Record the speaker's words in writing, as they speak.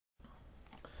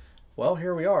Well,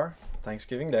 here we are,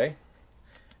 Thanksgiving Day,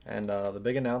 and the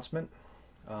big announcement.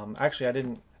 Actually, I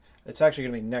didn't. It's actually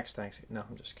going to be next Thanksgiving. No,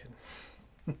 I'm just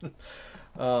kidding.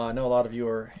 I know a lot of you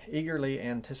are eagerly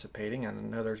anticipating, and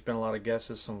I know there's been a lot of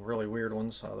guesses, some really weird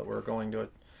ones, that we're going to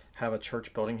have a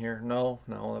church building here. No,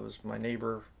 that was my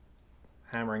neighbor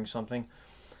hammering something.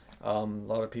 A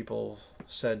lot of people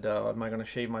said, am I going to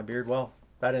shave my beard? Well,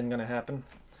 that isn't going to happen.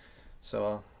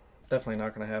 So definitely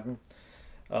not going to happen.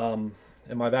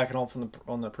 Am I backing off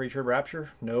on the pre-trib rapture?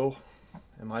 No.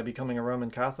 Am I becoming a Roman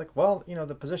Catholic? Well, you know,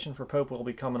 the position for Pope will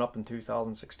be coming up in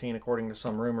 2016 according to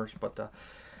some rumors, but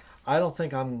I don't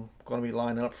think I'm going to be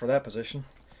lining up for that position.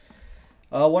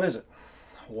 What is it?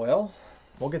 Well,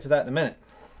 we'll get to that in a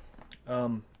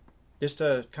minute. Just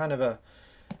a kind of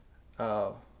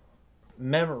a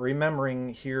remembering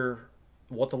here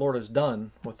what the Lord has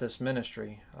done with this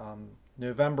ministry.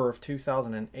 November of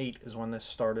 2008 is when this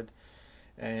started,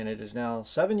 and it is now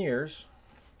 7 years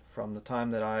from the time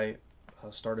that I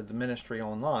started the ministry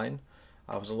online.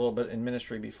 I was a little bit in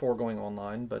ministry before going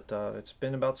online, but it's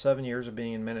been about 7 years of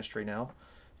being in ministry now,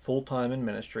 full-time in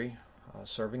ministry,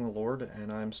 serving the Lord,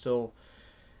 and I'm still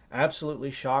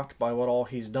absolutely shocked by what all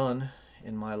He's done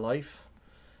in my life.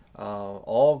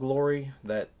 All glory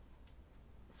that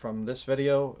from this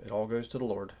video, it all goes to the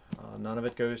Lord. None of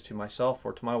it goes to myself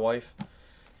or to my wife.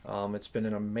 It's been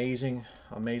an amazing,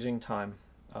 amazing time.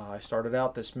 I started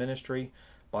out this ministry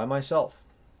by myself.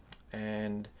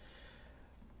 And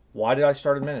why did I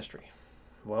start a ministry?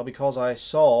 Well, because I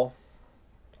saw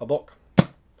a book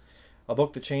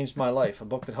that changed my life, a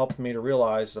book that helped me to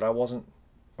realize that I wasn't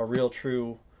a real,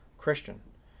 true Christian,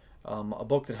 a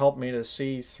book that helped me to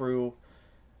see through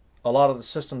a lot of the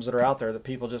systems that are out there that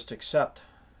people just accept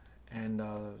and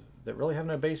that really have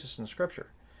no basis in Scripture.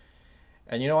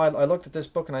 And you know, I looked at this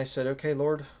book and I said, okay,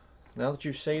 Lord, now that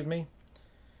you've saved me,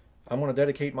 I'm going to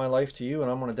dedicate my life to you, and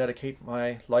I'm going to dedicate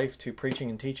my life to preaching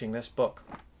and teaching this book.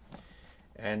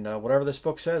 And whatever this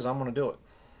book says, I'm going to do it.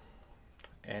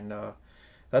 And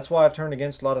that's why I've turned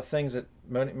against a lot of things that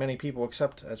many people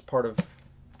accept as part of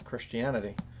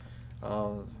Christianity.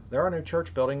 There are no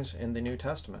church buildings in the New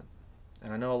Testament.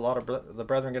 And I know a lot of the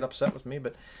brethren get upset with me,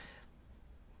 but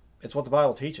it's what the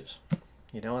Bible teaches.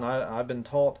 You know, and I've been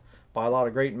taught by a lot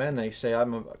of great men. They say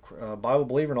I'm a Bible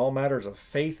believer in all matters of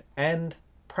faith and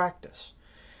practice.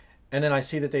 And then I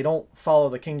see that they don't follow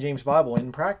the King James Bible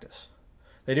in practice.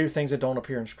 They do things that don't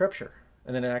appear in Scripture,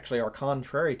 and then actually are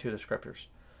contrary to the Scriptures.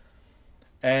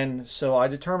 And so I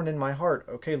determined in my heart,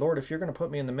 okay, Lord, if you're going to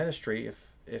put me in the ministry,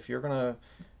 if you're going to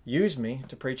use me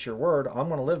to preach your word, I'm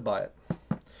going to live by it.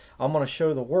 I'm going to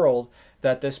show the world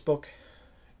that this book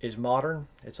is modern,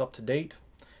 it's up to date,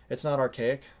 it's not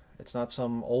archaic, it's not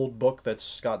some old book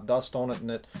that's got dust on it and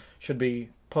that should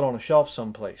be put on a shelf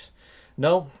someplace.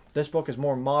 No, this book is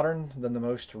more modern than the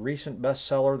most recent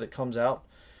bestseller that comes out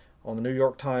on the New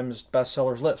York Times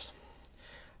bestsellers list.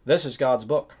 This is God's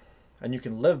book, and you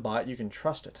can live by it, you can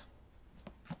trust it.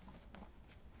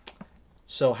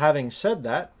 So having said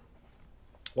that,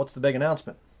 what's the big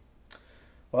announcement?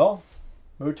 Well,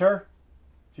 Mutter,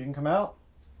 if you can come out.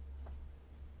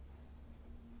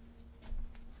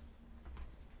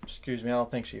 Excuse me, I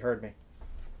don't think she heard me.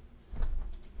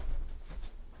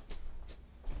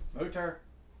 Mutter.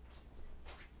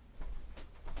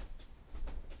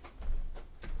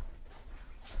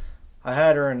 I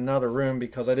had her in another room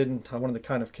because I wanted to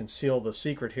kind of conceal the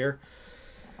secret here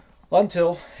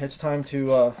until it's time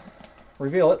to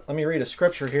reveal it. Let me read a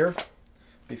scripture here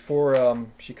before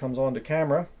she comes on to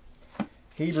camera.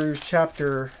 Hebrews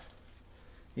chapter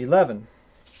 11,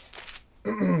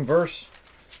 verse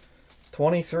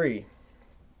 23.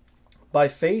 By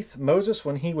faith, Moses,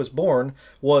 when he was born,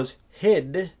 was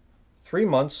hid 3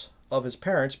 months of his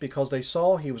parents because they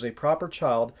saw he was a proper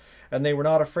child and they were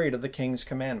not afraid of the king's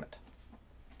commandment.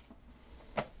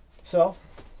 So,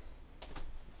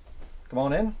 come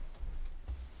on in.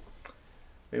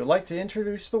 We would like to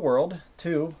introduce the world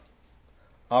to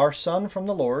our son from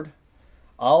the Lord,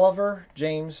 Oliver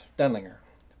James Denlinger,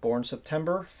 born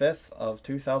September 5th of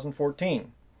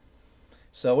 2014.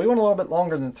 So we went a little bit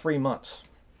longer than 3 months,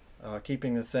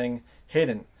 keeping the thing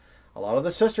hidden. A lot of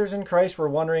the sisters in Christ were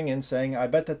wondering and saying, I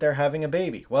bet that they're having a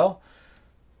baby. Well,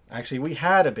 actually we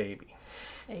had a baby.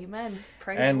 Amen.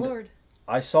 Praise the Lord.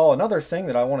 I saw another thing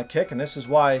that I want to kick, and this is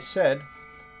why I said,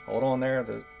 hold on there,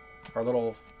 our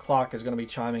little clock is going to be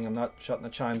chiming. I'm not shutting the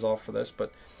chimes off for this,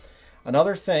 but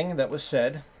another thing that was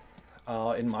said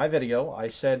in my video, I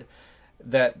said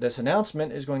that this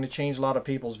announcement is going to change a lot of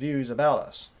people's views about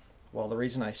us. Well, the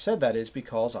reason I said that is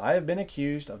because I have been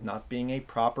accused of not being a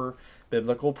proper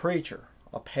biblical preacher,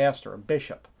 a pastor, a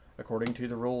bishop, according to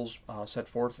the rules set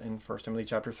forth in 1 Timothy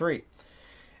chapter 3.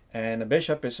 And a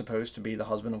bishop is supposed to be the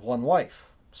husband of one wife.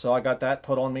 So I got that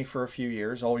put on me for a few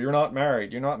years. Oh, you're not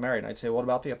married. You're not married. And I'd say, what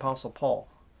about the Apostle Paul?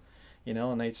 You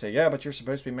know, and they'd say, yeah, but you're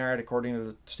supposed to be married according to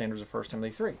the standards of 1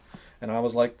 Timothy 3. And I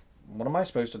was like, what am I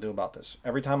supposed to do about this?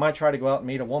 Every time I try to go out and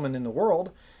meet a woman in the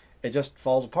world, it just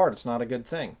falls apart. It's not a good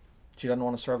thing. She doesn't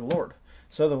want to serve the Lord.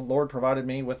 So the Lord provided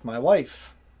me with my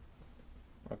wife.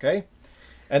 Okay?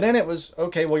 And then it was,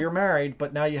 okay, well, you're married,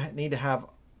 but now you need to have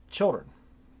children.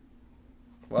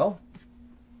 Well,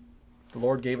 the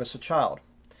Lord gave us a child.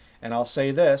 And I'll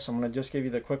say this, I'm going to just give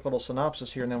you the quick little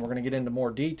synopsis here, and then we're going to get into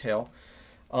more detail.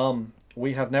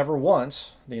 We have never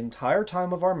once, the entire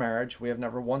time of our marriage, we have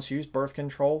never once used birth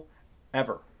control,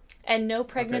 ever. And no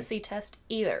pregnancy test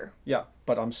either. Yeah,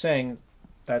 but I'm saying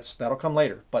that'll come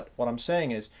later. But what I'm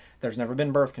saying is there's never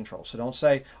been birth control. So don't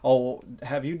say, oh, well,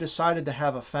 have you decided to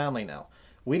have a family now?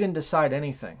 We didn't decide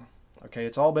anything. Okay,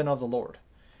 it's all been of the Lord.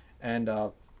 And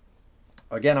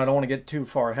again, I don't want to get too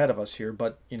far ahead of us here,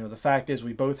 but you know, the fact is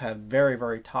we both have very,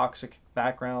 very toxic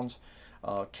backgrounds,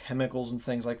 chemicals and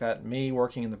things like that. Me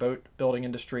working in the boat building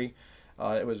industry,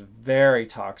 it was very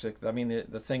toxic. I mean,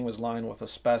 the thing was lined with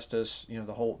asbestos. You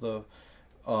know,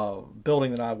 the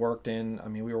building that I worked in, I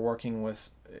mean, we were working with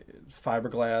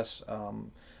fiberglass,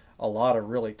 a lot of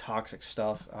really toxic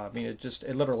stuff. I mean,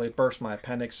 it literally burst my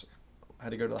appendix. I had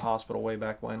to go to the hospital way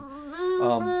back when.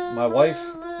 My wife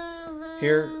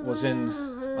here was in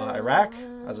Iraq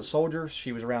as a soldier.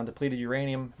 She was around depleted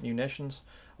uranium munitions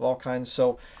of all kinds.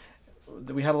 So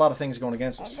we had a lot of things going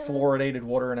against us. Fluoridated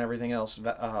water and everything else.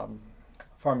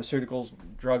 Pharmaceuticals,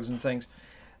 drugs and things.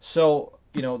 So,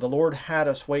 you know, the Lord had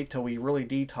us wait till we really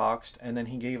detoxed, and then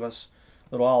he gave us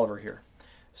little Oliver here.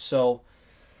 So,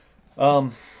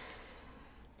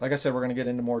 like I said, we're going to get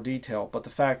into more detail. But the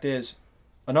fact is,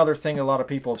 another thing a lot of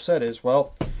people have said is,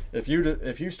 well, if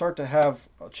you start to have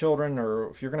children, or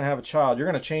if you're going to have a child, you're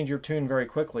going to change your tune very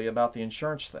quickly about the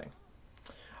insurance thing.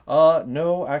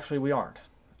 No, actually we aren't.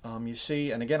 You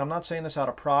see, and again, I'm not saying this out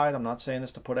of pride. I'm not saying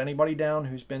this to put anybody down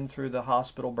who's been through the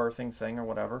hospital birthing thing or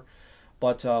whatever.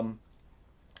 But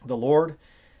the Lord,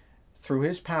 through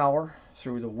his power,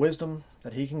 through the wisdom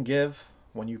that he can give,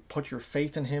 when you put your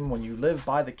faith in him, when you live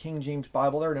by the King James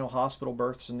Bible, there are no hospital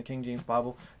births in the King James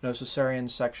Bible, no cesarean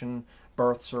section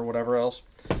births or whatever else.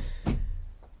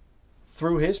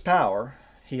 Through his power,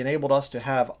 he enabled us to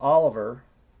have Oliver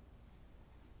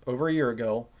over a year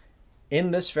ago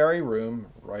in this very room,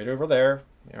 right over there.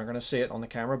 You're not going to see it on the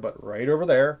camera, but right over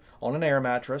there on an air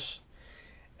mattress.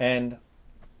 And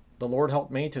the Lord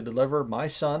helped me to deliver my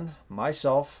son,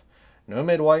 myself, no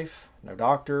midwife, no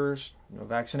doctors, no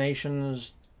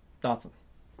vaccinations, nothing.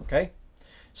 Okay?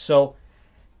 So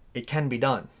it can be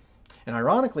done. And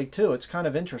ironically, too, it's kind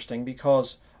of interesting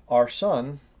because our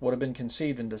son would have been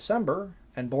conceived in December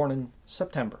and born in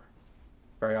September.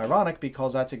 Very ironic,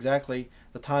 because that's exactly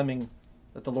the timing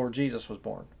that the Lord Jesus was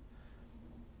born.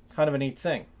 Kind of a neat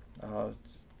thing.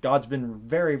 God's been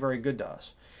very, very good to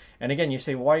us. And again, you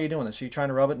say, well, why are you doing this? Are you trying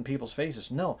to rub it in people's faces?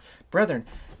 No. Brethren,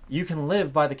 you can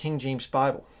live by the King James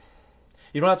Bible.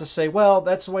 You don't have to say, well,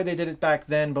 that's the way they did it back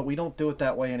then, but we don't do it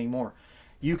that way anymore.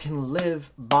 You can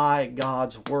live by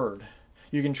God's Word.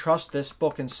 You can trust this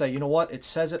book and say, you know what? It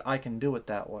says it. I can do it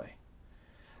that way.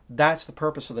 That's the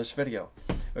purpose of this video.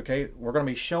 Okay, we're going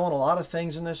to be showing a lot of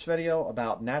things in this video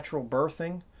about natural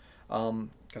birthing,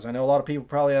 because I know a lot of people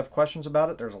probably have questions about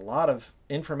it. There's a lot of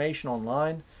information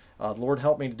online. The Lord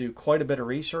helped me to do quite a bit of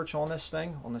research on this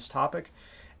thing, on this topic,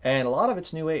 and a lot of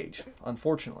it's New Age,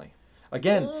 unfortunately.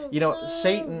 Again, you know,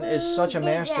 Satan is such a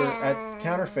master at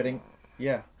counterfeiting.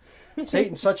 Yeah.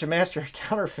 Satan's such a master at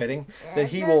counterfeiting that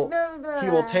he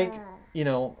will take, you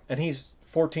know, and he's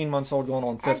 14 months old going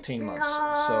on 15 months.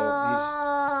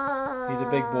 So he's a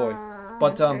big boy.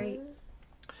 But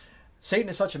Satan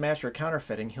is such a master at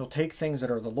counterfeiting, he'll take things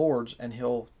that are the Lord's and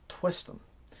he'll twist them.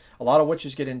 A lot of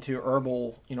witches get into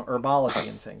herbology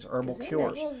and things, herbal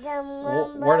cures.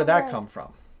 Well, where did that come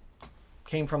from?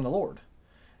 Came from the Lord.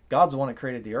 God's the one that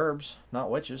created the herbs,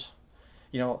 not witches.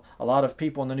 You know, a lot of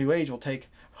people in the New Age will take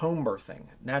home birthing,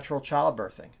 natural child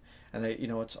birthing, and they, you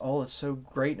know, it's so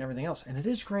great and everything else, and it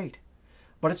is great,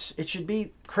 but it should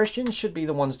be, Christians should be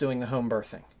the ones doing the home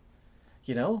birthing.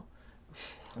 You know,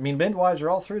 I mean, midwives are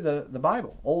all through the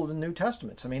Bible, Old and New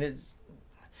Testaments. I mean,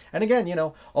 and again, you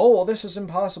know, oh, well, this is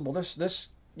impossible. This,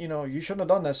 you know, you shouldn't have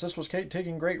done this. This was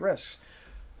taking great risks.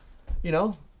 You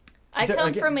know, I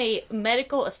come from a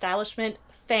medical establishment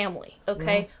family,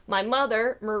 okay? Mm-hmm. My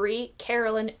mother, Marie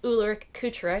Carolyn Ulrich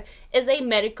Kuchera, is a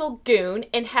medical goon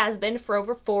and has been for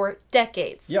over 4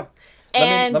 decades. Yeah.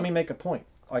 And let me make a point.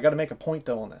 I got to make a point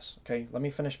though on this. Okay, let me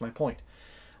finish my point.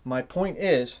 My point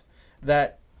is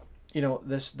that, you know,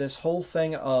 this whole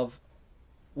thing of,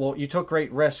 well, you took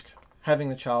great risk having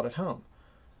the child at home.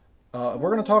 We're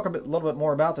going to talk a little bit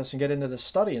more about this and get into the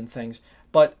study and things.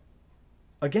 But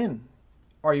again,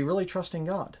 are you really trusting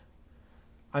God?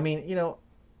 I mean, you know,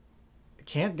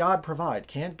 can't God provide?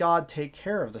 Can't God take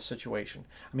care of the situation?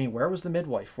 I mean, where was the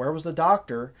midwife? Where was the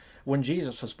doctor when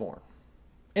Jesus was born?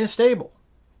 In a stable.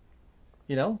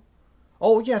 You know?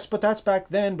 Oh, yes, but that's back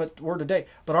then, but we're today.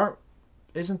 But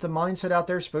isn't the mindset out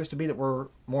there supposed to be that we're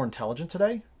more intelligent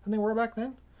today than they were back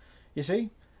then? You see?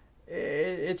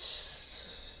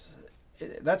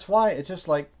 That's why it's just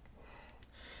like,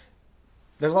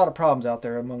 there's a lot of problems out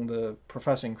there among the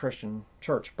professing Christian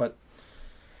church. But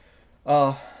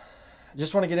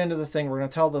just want to get into the thing. We're going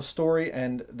to tell the story,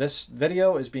 and this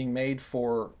video is being made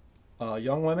for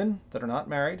young women that are not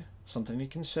married. Something to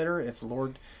consider if the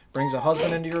Lord brings a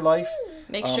husband into your life.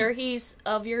 Make sure he's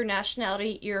of your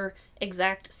nationality, your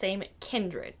exact same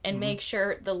kindred. And make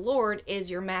sure the Lord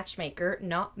is your matchmaker,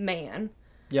 not man,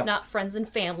 not friends and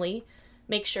family.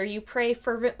 Make sure you pray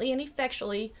fervently and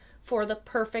effectually for the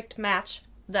perfect match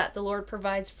that the Lord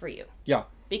provides for you. Yeah.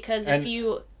 Because if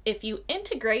you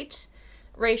integrate,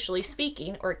 racially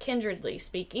speaking, or kindredly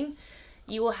speaking,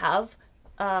 you will have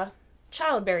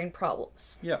childbearing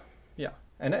problems. Yeah, yeah.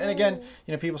 And again,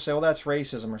 you know, people say, well, that's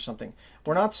racism or something.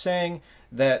 We're not saying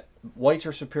that whites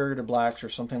are superior to blacks or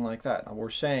something like that. We're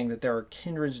saying that there are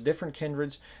kindreds, different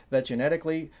kindreds, that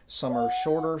genetically, some are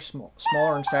shorter,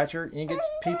 smaller in stature, and you get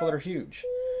people that are huge.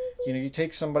 You know, you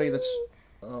take somebody that's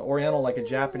Oriental, like a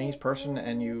Japanese person,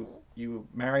 and you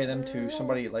marry them to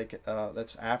somebody like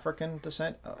that's African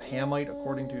descent, Hamite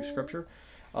according to Scripture,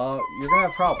 you're going to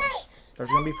have problems. There's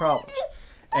going to be problems.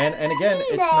 And again,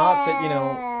 it's not that, you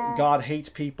know, God hates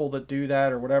people that do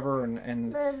that or whatever,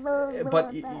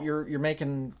 but you're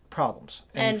making problems.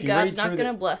 And if you God's not going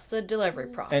to bless the delivery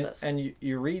process. And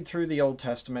you read through the Old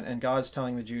Testament, and God's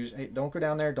telling the Jews, hey, don't go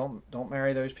down there, don't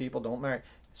marry those people,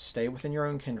 stay within your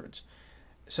own kindreds.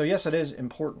 So yes, it is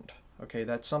important. Okay,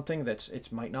 that's something it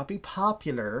might not be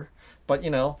popular, but, you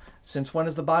know, since when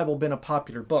has the Bible been a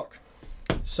popular book?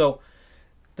 So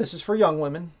this is for young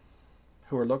women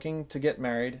who are looking to get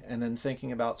married and then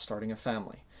thinking about starting a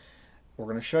family. We're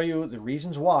going to show you the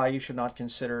reasons why you should not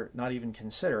even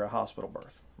consider a hospital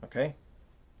birth. Okay?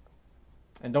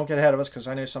 And don't get ahead of us, because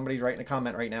I know somebody's writing a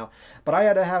comment right now, but I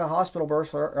had to have a hospital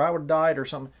birth or I would have died or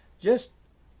something. Just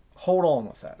hold on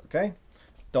with that, okay?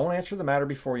 Don't answer the matter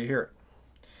before you hear it.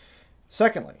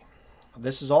 Secondly,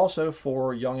 this is also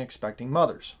for young expecting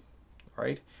mothers.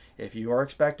 Right? If you are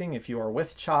expecting, if you are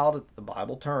with child, the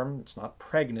Bible term, it's not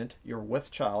pregnant, you're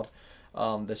with child,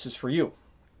 this is for you.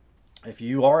 If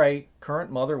you are a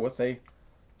current mother with a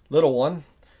little one,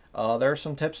 there are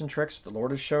some tips and tricks. The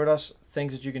Lord has showed us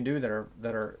things that you can do that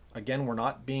are again, we're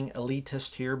not being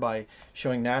elitist here by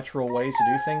showing natural ways to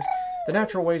do things. The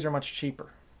natural ways are much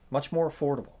cheaper, much more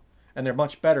affordable, and they're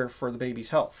much better for the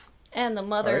baby's health. And the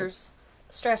mother's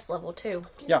stress level too.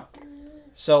 Yeah.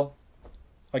 So,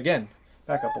 again,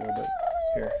 back up a little bit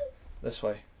here, this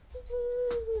way.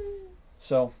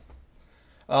 So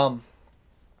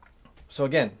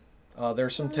again,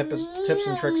 there's some tips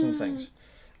and tricks and things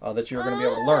that you're going to be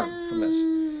able to learn from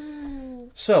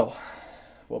this. So,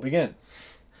 we'll begin.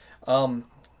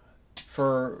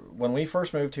 For when we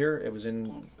first moved here, it was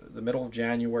in the middle of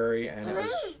January, and it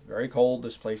was very cold.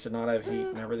 This place did not have heat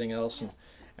and everything else,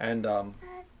 and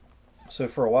so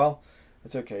for a while,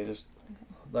 it's okay, just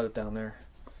let it down there.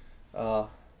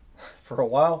 For a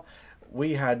while,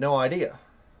 we had no idea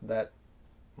that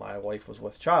my wife was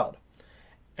with child.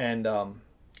 And I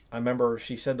remember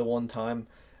she said the one time,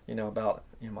 you know, about,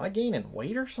 you know, am I gaining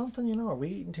weight or something? You know, are we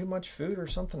eating too much food or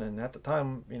something? And at the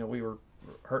time, you know, we were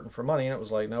hurting for money, and it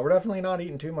was like, no, we're definitely not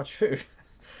eating too much food.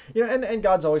 You know, and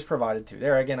God's always provided too.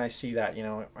 There again, I see that, you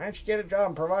know, why don't you get a job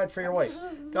and provide for your wife?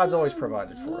 God's always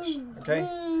provided for us, okay?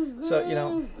 So, you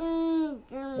know,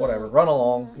 whatever, run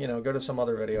along, you know, go to some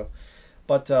other video.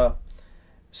 But,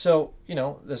 so, you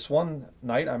know, this one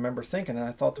night I remember thinking, and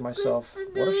I thought to myself,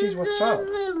 what if she's with child?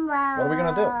 What are we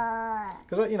going to do?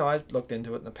 Because, you know, I looked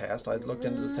into it in the past. I looked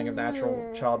into the thing of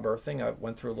natural childbirthing. I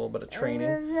went through a little bit of training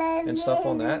and stuff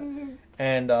on that.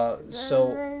 And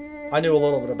so I knew a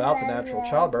little bit about the natural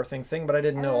childbirthing thing, but I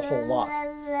didn't know a whole lot.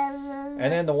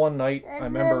 And then the one night, I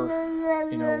remember,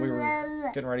 you know, we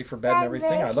were getting ready for bed and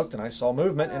everything. I looked and I saw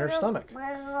movement in her stomach.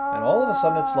 And all of a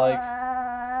sudden it's like,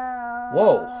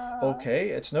 whoa, okay,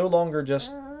 it's no longer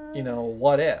just, you know,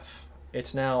 what if?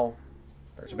 It's now,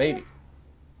 there's a baby.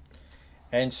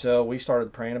 And so we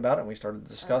started praying about it, and we started to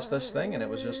discuss this thing, and it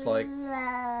was just like,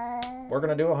 we're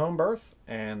going to do a home birth,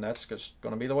 and that's just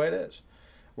going to be the way it is.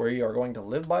 We are going to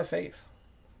live by faith.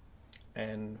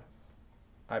 And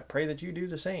I pray that you do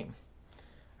the same.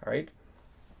 All right?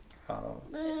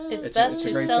 It's best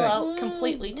to sell out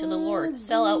completely to the Lord.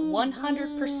 Sell out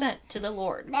 100% to the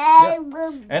Lord. Yeah.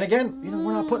 And again,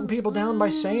 we're not putting people down by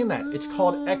saying that. It's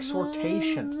called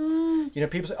exhortation.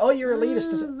 People say, oh, you're elitist.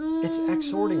 It's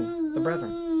exhorting the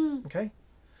brethren. Okay?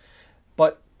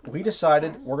 But we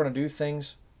decided we're going to do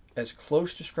things as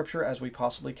close to Scripture as we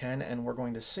possibly can, and we're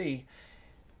going to see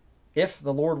if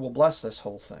the Lord will bless this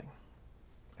whole thing.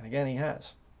 And again, He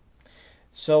has.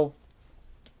 So,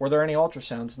 were there any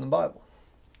ultrasounds in the Bible?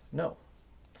 No.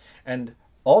 And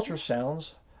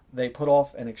ultrasounds, they put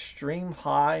off an extreme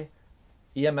high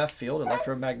EMF field,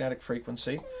 electromagnetic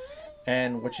frequency,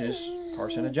 and which is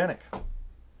carcinogenic.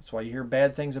 That's why you hear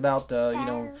bad things about,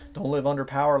 don't live under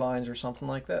power lines or something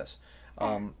like this.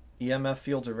 EMF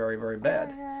fields are very, very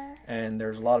bad. And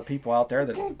there's a lot of people out there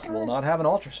that will not have an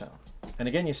ultrasound. And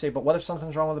again, you say, but what if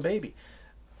something's wrong with the baby?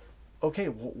 Okay,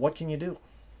 what can you do?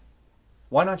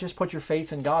 Why not just put your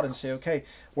faith in God and say, okay,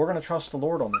 we're going to trust the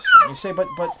Lord on this thing? You say, but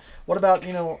what about,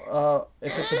 if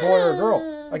it's a boy or a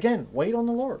girl? Again, wait on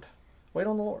the Lord. Wait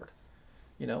on the Lord.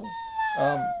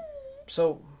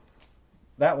 So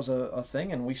that was a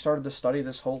thing, and we started to study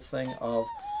this whole thing of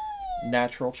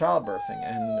natural childbirthing.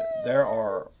 And there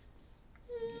are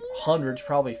hundreds,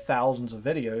 probably thousands of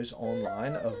videos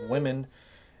online of women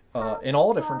in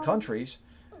all different countries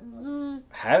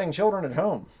having children at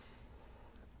home.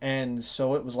 And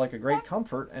so it was like a great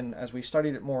comfort. And as we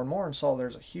studied it more and more and saw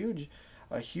there's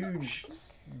a huge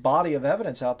body of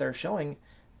evidence out there showing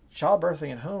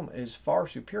childbirthing at home is far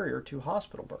superior to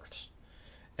hospital births.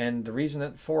 And the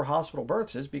reason for hospital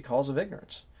births is because of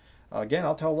ignorance. Again,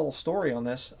 I'll tell a little story on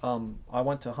this. I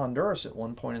went to Honduras at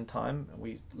one point in time.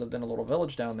 We lived in a little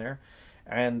village down there,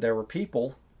 and there were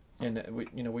people, and we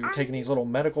were taking these little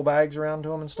medical bags around to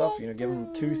them and stuff. Give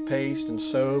them toothpaste and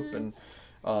soap and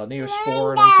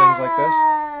Neosporin and things like this.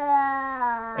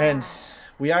 And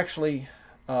we actually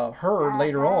heard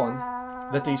later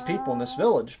on that these people in this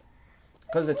village,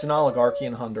 because it's an oligarchy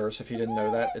in Honduras, if you didn't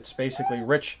know that, it's basically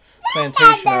rich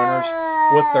plantation owners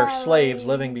with their slaves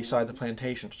living beside the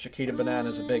plantations. Chiquita Banana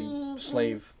is a big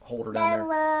slave holder down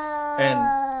there.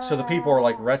 And so the people are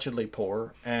like wretchedly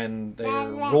poor, and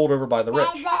they're ruled over by the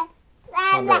rich.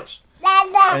 Honduras.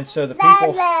 And so the people,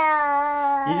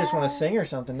 you just want to sing or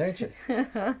something, don't you?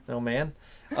 No, man.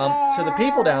 So the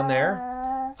people down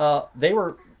there, they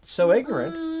were so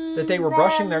ignorant that they were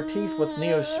brushing their teeth with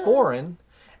Neosporin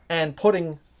and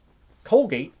putting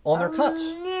Colgate on their cuts.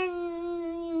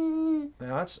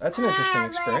 Now that's an interesting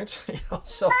experience,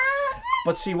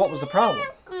 but see, what was the problem?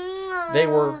 They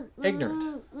were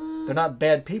ignorant. They're not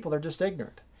bad people, they're just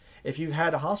ignorant. If you've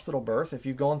had a hospital birth, if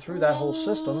you've gone through that whole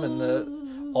system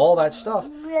and all that stuff,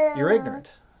 you're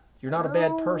ignorant. You're not a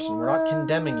bad person. We're not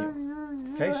condemning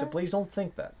you. Okay, so please don't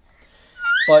think that.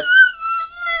 But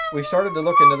we started to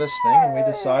look into this thing, and we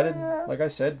decided, like I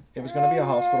said, it was going to be a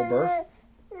hospital birth.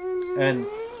 And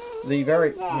the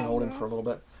let me hold him for a little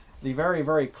bit. The very,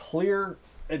 very clear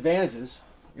advantages.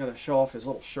 I've got to show off his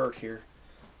little shirt here.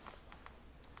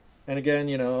 And again,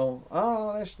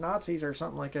 oh, there's Nazis or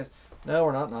something like that. No,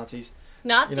 we're not Nazis.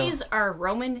 Nazis are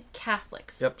Roman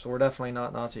Catholics. Yep, so we're definitely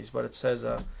not Nazis. But it says,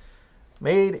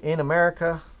 made in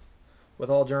America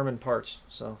with all German parts.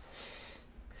 So,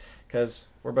 because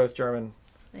we're both German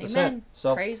descent.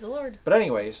 So, praise the Lord. But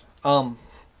anyways, what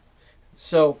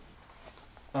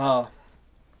was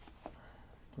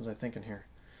I thinking here?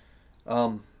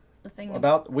 The thing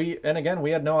about we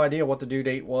had no idea what the due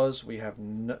date was. We have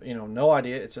no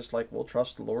idea. It's just like, we'll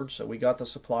trust the Lord. So we got the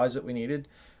supplies that we needed,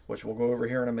 which we'll go over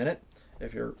here in a minute.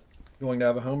 If you're going to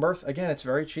have a home birth, again, it's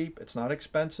very cheap. It's not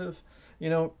expensive.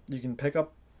 You can pick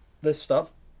up this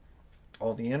stuff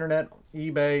on the internet,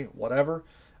 eBay, whatever.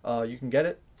 You can get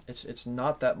it. It's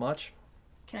not that much.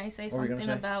 Can I say something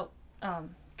about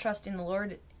trusting the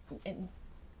Lord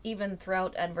even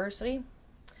throughout adversity?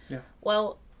 Yeah.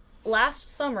 Well, last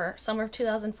summer of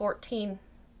 2014,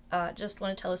 just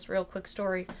want to tell this real quick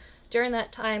story. During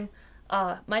that time,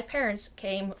 my parents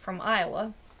came from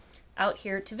Iowa out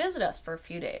here to visit us for a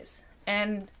few days.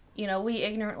 And, we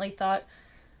ignorantly thought,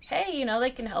 hey, they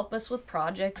can help us with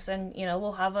projects and,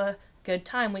 we'll have a good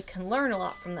time. We can learn a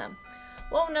lot from them.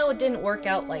 Well, no, it didn't work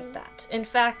out like that. In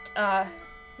fact,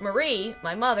 Marie,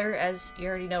 my mother, as you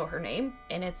already know her name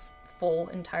in its full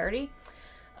entirety,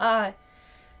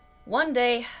 one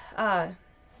day,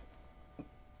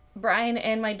 Brian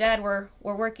and my dad were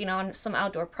working on some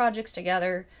outdoor projects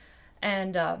together,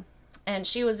 and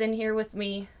she was in here with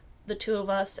me, the two of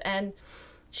us, and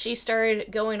she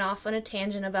started going off on a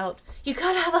tangent about, you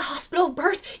gotta have a hospital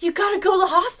birth, you gotta go to the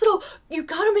hospital, you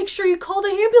gotta make sure you call the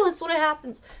ambulance when it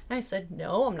happens. And I said,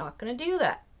 no, I'm not gonna do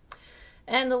that.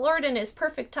 And the Lord, in his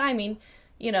perfect timing,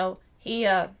 he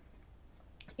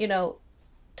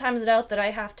times it out that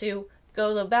I have to go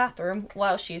to the bathroom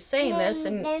while she's saying this,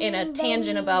 and in a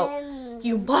tangent about,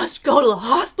 you must go to the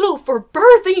hospital for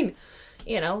birthing,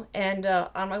 and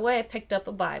on my way I picked up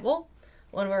a Bible,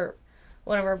 one of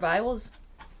our Bibles,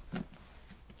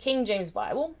 King James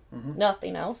Bible,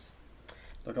 nothing else.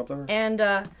 Look up there. And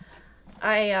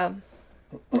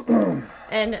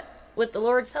and with the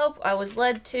Lord's help, I was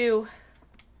led to,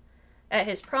 at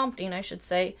his prompting, I should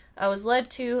say, I was led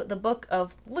to the book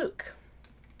of Luke.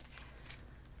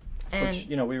 And, which,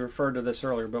 we referred to this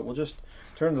earlier, but we'll just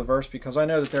turn to the verse, because I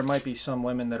know that there might be some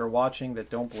women that are watching that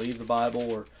don't believe the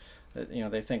Bible, or that,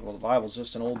 they think, well, the Bible's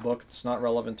just an old book, it's not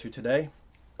relevant to today.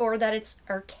 Or that it's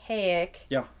archaic.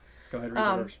 Yeah, go ahead,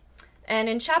 read the verse. And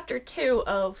in chapter 2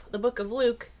 of the book of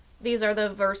Luke, these are the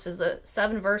verses, the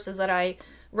 7 verses that I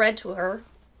read to her,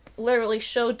 literally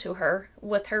showed to her,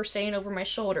 with her saying over my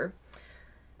shoulder.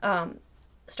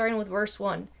 Starting with verse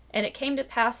 1. And it came to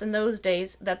pass in those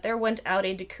days that there went out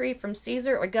a decree from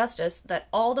Caesar Augustus that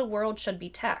all the world should be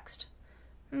taxed.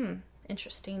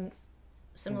 Interesting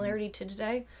similarity to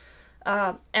today.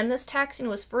 And this taxing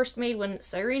was first made when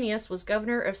Cyrenius was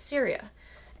governor of Syria,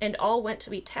 and all went to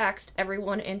be taxed, every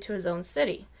one into his own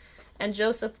city. And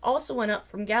Joseph also went up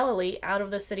from Galilee out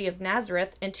of the city of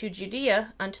Nazareth into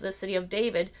Judea unto the city of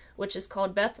David, which is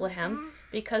called Bethlehem,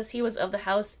 because he was of the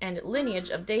house and lineage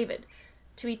of David,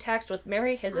 to be taxed with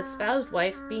Mary his espoused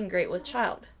wife, being great with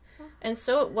child. And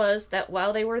so it was that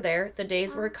while they were there, the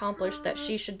days were accomplished that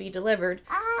she should be delivered,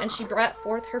 and she brought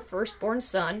forth her firstborn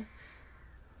son,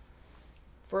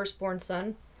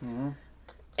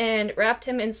 and wrapped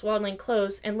him in swaddling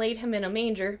clothes, and laid him in a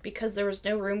manger, because there was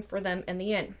no room for them in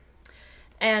the inn.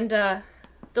 And the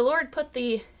Lord put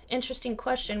the interesting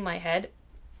question in my head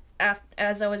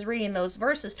as I was reading those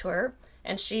verses to her,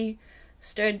 and she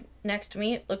stood next to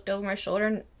me, looked over my shoulder,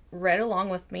 and read along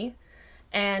with me.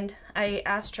 And I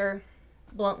asked her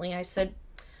bluntly, I said,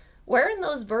 where in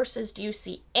those verses do you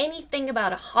see anything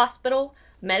about a hospital,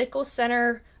 medical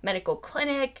center, medical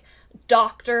clinic,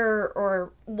 doctor,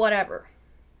 or whatever?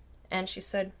 And she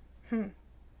said,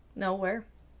 nowhere.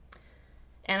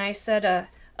 And I said,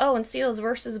 oh, and see those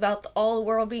verses about all the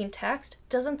world being taxed?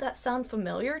 Doesn't that sound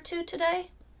familiar to today?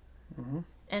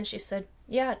 And she said,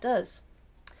 yeah, it does.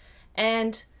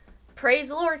 And praise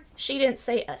the Lord, she didn't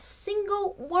say a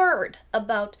single word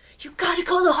about, you gotta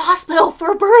go to the hospital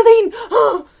for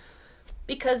birthing.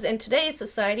 Because in today's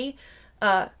society,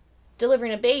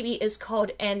 delivering a baby is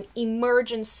called an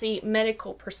emergency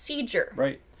medical procedure.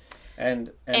 Right.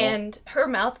 And her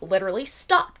mouth literally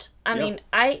stopped. I mean,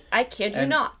 I kid you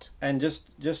not. And just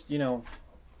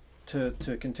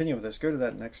to continue with this, go to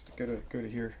that next, go to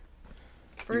here.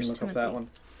 First you can look Timothy. up that one.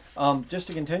 Just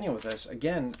to continue with this,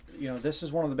 again, this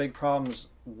is one of the big problems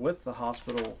with the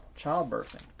hospital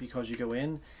childbirthing, because you go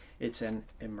in, it's an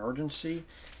emergency,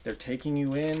 they're taking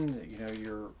you in,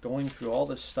 you're going through all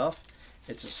this stuff,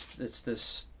 it's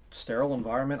this sterile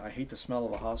environment. I hate the smell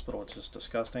of a hospital, it's just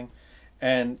disgusting.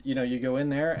 And you go in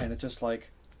there and it's just like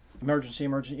emergency,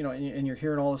 and you're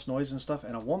hearing all this noise and stuff,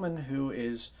 and a woman who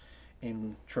is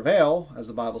in travail, as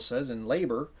the Bible says, in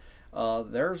labor,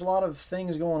 there's a lot of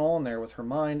things going on there with her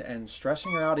mind, and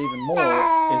stressing her out even more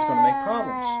is going to make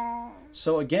problems.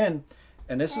 So again,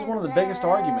 and this is one of the biggest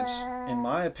arguments, in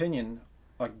my opinion,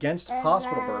 against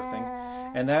hospital birthing,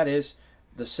 and that is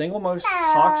the single most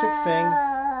toxic thing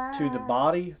to the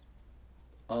body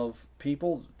of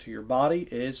people, to your body,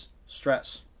 is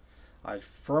stress. I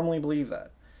firmly believe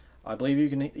that. I believe you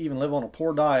can even live on a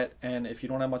poor diet, and if you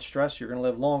don't have much stress, you're going to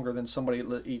live longer than somebody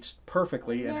that eats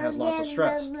perfectly and has lots of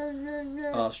stress.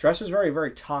 Stress is very,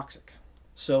 very toxic.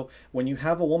 So when you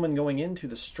have a woman going into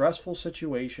the stressful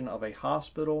situation of a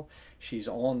hospital, she's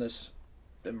on this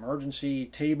emergency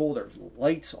table, there's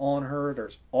lights on her,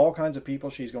 there's all kinds of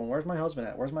people, she's going, where's my husband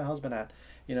at? Where's my husband at?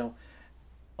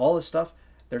 All this stuff,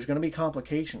 there's going to be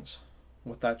complications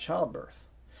with that childbirth.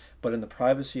 But in the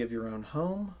privacy of your own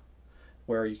home,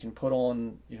 where you can put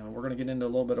on, we're going to get into a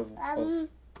little bit of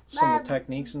some of the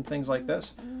techniques and things like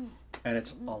this, and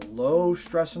it's a low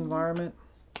stress environment,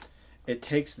 it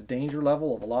takes the danger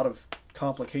level of a lot of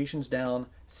complications down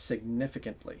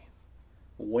significantly,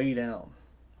 way down,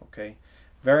 okay?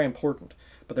 Very important.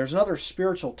 But there's another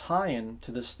spiritual tie-in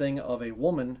to this thing of a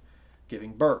woman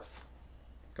giving birth.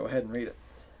 Go ahead and read it.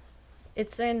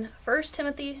 It's in 1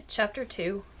 Timothy chapter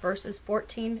 2, verses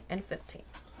 14 and 15.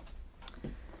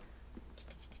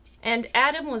 And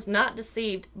Adam was not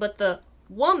deceived, but the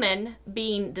woman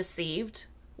being deceived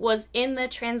was in the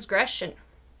transgression.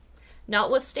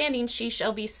 Notwithstanding, she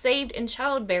shall be saved in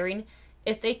childbearing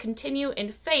if they continue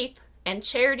in faith and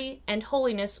charity and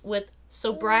holiness with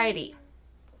sobriety.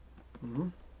 Mm-hmm.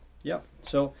 Yeah.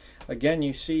 So again,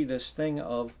 you see this thing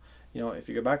of, if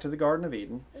you go back to the Garden of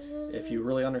Eden, if you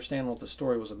really understand what the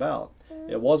story was about,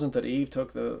 it wasn't that Eve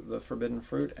took the forbidden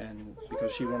fruit and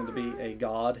because she wanted to be a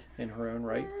god in her own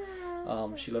right,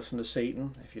 she listened to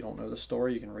Satan. If you don't know the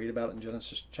story, you can read about it in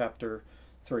Genesis chapter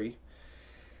 3.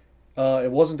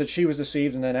 It wasn't that she was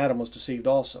deceived and then Adam was deceived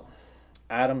also.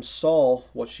 Adam saw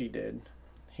what she did.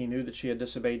 He knew that she had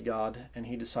disobeyed God, and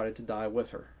he decided to die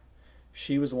with her.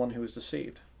 She was the one who was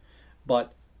deceived.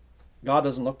 But God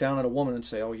doesn't look down at a woman and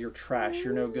say, oh, you're trash,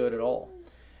 you're no good at all.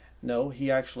 No,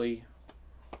 he actually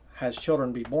has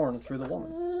children be born through the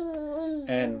woman.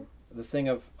 And the thing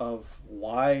of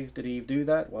why did Eve do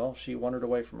that? Well, she wandered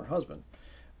away from her husband.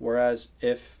 Whereas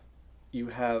if you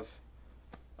have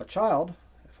a child,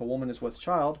 if a woman is with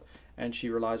child, and she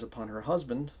relies upon her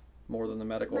husband more than the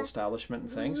medical establishment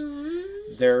and things,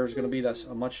 there's going to be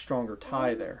a much stronger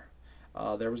tie there.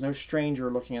 There was no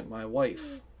stranger looking at my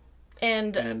wife.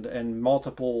 And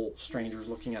multiple strangers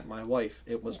looking at my wife.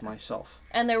 It was myself.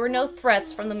 And there were no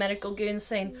threats from the medical goons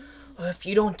saying, oh, if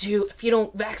you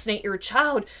don't vaccinate your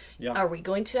child, are we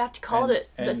going to have to call the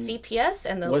CPS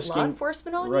and the law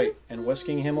enforcement on you? Right, and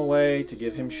whisking him away to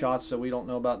give him shots that we don't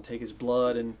know about and take his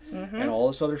blood and all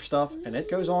this other stuff. And it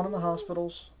goes on in the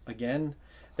hospitals. Again,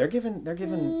 they're giving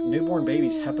newborn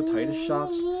babies hepatitis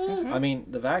shots. I mean,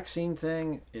 the vaccine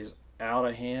thing is out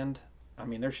of hand. I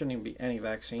mean, there shouldn't even be any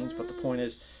vaccines, but the point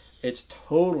is, it's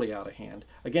totally out of hand.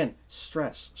 Again,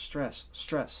 stress.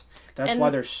 That's why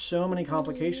there's so many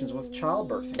complications with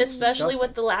childbirth. Especially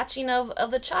with the latching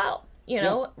of the child.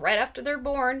 Right after they're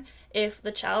born, if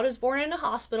the child is born in a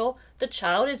hospital, the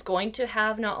child is going to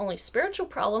have not only spiritual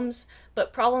problems,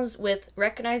 but problems with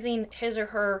recognizing his or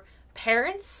her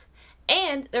parents,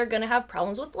 and they're going to have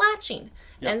problems with latching.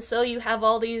 Yep. And so you have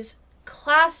all these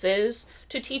classes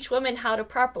to teach women how to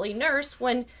properly nurse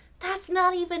when that's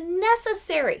not even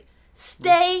necessary.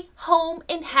 Stay home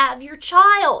and have your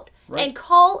child and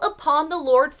call upon the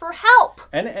Lord for help.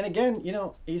 And again,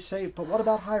 you say, but what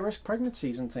about high-risk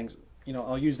pregnancies and things?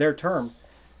 I'll use their term.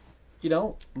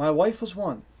 My wife was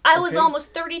one. I was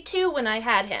almost 32 when I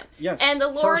had him. Yes, and the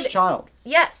Lord, first child.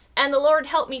 Yes, and the Lord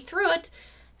helped me through it.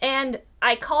 And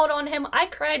I called on him. I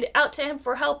cried out to him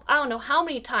for help. I don't know how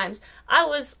many times. I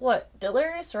was,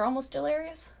 delirious or almost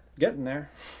delirious? Getting there.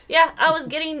 Yeah, I was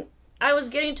getting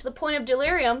to the point of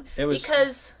delirium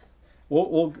because...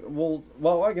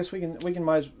 Well, I guess we can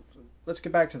let's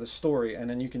get back to the story, and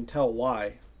then you can tell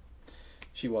why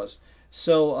she was.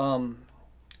 So,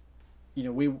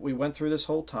 we went through this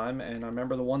whole time, and I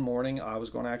remember the one morning I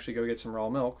was going to actually go get some raw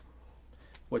milk.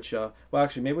 Which,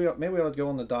 actually, maybe we ought to go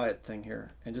on the diet thing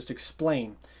here and just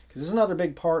explain, because this is another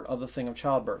big part of the thing of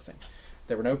childbirthing.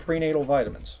 There were no prenatal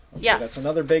vitamins. Okay? Yes. That's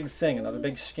another big thing, another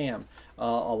big scam.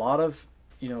 A lot of,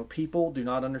 people do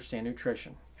not understand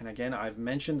nutrition. And again, I've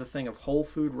mentioned the thing of whole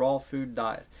food, raw food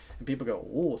diet. And people go,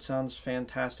 oh, it sounds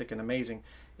fantastic and amazing.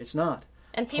 It's not.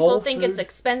 And people think it's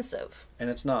expensive. And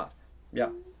it's not.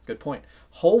 Yeah. Good point.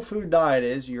 Whole food diet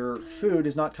is your food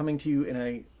is not coming to you in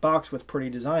a box with pretty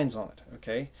designs on it,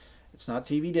 okay? It's not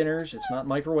TV dinners. It's not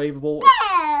microwavable.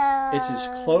 It's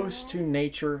as close to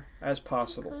nature as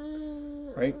possible,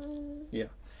 right? Yeah.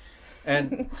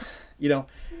 And,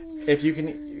 if you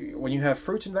can, when you have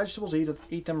fruits and vegetables,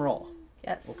 eat them raw.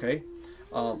 Yes. Okay?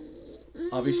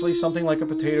 Obviously, something like a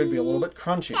potato would be a little bit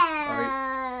crunchy, all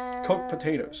right? Cooked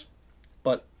potatoes.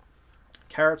 But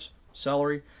carrots,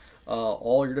 celery,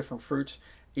 all your different fruits,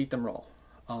 eat them raw.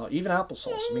 Even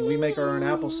applesauce. I mean, we make our own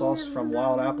applesauce from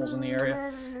wild apples in the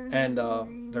area, and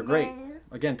they're great.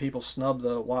 Again, people snub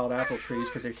the wild apple trees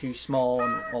because they're too small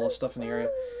and all this stuff in the area.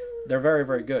 They're very,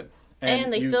 very good.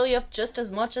 And they fill you up just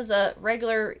as much as a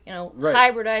regular,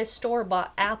 hybridized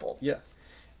store-bought apple. Yeah.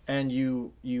 And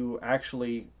you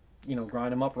actually,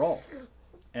 grind them up raw.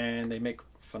 And they make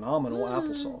phenomenal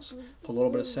applesauce. Put a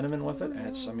little bit of cinnamon with it, and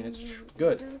it's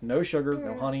good. No sugar,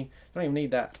 no honey. You don't even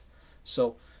need that.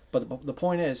 So, but the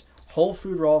point is, whole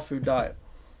food, raw food diet.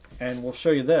 And we'll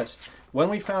show you this. When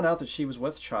we found out that she was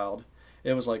with child,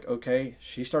 it was like, okay,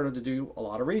 she started to do a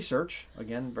lot of research.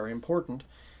 Again, very important.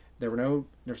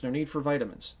 There's no need for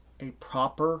vitamins. A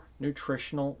proper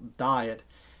nutritional diet,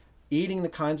 eating the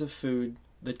kinds of food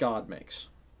that God makes,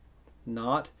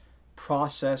 not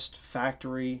processed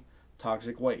factory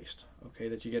toxic waste, okay,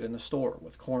 that you get in the store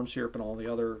with corn syrup and all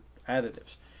the other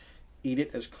additives. Eat it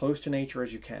as close to nature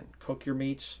as you can. Cook your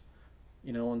meats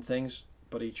you know, and things,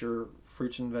 but eat your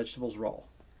fruits and vegetables raw.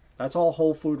 That's all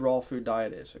whole food, raw food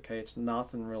diet is, okay? It's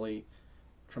nothing really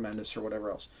tremendous or whatever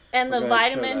else. And the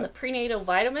vitamin, the prenatal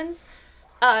vitamins,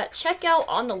 check out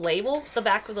on the label, the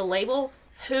back of the label,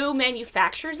 who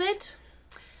manufactures it.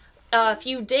 If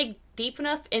you dig deep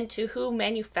enough into who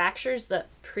manufactures the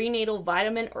prenatal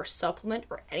vitamin or supplement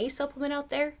or any supplement out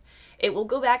there, it will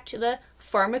go back to the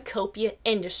pharmacopoeia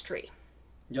industry.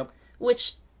 Yep.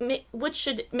 Which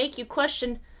should make you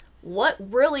question, what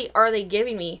really are they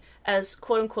giving me as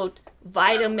quote-unquote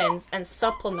vitamins and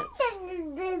supplements?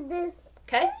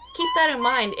 Okay? Keep that in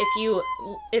mind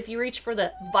if you reach for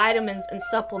the vitamins and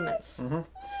supplements. Mm-hmm.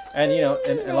 And, you know,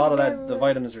 and a lot of that, the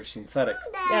vitamins are synthetic.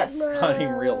 Yes. Not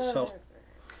even real, so.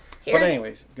 But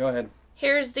anyways, go ahead.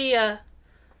 Here's the,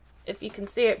 if you can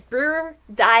see it, Brewer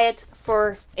Diet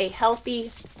for a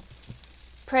Healthy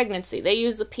Pregnancy. They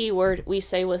use the P word, we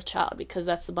say with child, because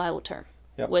that's the Bible term.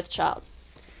 Yep. With child.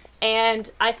 And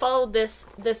I followed this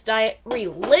diet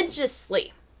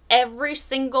religiously every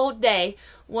single day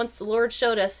once the Lord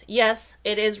showed us, yes,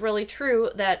 it is really true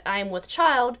that I'm with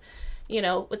child, you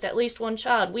know, with at least one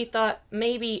child. We thought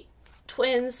maybe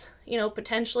twins, you know,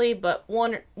 potentially, but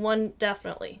one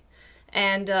definitely.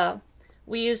 And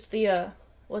we used the,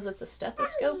 was it the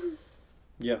stethoscope?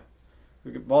 Yeah.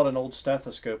 We bought an old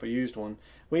stethoscope, a used one.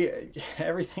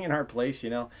 Everything in our place, you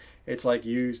know, it's like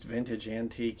used, vintage,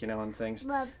 antique, you know, and things.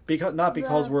 Not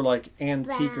because we're like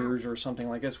antiquers or something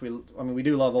like this. I mean, we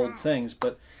do love old things,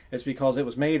 but it's because it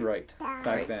was made right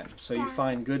back then. So you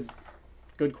find good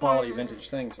quality vintage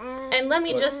things. And let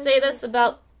me just say this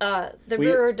about the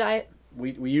Brewer Diet.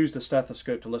 We used the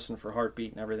stethoscope to listen for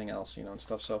heartbeat and everything else, you know, and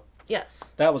stuff. So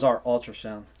yes, that was our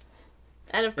ultrasound.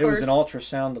 And of course, it was an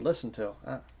ultrasound to listen to.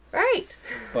 Right.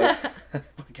 But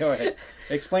go ahead.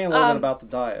 Explain a little bit about the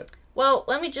diet. Well,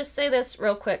 let me just say this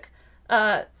real quick.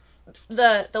 The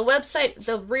website,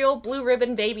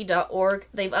 therealblueribbonbaby.org,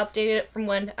 they've updated it from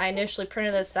when I initially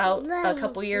printed this out a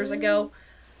couple years ago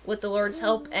with the Lord's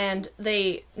help, and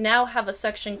they now have a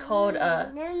section called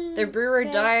their Brewer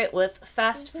Diet with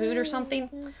fast food or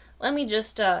something. Let me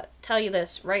just tell you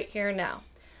this right here and now.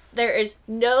 There is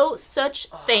no such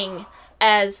thing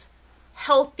as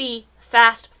healthy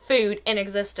fast food in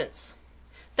existence.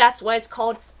 That's why it's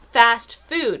called fast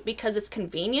food, because it's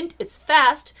convenient, it's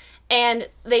fast, and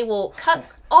they will cut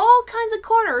all kinds of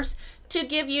corners to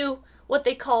give you what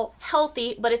they call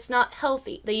healthy, but it's not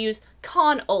healthy. They use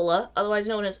canola, otherwise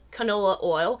known as canola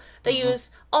oil. They use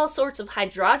all sorts of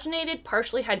hydrogenated,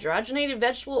 partially hydrogenated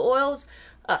vegetable oils.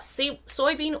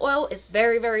 Soybean oil is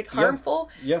very, very harmful.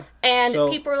 Yeah. And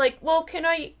people are like, well, can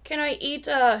I eat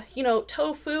you know,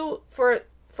 tofu for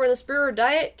this Brewer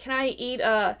Diet? Can I eat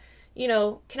you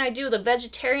know, can I do the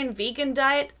vegetarian vegan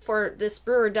diet for this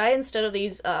Brewer Diet instead of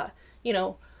these you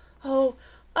know, oh,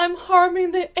 I'm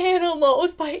harming the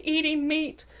animals by eating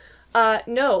meat?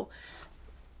 No.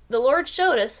 The Lord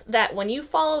showed us that when you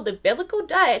follow the biblical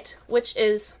diet, which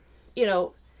is, you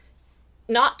know,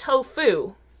 not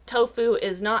tofu. Tofu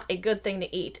is not a good thing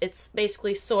to eat. It's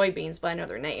basically soybeans by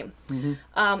another name. And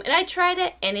I tried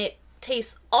it, and it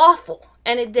tastes awful.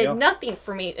 And it did nothing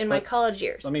for me in my college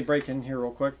years. Let me break in here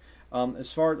real quick.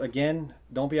 As far, again,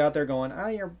 don't be out there going,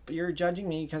 you're judging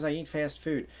me because I eat fast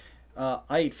food.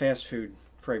 I eat fast food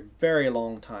for a very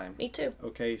long time. Me too.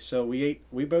 Okay, so we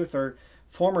both are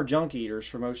former junk eaters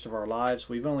for most of our lives.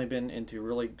 We've only been into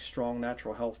really strong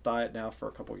natural health diet now for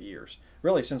a couple of years.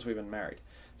 Really, since we've been married.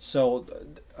 So,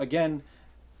 again,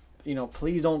 you know,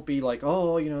 please don't be like,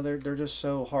 oh, you know, they're just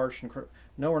so harsh and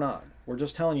no, we're not. We're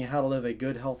just telling you how to live a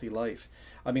good, healthy life.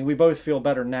 I mean, we both feel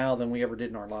better now than we ever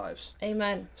did in our lives.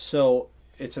 Amen. So,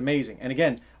 it's amazing. And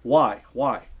again, why?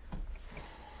 Why?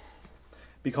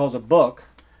 Because a book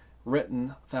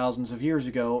written thousands of years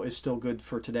ago is still good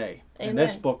for today. Amen. And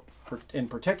this book in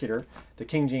particular, the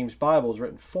King James Bible, was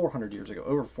written 400 years ago,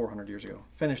 over 400 years ago,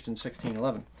 finished in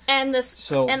 1611. And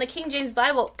the King James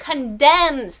Bible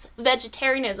condemns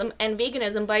vegetarianism and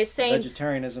veganism by saying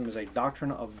vegetarianism is a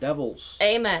doctrine of devils.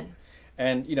 Amen.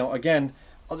 And, you know, again,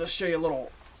 I'll just show you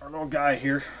our little guy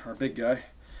here, our big guy.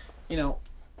 You know,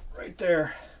 right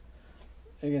there,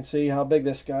 you can see how big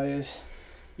this guy is.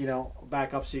 You know,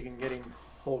 back up so you can get him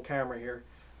whole camera here.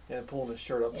 And pulling his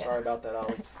shirt up. Yeah. Sorry about that,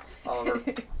 Oliver.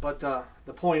 But the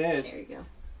point is, there you go.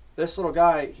 This little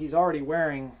guy, he's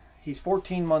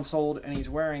 14 months old, and he's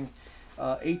wearing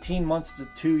 18 months to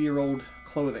 2-year-old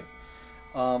clothing.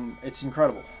 It's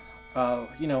incredible.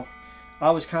 You know,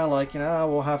 I was kind of like, you know,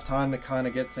 we'll have time to kind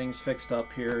of get things fixed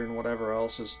up here and whatever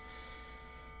else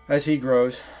as he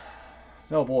grows.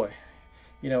 Oh boy,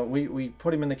 you know, we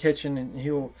put him in the kitchen, and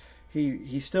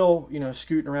he's still, you know,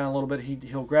 scooting around a little bit.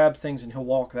 He'll grab things and he'll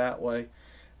walk that way,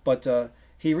 but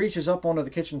he reaches up onto the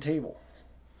kitchen table.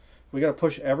 We got to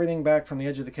push everything back from the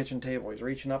edge of the kitchen table. He's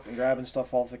reaching up and grabbing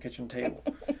stuff off the kitchen table.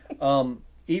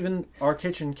 Even our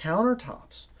kitchen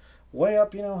countertops, way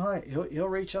up, you know, high. He'll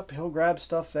reach up. He'll grab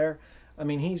stuff there. I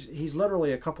mean, he's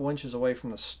literally a couple inches away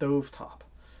from the stove top,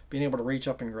 being able to reach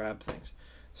up and grab things.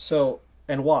 So,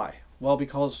 and why? Well,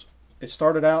 because it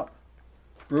started out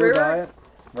brewer diet,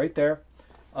 right there.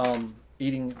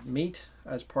 Eating meat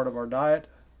as part of our diet,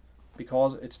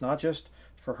 because it's not just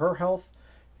for her health.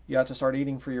 You have to start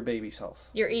eating for your baby's health.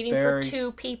 You're eating for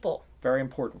 2 people. Very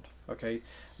important. Okay,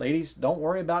 ladies, don't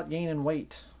worry about gaining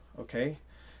weight. Okay,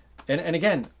 and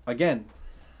again,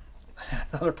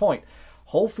 another point.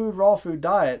 Whole food, raw food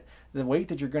diet. The weight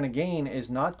that you're going to gain is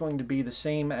not going to be the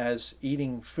same as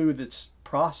eating food that's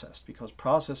processed, because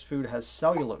processed food has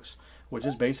cellulose, which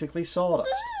is basically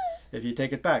sawdust. If you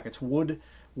take it back, it's wood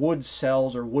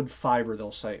cells or wood fiber.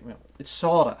 They'll say it's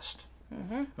sawdust.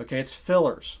 Okay, it's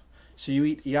fillers. So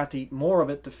you have to eat more of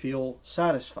it to feel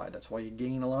satisfied. That's why you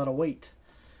gain a lot of weight.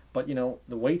 But you know,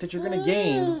 the weight that you're going to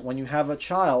gain when you have a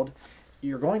child,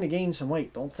 you're going to gain some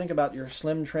weight. Don't think about your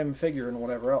slim, trim figure and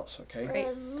whatever else. Okay.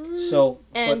 Right. So,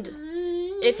 and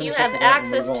if you have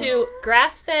access to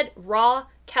grass-fed raw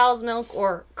cow's milk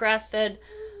or grass-fed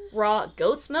raw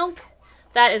goat's milk,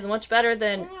 that is much better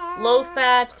than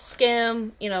low-fat,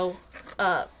 skim, you know,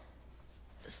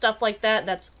 stuff like that.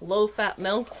 That's low-fat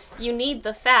milk. You need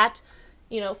the fat,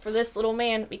 you know, for this little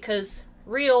man, because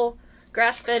real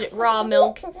grass-fed raw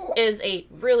milk is a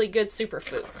really good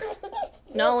superfood.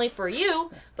 Not only for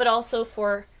you, but also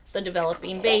for the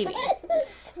developing baby.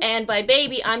 And by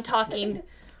baby, I'm talking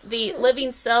the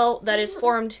living cell that is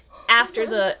formed after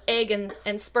the egg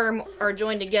and sperm are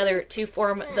joined together to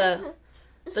form the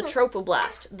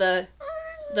trophoblast,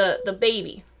 the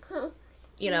baby,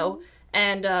 you know.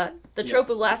 And the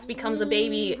trophoblast becomes a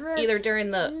baby either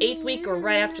during the 8th week or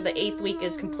right after the 8th week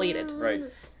is completed. Right.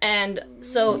 And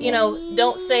so, you know,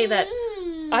 don't say that,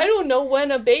 I don't know when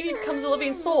a baby becomes a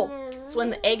living soul. It's when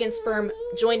the egg and sperm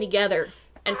join together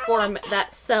and form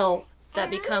that cell that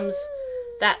becomes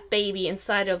that baby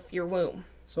inside of your womb.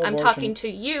 So I'm talking to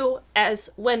you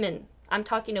as women. I'm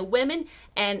talking to women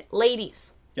and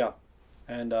ladies. Yeah.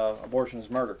 And abortion is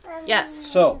murder. Yes.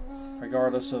 So,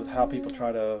 regardless of how people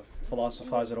try to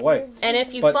philosophize it away. And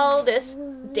if you follow this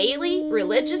daily,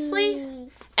 religiously,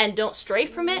 and don't stray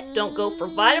from it, don't go for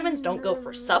vitamins, don't go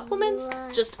for supplements,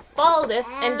 just follow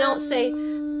this and don't say,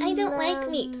 I don't like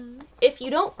meat. If you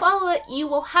don't follow it, you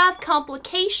will have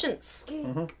complications.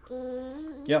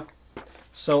 Yeah.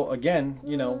 So again,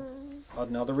 you know,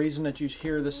 another reason that you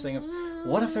hear this thing of,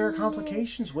 what if there are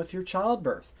complications with your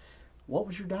childbirth? What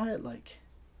was your diet like?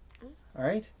 All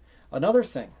right. Another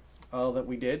thing that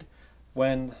we did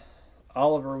when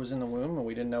Oliver was in the womb, and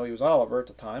we didn't know he was Oliver at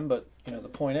the time, but you know, the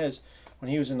point is, when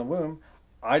he was in the womb,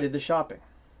 I did the shopping.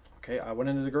 Okay, I went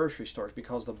into the grocery stores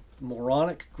because the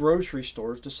moronic grocery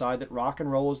stores decide that rock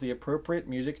and roll is the appropriate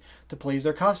music to please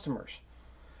their customers.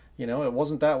 You know, it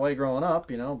wasn't that way growing up,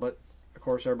 you know, but of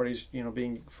course everybody's, you know,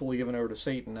 being fully given over to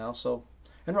Satan now, so,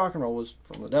 and rock and roll was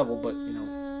from the devil, but, you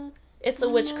know. It's a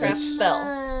witchcraft spell.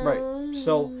 Right.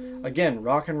 So, again,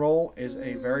 rock and roll is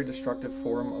a very destructive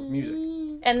form of music.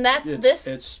 And that's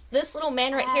this little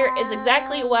man right here is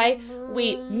exactly why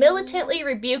we militantly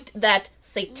rebuked that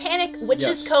satanic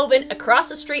witches coven across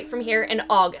the street from here in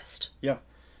August. Yeah.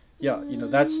 Yeah, you know,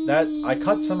 I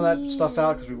cut some of that stuff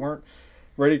out because we weren't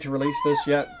ready to release this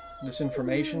yet, this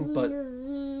information, but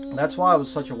that's why I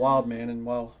was such a wild man, and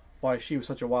why she was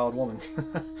such a wild woman.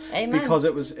 Amen. Because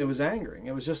it was angering.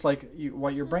 It was just like,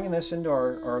 while you're bringing this into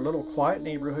our little quiet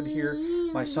neighborhood here,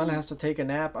 my son has to take a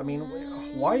nap. I mean,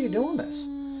 why are you doing this?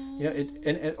 You know,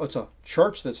 it's a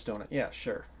church that's doing it. Yeah,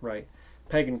 sure, right.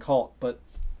 Pagan cult, but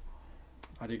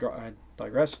I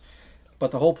digress.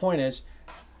 But the whole point is,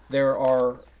 there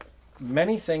are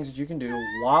many things that you can do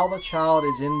while the child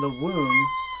is in the womb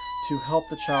to help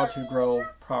the child to grow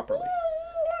properly.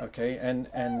 Okay, and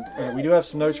you know, we do have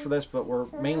some notes for this, but we're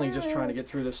mainly just trying to get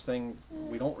through this thing.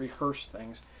 We don't rehearse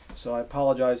things, so I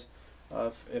apologize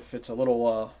if it's a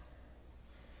little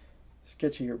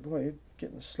sketchy here. Boy, you're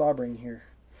getting slobbering here.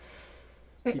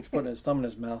 Keeps putting his thumb in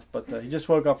his mouth, but he just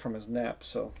woke up from his nap,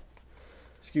 so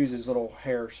excuse his little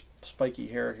hair, spiky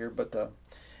hair here. But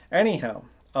anyhow,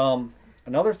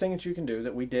 another thing that you can do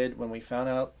that we did when we found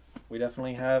out we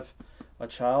definitely have a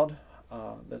child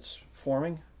that's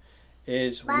forming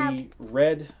is we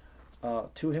read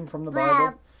to him from the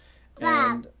Bible,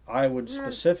 and I would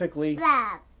specifically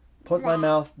put my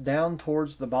mouth down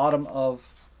towards the bottom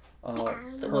of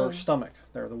her stomach,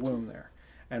 there, the womb there,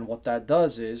 And what that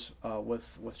does is,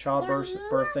 with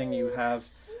childbirthing, you have,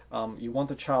 you want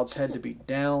the child's head to be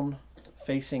down,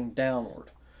 facing downward.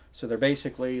 So they're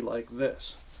basically like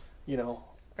this, you know.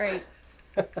 Right.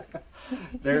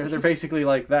 they're basically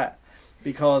like that.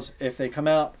 Because if they come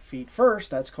out feet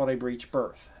first, that's called a breech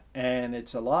birth. And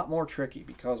it's a lot more tricky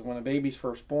because when a baby's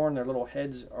first born, their little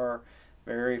heads are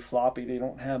very floppy. They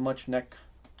don't have much neck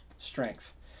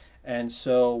strength. And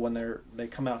so when they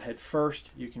come out head first,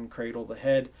 you can cradle the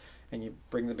head and you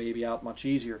bring the baby out much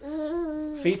easier.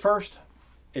 Feet first,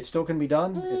 it still can be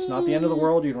done. It's not the end of the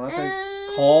world. You don't have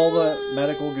to call the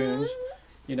medical goons.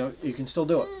 You know, you can still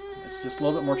do it. It's just a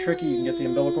little bit more tricky. You can get the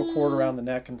umbilical cord around the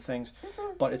neck and things,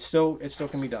 but it still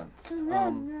can be done.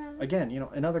 Again, you know,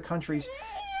 in other countries,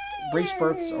 breech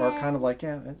births are kind of like,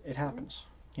 yeah, it happens.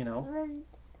 You know,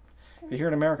 you hear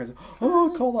in America,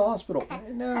 oh, call the hospital.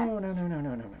 No.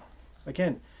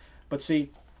 Again, but see,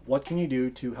 what can you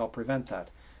do to help prevent that?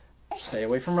 Stay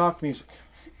away from rock music.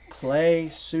 Play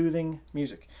soothing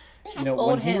music. You know,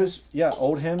 Old when he hymns. was,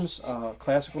 old hymns,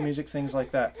 classical music, things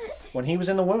like that. When he was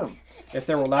in the womb, if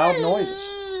there were loud noises,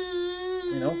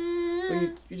 you know,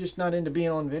 well, you're just not into being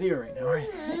on video right now, right?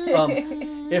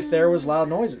 If there was loud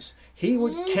noises, he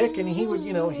would kick and he would,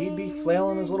 you know, he'd be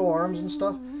flailing his little arms and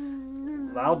stuff.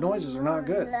 Loud noises are not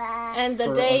good. And the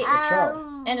for day, a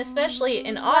child. and especially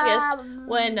in August,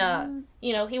 when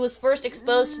you know, he was first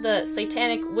exposed to the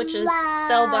satanic witches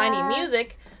spellbinding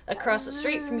music across the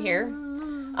street from here.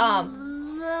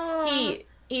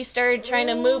 He started trying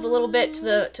to move a little bit to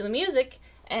the music,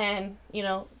 and you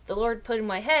know, the Lord put in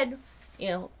my head, you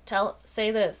know,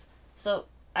 say this. So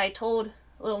I told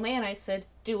little man, I said,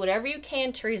 do whatever you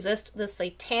can to resist the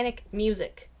satanic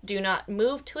music. Do not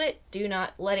move to it. Do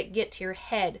not let it get to your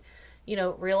head. You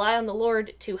know, rely on the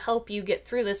Lord to help you get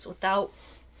through this without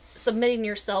submitting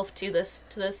yourself to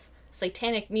this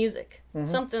satanic music.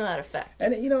 Something to that effect.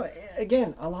 And you know,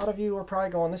 again, a lot of you are probably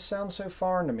going, this sounds so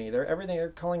foreign to me.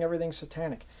 They're calling everything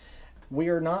satanic. We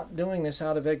are not doing this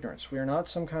out of ignorance. We are not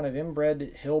some kind of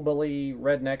inbred hillbilly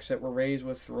rednecks that were raised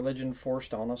with religion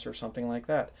forced on us or something like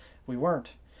that. We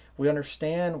weren't. We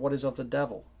understand what is of the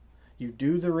devil. You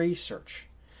do the research.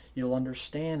 You'll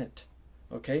understand it.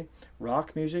 Okay?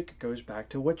 Rock music goes back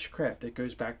to witchcraft. It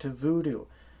goes back to voodoo.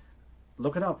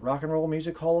 Look it up. Rock and Roll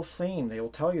Music Hall of Fame. They will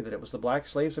tell you that it was the black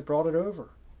slaves that brought it over.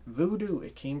 Voodoo.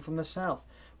 It came from the South,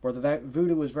 where that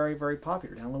voodoo was very, very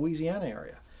popular down in the Louisiana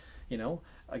area. You know,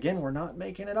 again, we're not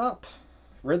making it up.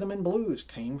 Rhythm and blues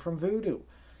came from voodoo.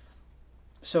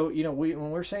 So, you know, when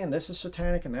we're saying this is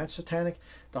satanic and that's satanic,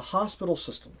 the hospital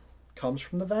system comes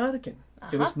from the Vatican.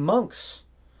 It was monks,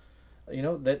 you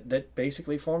know, that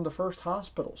basically formed the first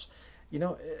hospitals. You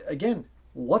know, again,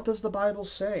 what does the Bible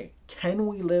say? Can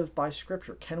we live by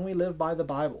Scripture? Can we live by the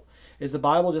Bible? Is the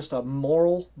Bible just a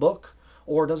moral book,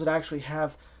 or does it actually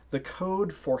have the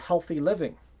code for healthy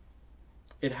living?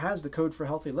 It has the code for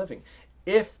healthy living.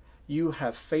 If you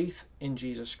have faith in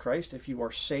Jesus Christ, if you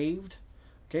are saved,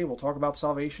 okay, we'll talk about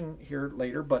salvation here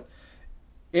later, but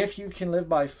if you can live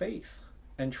by faith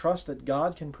and trust that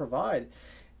God can provide,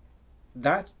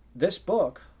 this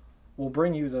book will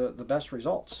bring you the best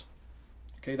results.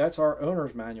 Okay, that's our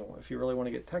owner's manual if you really want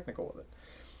to get technical with it.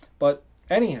 But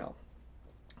anyhow,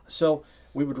 so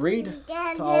we would read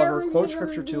to Oliver, quote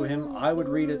Scripture to him. I would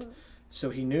read it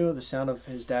so he knew the sound of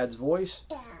his dad's voice.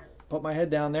 Put my head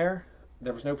down there.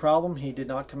 There was no problem. He did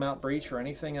not come out breech or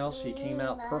anything else. He came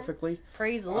out perfectly.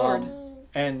 Praise the Lord.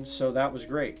 And so that was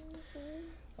great.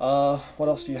 What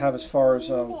else do you have as far as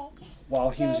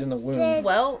while he was in the womb?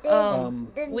 Well,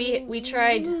 we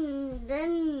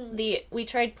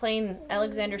tried playing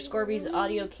Alexander Scorby's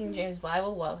audio King James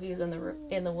Bible while he was in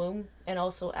the womb, and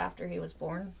also after he was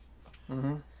born.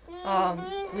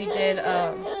 We did.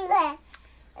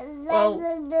 Well,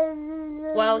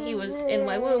 while he was in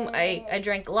my womb, I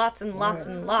drank lots and lots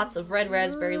and lots of red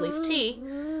raspberry leaf tea.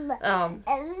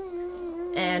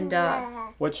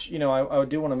 Which, you know, I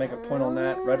do want to make a point on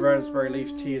that. Red raspberry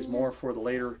leaf tea is more for the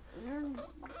later,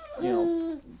 you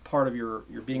know, part of your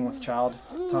being with child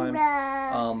time.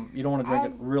 You don't want to drink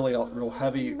it real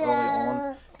heavy early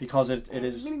on, because it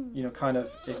is, you know, kind of,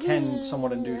 it can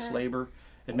somewhat induce labor.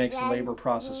 It makes the labor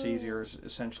process easier, is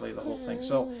essentially the whole thing.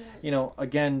 So, you know,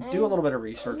 again, do a little bit of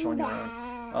research on your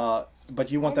own. But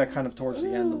you want that kind of towards the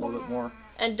end a little bit more.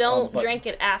 And don't drink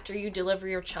it after you deliver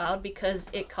your child, because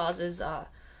it causes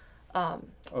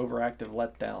overactive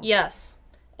letdown. Yes.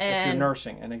 And if you're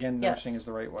nursing, and again, nursing is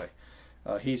the right way.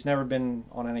 He's never been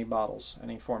on any bottles,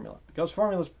 any formula, because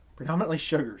formula is predominantly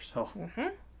sugar. So,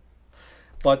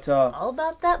 but all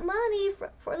about that money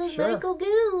for those medical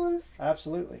goons.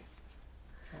 Absolutely.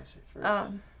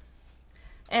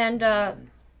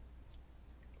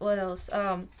 what else?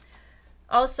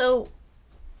 Also,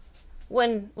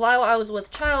 while I was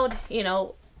with child, you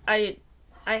know, I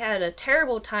had a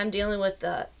terrible time dealing with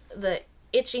the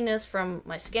itchiness from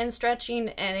my skin stretching,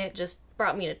 and it just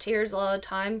brought me to tears a lot of the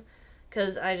time,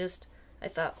 because I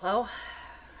thought, well,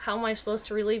 how am I supposed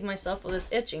to relieve myself of this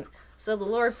itching? So the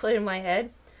Lord put in my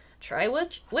head, try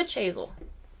witch hazel.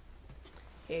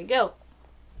 Here you go.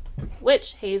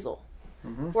 Witch hazel.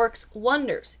 Works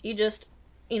wonders. You just,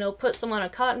 you know, put some on a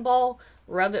cotton ball,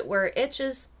 rub it where it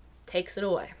itches, takes it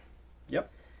away.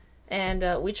 Yep.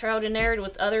 And we tried and errored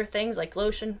with other things like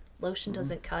lotion. Lotion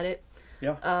doesn't cut it.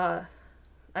 Yeah.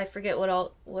 I forget what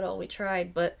all we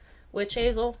tried, but witch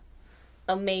hazel,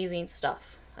 amazing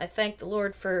stuff. I thank the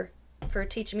Lord for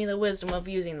teaching me the wisdom of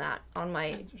using that on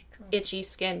my itchy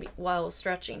skin while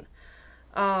stretching.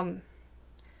 And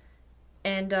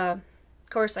of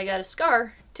course I got a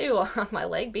scar too on my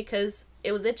leg because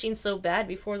it was itching so bad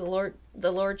before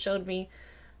the Lord showed me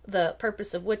the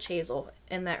purpose of witch hazel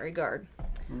in that regard.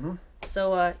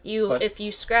 So if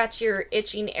you scratch your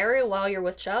itching area while you're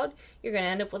with child, you're going to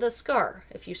end up with a scar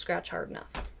if you scratch hard enough.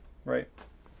 Right.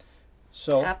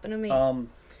 So happened to me.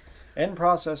 In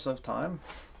process of time,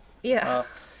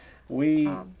 we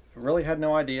really had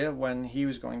no idea when he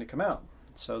was going to come out.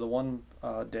 So the one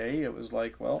day it was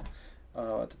like, well,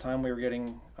 at the time we were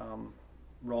getting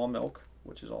raw milk,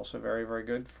 which is also very, very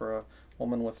good for a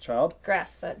woman with a child.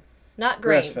 Grass-fed. Not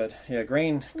grain. Grass-fed. Yeah,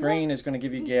 grain is going to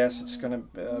give you gas. It's going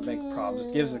to make problems.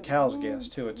 It gives the cows gas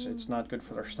too. It's not good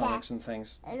for their stomachs and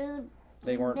things.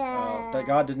 They weren't. That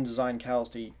God didn't design cows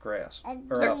to eat grass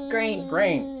or grain.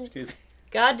 Grain. Excuse me.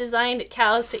 God designed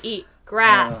cows to eat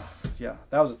grass. Yeah,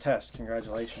 that was a test.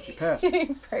 Congratulations, you passed.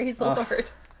 Praise the Lord.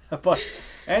 But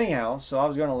anyhow, so I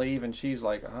was going to leave, and she's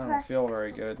like, I don't feel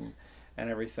very good, and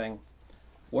everything.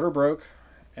 Water broke,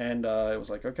 and it was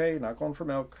like, okay, not going for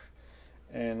milk.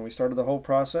 And we started the whole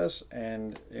process,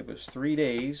 and it was 3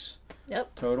 days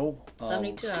total.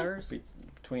 72 hours.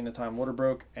 Between the time water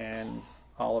broke and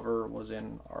Oliver was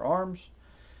in our arms.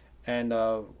 And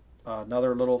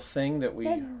another little thing that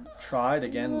we tried,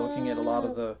 again, looking at a lot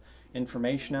of the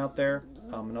information out there,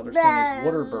 another thing is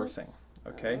water birthing.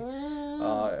 Okay?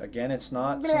 Again, it's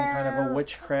not some kind of a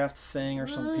witchcraft thing, or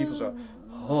some people say,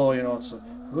 oh, you know, it's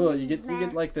you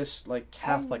get like this like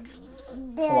Catholic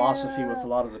philosophy with a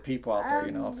lot of the people out there,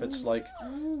 you know. If it's like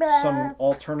some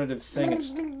alternative thing,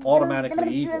 it's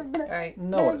automatically evil. Right.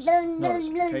 No, it isn't. No, it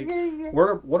isn't. Okay.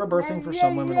 Water birthing for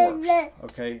some women works.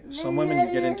 Okay. Some women,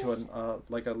 you get into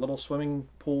like a little swimming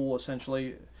pool,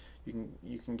 essentially.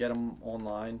 You can get them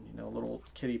online, you know, a little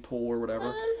kiddie pool or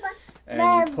whatever,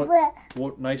 and you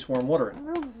put nice warm water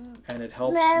in, and it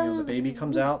helps. You know, the baby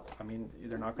comes out. I mean,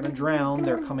 they're not going to drown.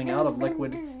 They're coming out of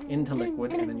liquid into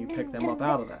liquid, and then you pick them up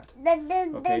out of that.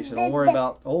 Okay, so don't worry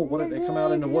about, oh, what if they come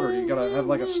out into water? You got to have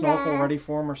like a snorkel ready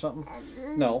for them or something.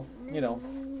 No, you know.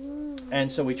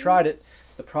 And so we tried it.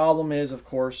 The problem is, of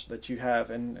course, that you have,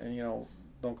 and you know,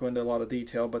 don't go into a lot of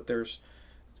detail, but there's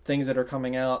things that are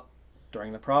coming out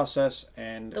during the process,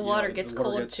 and the water gets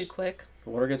cold too quick. The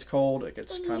water gets cold. It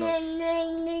gets kind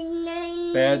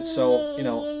of bad. So you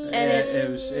know,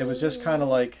 it was just kind of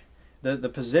like the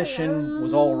position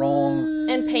was all wrong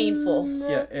and painful.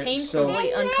 Yeah,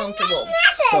 painfully uncomfortable.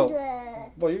 So,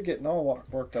 well, you're getting all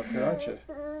worked up here, aren't you?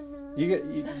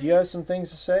 Do you have some things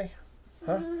to say?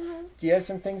 Huh? Do you have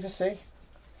some things to say?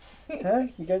 Huh?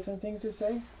 You got some things to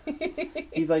say?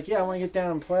 He's like, yeah, I want to get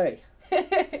down and play.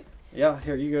 Yeah,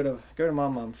 here, you go to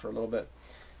mom for a little bit.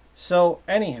 So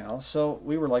anyhow, so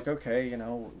we were like, okay, you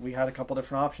know, we had a couple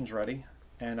different options ready,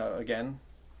 and again,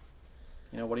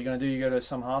 you know, what are you going to do? You go to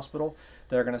some hospital,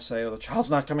 they're going to say, oh, the child's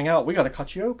not coming out. We got to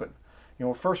cut you open. You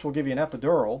know, first we'll give you an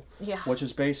epidural, which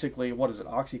is basically, what is it,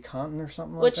 OxyContin or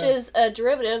something like that? Which is a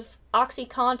derivative,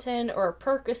 OxyContin or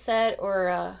Percocet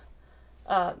or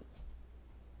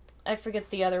I forget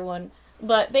the other one,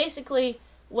 but basically,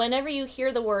 whenever you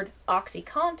hear the word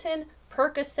OxyContin,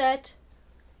 Percocet,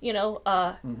 you know,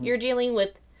 you're dealing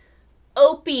with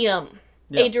opium,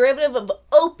 a derivative of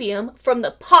opium from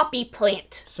the poppy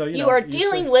plant. So you are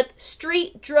dealing with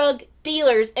street drug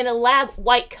dealers in a lab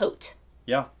white coat.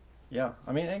 Yeah, yeah.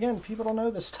 I mean, again, people don't know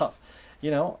this stuff.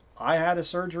 You know, I had a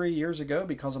surgery years ago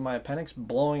because of my appendix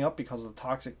blowing up because of the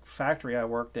toxic factory I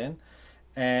worked in,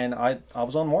 and I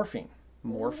was on morphine.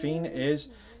 Morphine is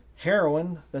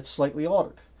heroin that's slightly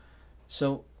altered.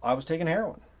 So I was taking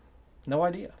heroin. No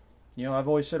idea. You know, I've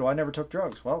always said, well, I never took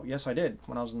drugs. Well, yes, I did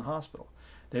when I was in the hospital.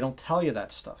 They don't tell you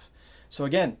that stuff. So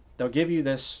again, they'll give you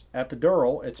this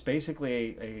epidural. It's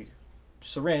basically a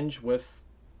syringe with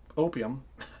opium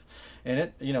in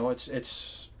it. You know,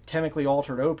 it's chemically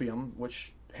altered opium,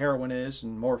 which heroin is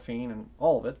and morphine and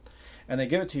all of it, and they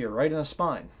give it to you right in the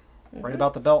spine, right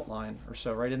about the belt line or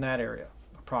so, right in that area,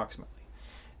 approximately.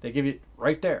 They give it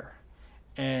right there,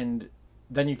 and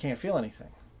then you can't feel anything,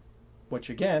 which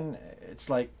again, it's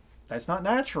like, that's not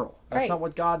natural. That's not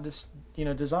what God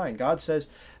designed. God says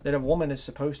that a woman is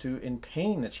supposed to, in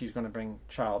pain, that she's going to bring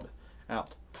child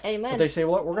out. Amen. But they say,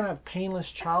 well, we're going to have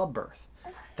painless childbirth.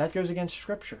 That goes against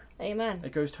Scripture. Amen.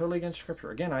 It goes totally against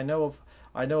Scripture. Again, I know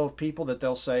of people that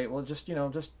they'll say, well, just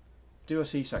do a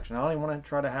C-section. I don't even want to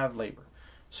try to have labor.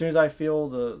 As soon as I feel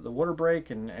the water break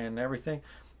and everything,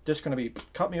 just going to be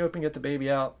cut me open, get the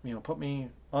baby out, put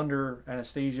me under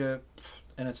anesthesia,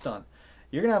 and it's done.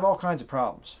 You're going to have all kinds of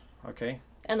problems. Okay.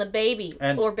 And the baby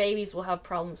or babies will have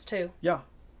problems too. Yeah,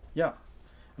 yeah.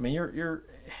 I mean, you're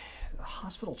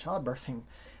hospital childbirthing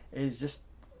is just,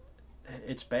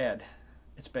 it's bad.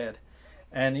 It's bad.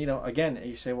 And again,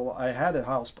 you say, well, I had a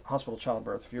hospital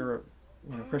childbirth. If you're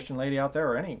a Christian lady out there,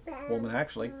 or any woman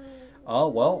actually,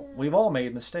 well, we've all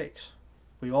made mistakes.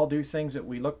 We all do things that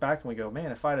we look back and we go,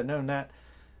 man, if I'd have known that,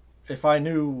 if I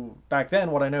knew back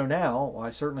then what I know now, well, I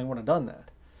certainly would have done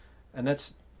that. And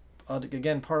that's,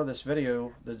 again, part of this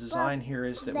video, the design here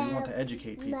is that we want to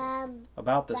educate people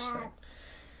about this thing.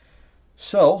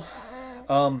 So,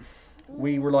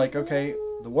 we were like, okay,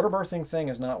 the water birthing thing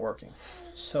is not working.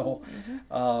 So,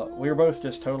 we were both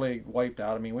just totally wiped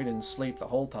out. I mean, we didn't sleep the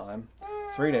whole time,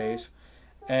 3 days.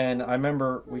 And I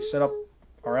remember we set up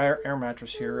our air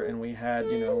mattress here, and we had,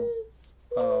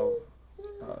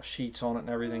 sheets on it and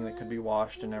everything that could be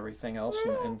washed and everything else,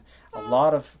 and a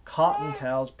lot of cotton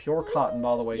towels, pure cotton,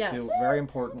 by the way, too, very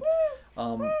important.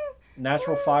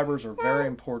 Natural fibers are very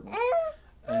important,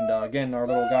 and again, our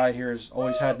little guy here has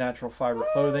always had natural fiber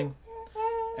clothing,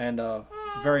 and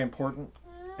very important.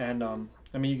 And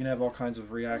I mean, you can have all kinds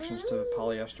of reactions to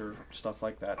polyester, stuff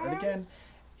like that. And again,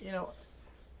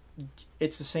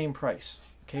 it's the same price.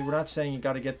 Okay, we're not saying you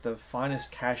got to get the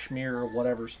finest cashmere or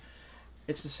whatever's.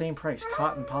 It's the same price,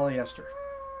 cotton, polyester.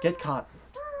 Get cotton,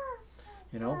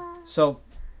 So,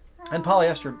 and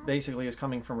polyester basically is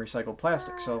coming from recycled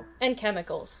plastic, so. And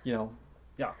chemicals. Yeah,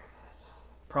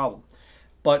 problem.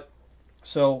 But,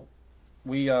 so,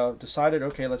 we decided,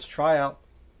 okay, let's try out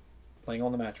laying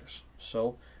on the mattress.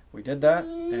 So, we did that,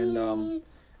 and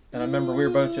I remember we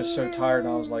were both just so tired, and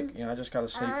I was like, I just got to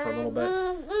sleep for a little bit.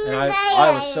 And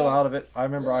I was so out of it. I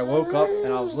remember I woke up,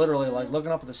 and I was literally like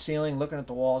looking up at the ceiling, looking at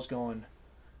the walls, going,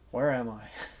 where am I?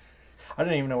 I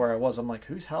didn't even know where I was. I'm like,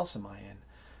 whose house am I in? And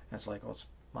it's like, well, it's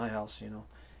my house,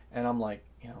 And I'm like,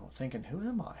 thinking, who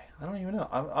am I? I don't even know.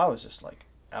 I was just like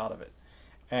out of it.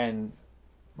 And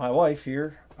my wife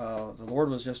here, the Lord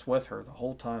was just with her the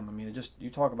whole time. I mean, you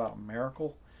talk about a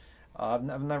miracle. I've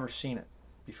never seen it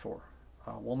before.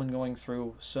 A woman going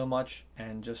through so much,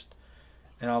 and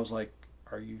I was like,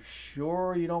 are you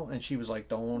sure you don't? And she was like,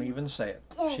 don't even say it.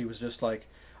 She was just like,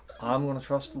 I'm going to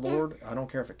trust the Lord. I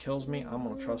don't care if it kills me. I'm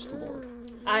going to trust the Lord.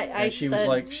 She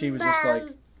was just like,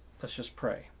 let's just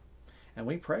pray. And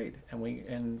we prayed,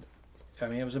 and I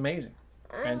mean, it was amazing.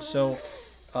 And so,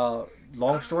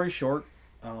 long story short,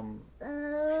 his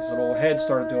little head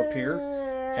started to appear,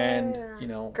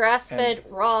 and grass-fed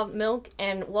raw milk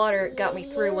and water got me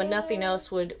through when nothing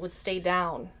else would stay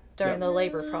down during the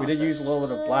labor process. We did use a little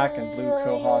bit of black and blue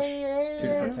cohosh, two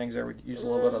different things there. We used a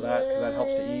little bit of that because that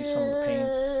helps to ease some of the pain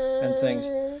and things.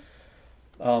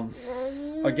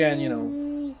 Again,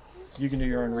 you can do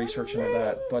your own research into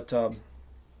that, but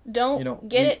don't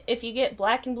get it. If you get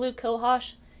black and blue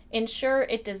cohosh, ensure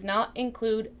it does not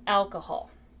include alcohol.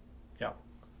 Yeah.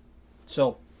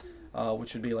 So,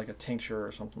 which would be like a tincture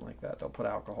or something like that. They'll put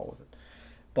alcohol with it.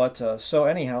 But so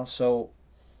anyhow, so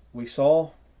we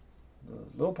saw the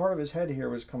little part of his head here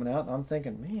was coming out, and I'm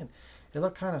thinking, man, it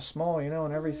looked kind of small,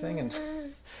 and everything, and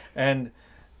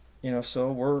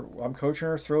so I'm coaching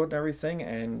her through it and everything,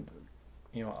 and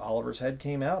Oliver's head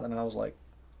came out, and I was like,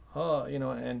 oh,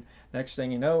 and next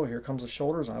thing you know, here comes the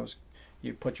shoulders, and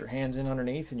you put your hands in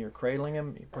underneath, and you're cradling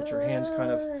him. You put your hands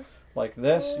kind of like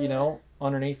this,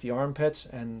 underneath the armpits,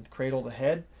 and cradle the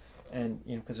head, and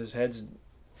because his head's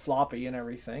floppy and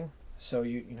everything. So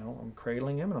I'm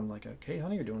cradling him, and I'm like, okay,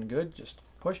 honey, you're doing good. Just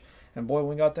push. And boy, when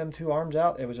we got them two arms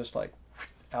out, it was just like,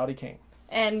 out he came.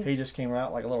 And he just came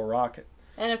out like a little rocket.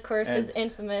 And of course, his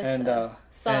infamous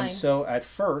sign. And so at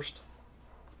first,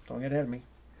 don't get ahead of me.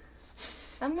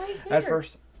 I'm right here. At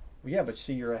first, yeah, but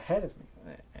see, you're ahead of me.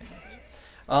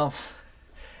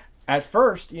 At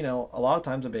first, a lot of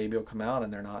times a baby will come out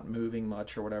and they're not moving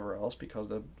much or whatever else because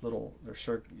it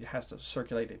has to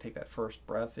circulate. They take that first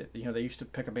breath. They used to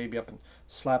pick a baby up and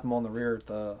slap them on the rear at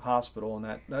the hospital,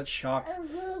 and that shock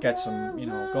gets them,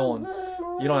 going.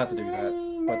 You don't have to do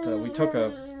that. but we took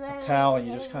a towel and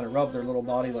you just kind of rub their little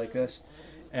body like this,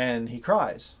 and he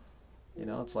cries. You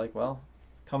know, it's like, well,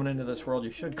 coming into this world,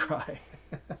 you should cry.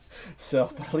 So,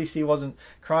 but at least he wasn't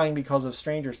crying because of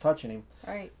strangers touching him.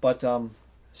 Right. But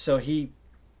so he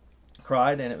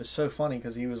cried, and it was so funny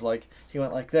because he was like, he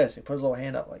went like this. He put his little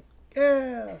hand up, like,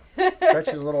 yeah, stretched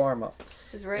his little arm up.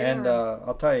 His right and arm.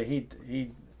 I'll tell you,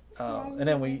 he and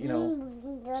then we, you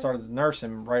know, started to nurse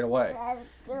him right away.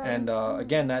 And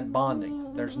again, that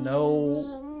bonding. There's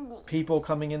no people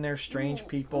coming in there, strange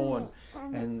people,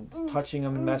 and touching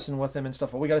him and messing with him and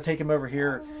stuff. But we got to take him over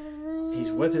here.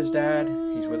 He's with his dad.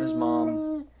 He's with his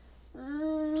mom.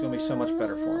 It's going to be so much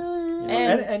better for him. You know?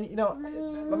 And you know,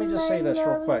 let me just say this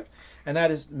real quick. And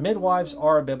that is, midwives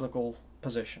are a biblical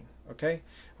position. Okay?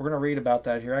 We're going to read about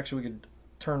that here. Actually, we could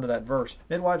turn to that verse.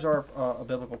 Midwives are a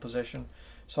biblical position.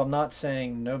 So I'm not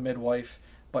saying no midwife,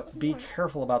 but be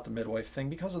careful about the midwife thing,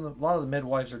 because a lot of the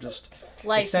midwives are just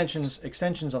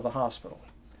extensions of the hospital.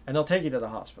 And they'll take you to the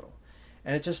hospital.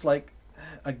 And it's just like,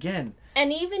 again.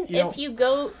 And even if you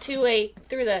go to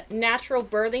through the natural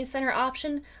birthing center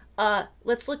option,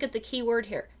 let's look at the key word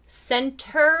here.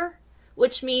 Center,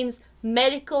 which means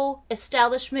medical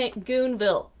establishment,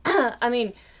 Goonville. I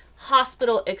mean,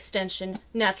 hospital extension,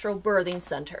 natural birthing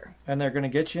center. And they're going to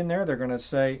get you in there. They're going to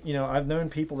say, you know, I've known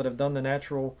people that have done the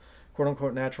natural, quote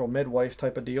unquote, natural midwife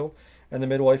type of deal. And the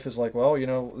midwife is like, well, you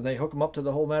know, they hook them up to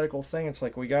the whole medical thing. It's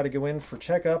like, we got to go in for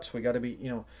checkups. We got to be, you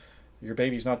know, your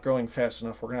baby's not growing fast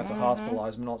enough. We're going to have to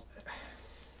hospitalize them and all.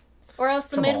 Or else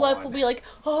the midwife will be like,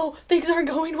 oh, things aren't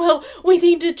going well. We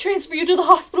need to transfer you to the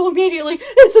hospital immediately.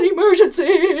 It's an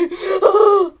emergency.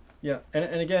 Yeah.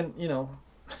 And again, you know,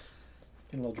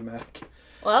 getting a little dramatic.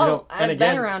 Well, you know, I've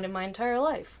been around in my entire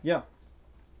life. Yeah.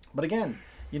 But again,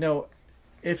 you know,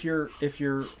 if you're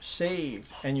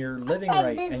saved and you're living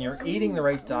right and you're eating the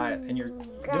right diet and you're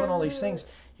doing all these things,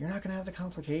 you're not going to have the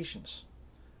complications.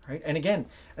 Right? And again,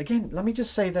 let me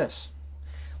just say this.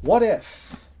 What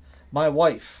if my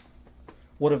wife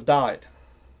would have died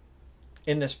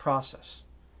in this process?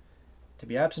 To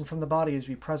be absent from the body is to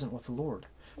be present with the Lord.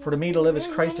 For to me to live is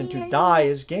Christ, and to die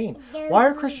is gain. Why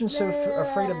are Christians so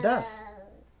afraid of death?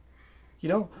 You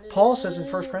know, Paul says in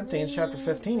 1 Corinthians chapter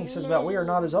 15, he says about we are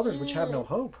not as others which have no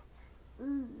hope.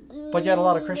 But yet a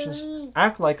lot of Christians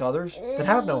act like others that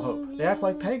have no hope. They act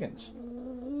like pagans.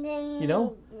 You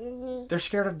know, they're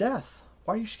scared of death.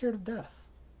 Why are you scared of death?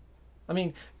 I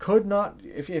mean,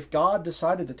 if God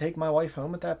decided to take my wife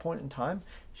home at that point in time,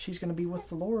 she's going to be with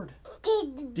the Lord.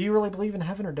 Do you really believe in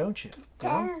heaven or don't you? You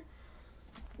know?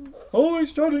 Oh,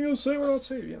 he's judging us, say we're not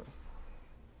saved.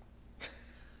 Yeah.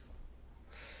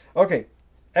 Okay,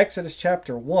 Exodus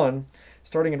chapter 1,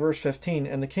 starting in verse 15.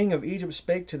 And the king of Egypt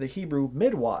spake to the Hebrew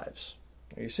midwives.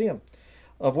 There you see them.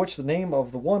 Of which the name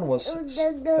of the one was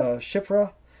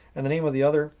Shiphrah, and the name of the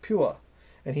other Puah.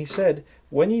 And he said,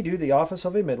 when ye do the office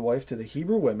of a midwife to the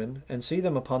Hebrew women, and see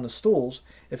them upon the stools,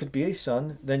 if it be a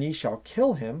son, then ye shall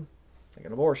kill him, like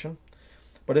an abortion.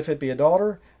 But if it be a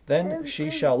daughter, then she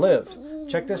shall live.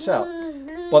 Check this out.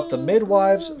 But the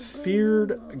midwives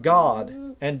feared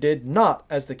God, and did not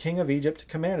as the king of Egypt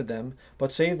commanded them,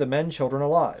 but saved the men children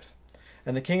alive.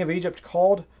 And the king of Egypt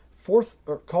called for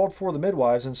the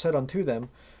midwives, and said unto them,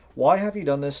 why have ye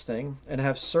done this thing, and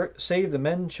have saved the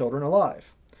men children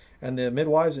alive? And the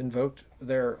midwives invoked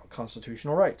their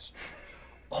constitutional rights.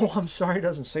 Oh, I'm sorry, it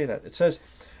doesn't say that. It says,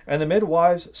 and the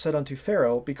midwives said unto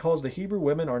Pharaoh, because the Hebrew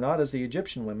women are not as the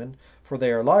Egyptian women, for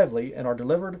they are lively, and are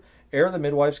delivered ere the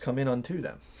midwives come in unto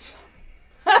them.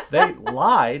 They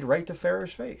lied right to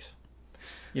Pharaoh's face.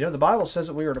 You know, the Bible says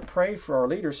that we are to pray for our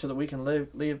leaders so that we can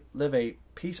live a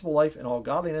peaceable life in all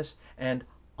godliness and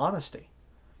honesty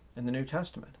in the New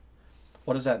Testament.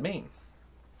 What does that mean?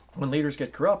 When leaders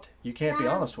get corrupt, you can't be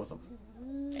honest with them.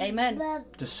 Amen.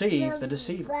 Deceive the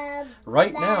deceiver.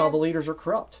 Right now, the leaders are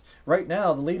corrupt. Right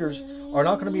now, the leaders are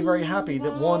not going to be very happy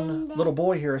that one little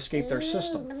boy here escaped their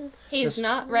system. He's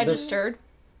not registered.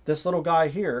 This little guy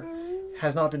here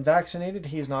has not been vaccinated.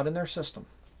 He is not in their system.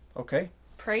 Okay?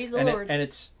 Praise the Lord. And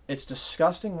it's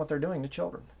disgusting what they're doing to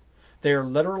children. They are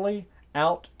literally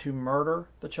out to murder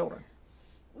the children.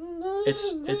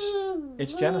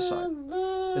 It's genocide,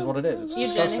 is what it is. It's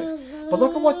disgusting. But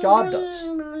look at what God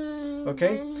does.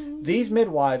 Okay? These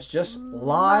midwives just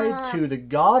lied to the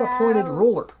God-appointed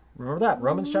ruler. Remember that.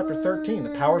 Romans chapter 13.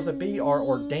 The powers that be are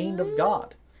ordained of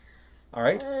God. All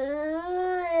right?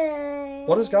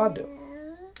 What does God do?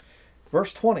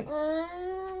 Verse 20.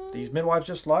 These midwives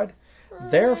just lied.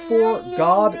 Therefore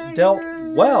God dealt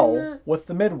well with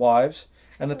the midwives,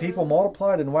 and the people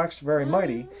multiplied and waxed very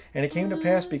mighty. And it came to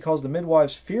pass, because the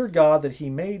midwives feared God, that he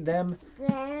made them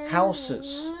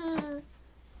houses.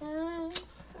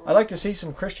 I'd like to see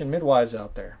some Christian midwives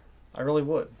out there. I really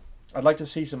would. I'd like to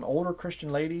see some older Christian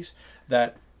ladies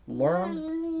that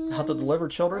learn how to deliver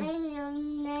children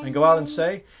and go out and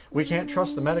say, we can't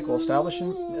trust the medical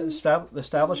establishment.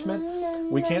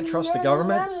 We can't trust the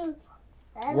government.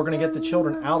 We're going to get the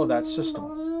children out of that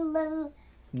system.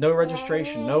 No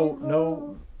registration,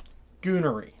 no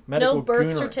goonery, medical no birth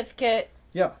goonery. certificate.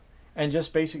 Yeah. And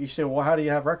just basically say, well, how do you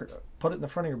have record? Put it in the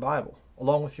front of your Bible,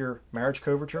 along with your marriage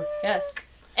coverture. Yes.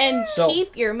 And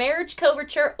keep your marriage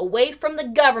coverture away from the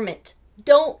government.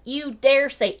 Don't you dare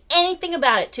say anything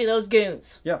about it to those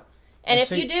goons. Yeah. And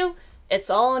if you do, it's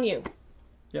all on you.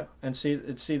 Yeah. And see,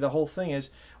 the whole thing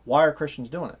is, why are Christians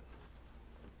doing it?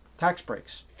 Tax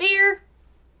breaks. Fear.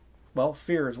 Well,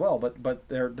 fear as well, but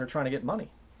they're trying to get money.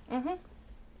 Mm-hmm.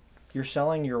 You're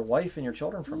selling your wife and your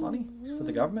children for money to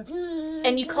the government?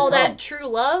 And you call that true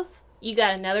love? You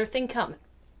got another thing coming.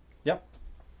 Yep.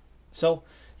 So,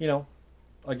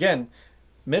 again,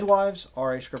 midwives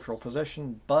are a scriptural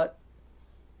position, but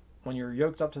when you're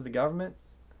yoked up to the government,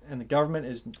 and the government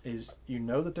is you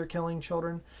know that they're killing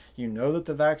children, you know that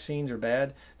the vaccines are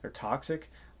bad, they're toxic,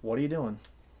 what are you doing?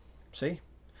 See?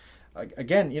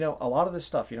 Again, a lot of this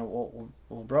stuff, well,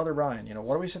 Brother Ryan,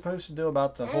 what are we supposed to do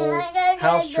about the whole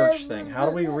house church thing? How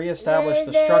do we reestablish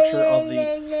the structure of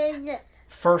the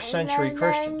first century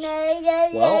Christians?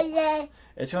 Well,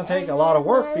 it's going to take a lot of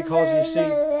work because you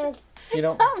see,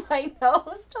 Oh, my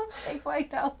nose. Don't take my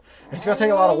nose. It's going to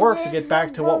take a lot of work to get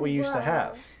back to what we used to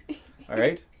have. All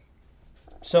right?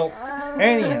 So,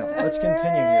 anyhow, let's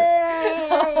continue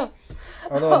here.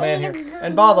 Our little man here.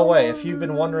 And by the way, if you've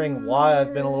been wondering why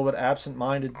I've been a little bit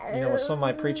absent-minded, with some of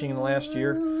my preaching in the last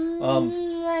year,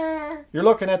 you're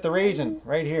looking at the reason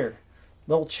right here.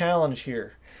 Little challenge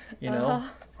here,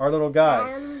 our little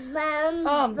guy.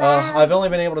 I've only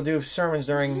been able to do sermons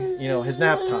during, his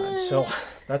nap time, so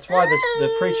that's why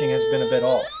the preaching has been a bit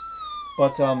off.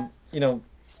 But,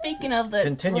 speaking of the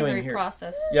delivery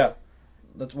process. Yeah,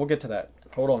 we'll get to that.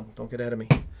 Hold on, don't get ahead of me.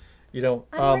 I'm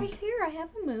right here. I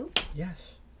haven't moved.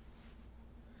 Yes.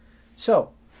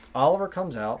 So, Oliver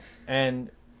comes out,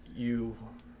 and you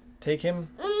take him,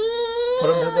 put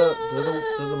him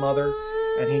to the mother,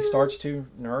 and he starts to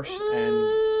nurse, and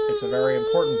it's a very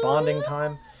important bonding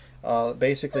time.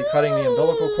 Basically, cutting the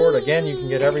umbilical cord. Again, you can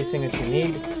get everything that you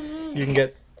need. You can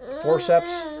get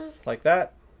forceps like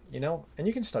that, and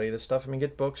you can study this stuff.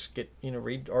 Get books,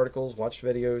 read articles, watch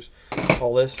videos,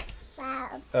 all this.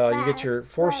 You get your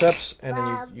forceps, and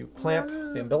then you clamp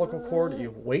the umbilical cord.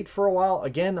 You wait for a while.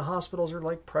 Again, the hospitals are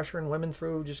like pressuring women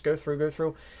through. Just go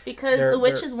through. Because the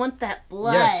witches want that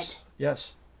blood.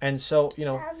 Yes. And so,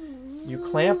 you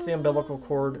clamp the umbilical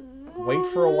cord, wait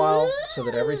for a while so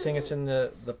that everything that's in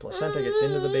the placenta gets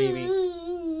into the baby.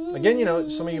 Again,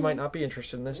 some of you might not be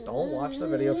interested in this. Don't watch the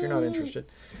video if you're not interested.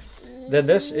 Then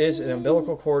this is an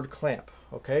umbilical cord clamp.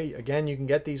 Okay? Again, you can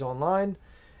get these online.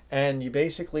 And you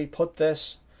basically put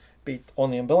this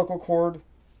on the umbilical cord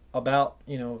about,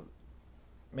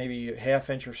 maybe a ½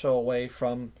 inch or so away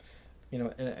from,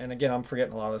 and again, I'm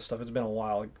forgetting a lot of this stuff. It's been a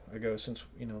while ago since,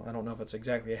 I don't know if it's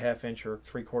exactly a ½ inch or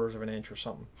 3/4 of an inch or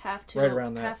something. Right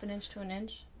around that. ½ an inch to an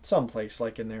inch. Someplace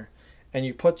like in there. And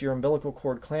you put your umbilical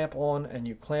cord clamp on, and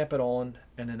you clamp it on,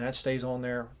 and then that stays on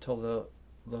there till the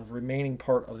remaining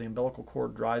part of the umbilical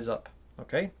cord dries up.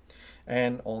 Okay?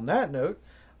 And on that note,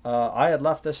 I had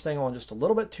left this thing on just a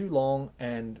little bit too long,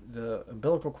 and the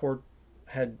umbilical cord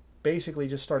had basically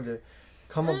just started to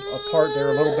come apart there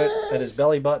a little bit at his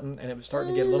belly button, and it was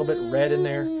starting to get a little bit red in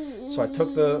there. So I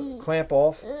took the clamp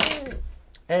off,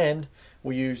 and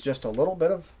we used just a little bit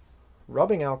of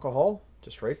rubbing alcohol,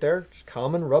 just right there, just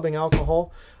common rubbing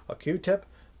alcohol, a Q-tip,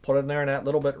 put it in there in that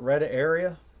little bit red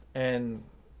area, and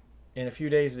in a few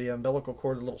days the umbilical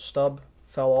cord, the little stub,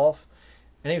 fell off,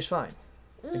 and he was fine.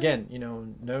 Again,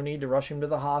 no need to rush him to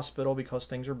the hospital because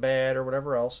things are bad or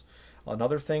whatever else.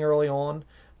 Another thing early on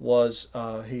was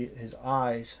his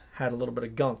eyes had a little bit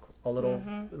of gunk, a little,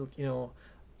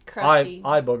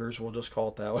 eye boogers, we'll just call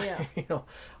it that way. Yeah.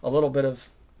 A little bit of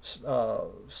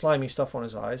slimy stuff on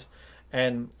his eyes.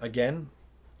 And again,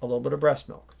 a little bit of breast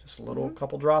milk, just a little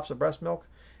couple drops of breast milk,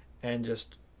 and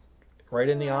just right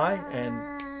in the eye,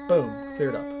 and boom,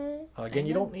 cleared up. Again,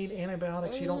 you don't need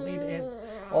antibiotics. You don't need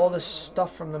all this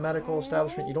stuff from the medical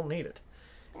establishment. You don't need it.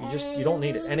 You don't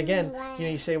need it. And again,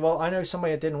 you say, well, I know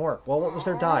somebody that didn't work. Well, what was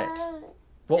their diet?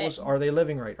 Are they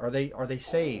living right? Are they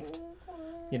saved?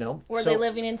 Were they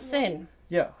living in sin?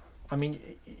 Yeah.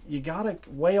 You got to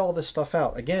weigh all this stuff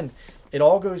out. Again, it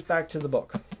all goes back to the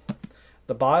book.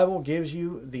 The Bible gives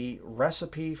you the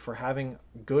recipe for having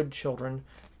good children,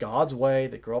 God's way,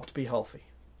 that grow up to be healthy.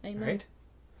 Amen. Right?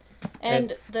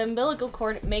 And the umbilical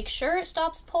cord, make sure it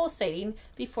stops pulsating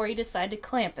before you decide to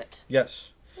clamp it.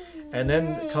 Yes. And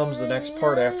then comes the next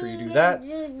part after you do that,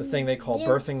 the thing they call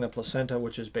birthing the placenta,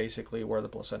 which is basically where the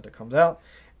placenta comes out.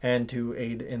 And to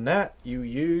aid in that, you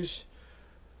use,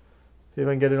 see if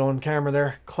I can get it on camera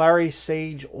there, clary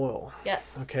sage oil.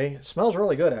 Yes. Okay, it smells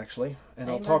really good actually. And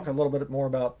Amen. I'll talk a little bit more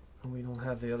about, we don't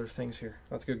have the other things here.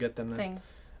 Let's go get them then.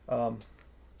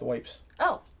 The wipes.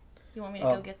 Oh, you want me to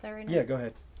go get that right now? Yeah, go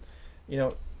ahead. You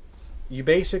know, you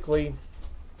basically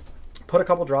put a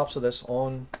couple drops of this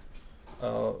on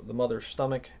the mother's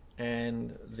stomach,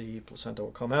 and the placenta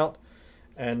will come out.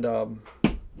 And I'm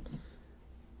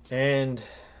going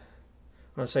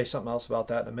to say something else about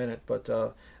that in a minute, but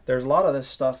there's a lot of this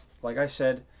stuff. Like I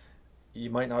said, you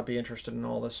might not be interested in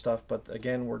all this stuff, but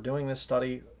again, we're doing this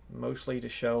study mostly to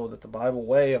show that the Bible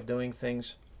way of doing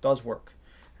things does work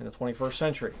in the 21st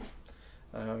century.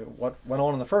 What went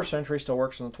on in the first century still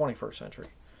works in the 21st century.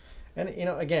 And, you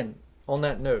know, again, on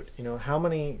that note, you know, how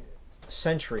many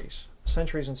centuries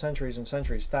and centuries and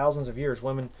centuries, thousands of years,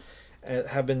 women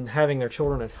have been having their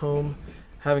children at home,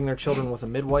 having their children with a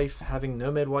midwife, having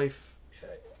no midwife,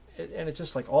 and it's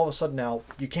just like all of a sudden now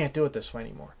you can't do it this way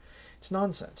anymore. It's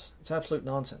nonsense. It's absolute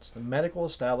nonsense. The medical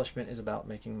establishment is about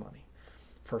making money.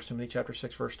 1 Timothy chapter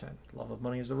 6 verse 10. Love of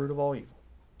money is the root of all evil.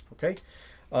 Okay?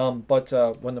 But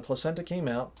when the placenta came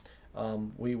out,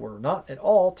 we were not at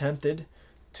all tempted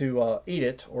to eat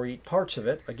it or eat parts of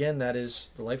it. Again, that is,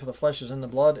 the life of the flesh is in the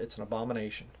blood. It's an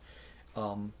abomination.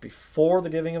 Before the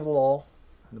giving of the law,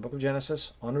 in the book of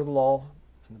Genesis, under the law,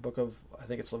 in the book of, I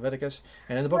think it's Leviticus,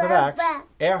 and in the book of Acts,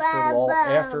 after the law,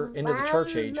 after, into the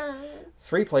church age,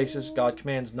 3 places God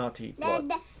commands not to eat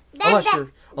blood.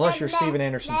 Unless you're Steven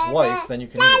Anderson's wife, then you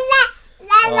can eat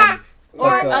it. Or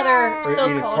other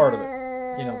so-called, eat part of it.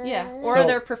 You know. Yeah, or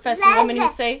other professing women who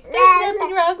say, there's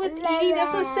nothing wrong with eating a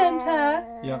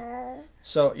placenta. Yeah.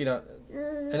 So, you know,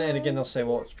 and again they'll say,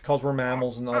 well, it's because we're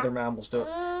mammals and other mammals do it.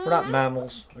 We're not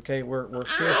mammals, okay? We're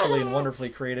fearfully and wonderfully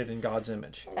created in God's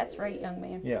image. That's right, young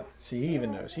man. Yeah. See, he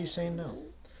even knows. He's saying no.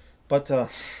 But,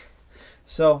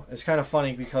 so, it's kind of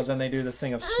funny because then they do the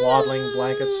thing of swaddling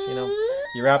blankets, you know.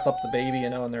 You wrap up the baby, you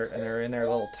know, and they're in their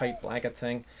little tight blanket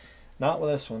thing. Not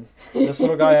with this one. This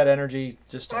little guy had energy,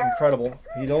 just incredible.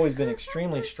 He's always been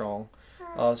extremely strong.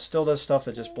 Still does stuff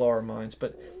that just blow our minds.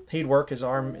 But he'd work his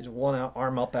one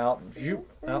arm up out, and zoop,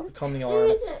 out come the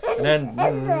arm, and then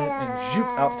and zoop,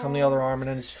 out come the other arm, and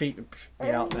then his feet would be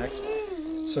out next.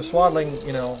 So swaddling,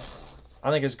 you know,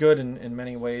 I think is good in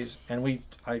many ways. And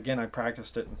I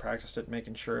practiced it,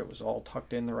 making sure it was all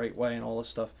tucked in the right way and all this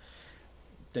stuff.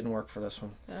 Didn't work for this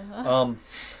one.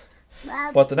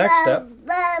 But the next step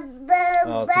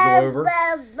to go over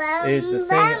is the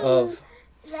thing of,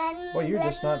 well, you're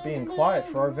just not being quiet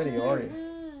for our video, are you?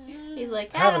 He's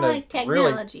like, I don't like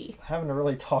technology. Having to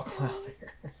really talk loud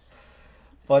here.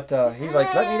 But he's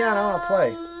like, let me down, I want to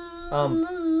play.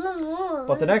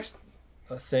 But the next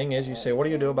thing is you say, what do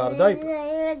you do about a diaper?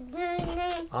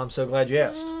 I'm so glad you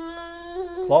asked.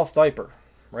 Cloth diaper,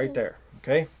 right there,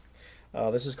 okay?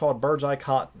 This is called bird's eye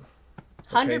cotton.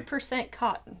 100%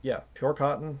 cotton. Yeah, pure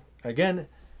cotton. Again,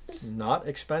 not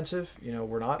expensive. You know,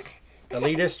 we're not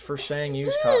elitist for saying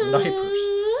use cotton diapers.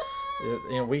 You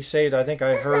know, we saved, I think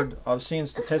I've seen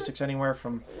statistics anywhere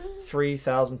from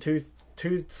 3,000,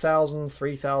 2,000,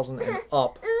 3,000 and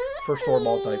up for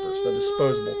store-bought diapers, the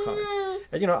disposable kind.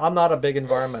 And, you know, I'm not a big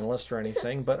environmentalist or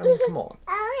anything, but I mean, come on.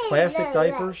 Plastic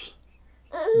diapers,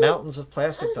 mountains of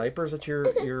plastic diapers that you're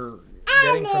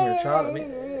getting from your child. I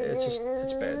mean,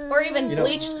 it's bad. Or even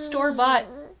bleached store-bought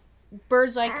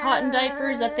bird's eye cotton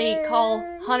diapers that they call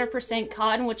 100%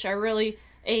 cotton, which are really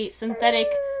a synthetic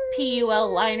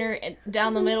PUL liner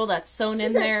down the middle that's sewn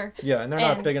in there. Yeah, and they're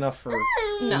not big enough for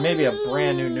maybe a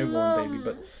brand new newborn baby.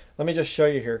 But let me just show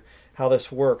you here how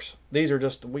this works. These are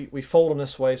just, we fold them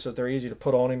this way so that they're easy to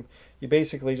put on him. You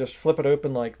basically just flip it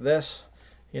open like this,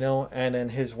 you know, and then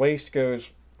his waist goes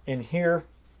in here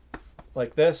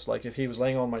like this. Like if he was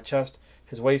laying on my chest,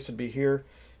 his waist would be here,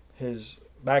 his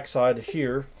backside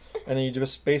here, and then you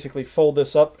just basically fold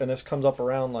this up, and this comes up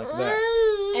around like that.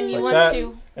 And you like want that.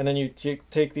 to... And then you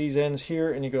take these ends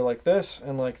here, and you go like this,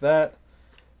 and like that,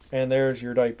 and there's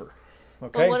your diaper.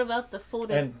 Okay? But what about the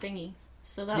folded thingy?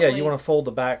 So that way, you want to fold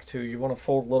the back too. You want to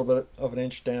fold a little bit of an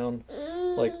inch down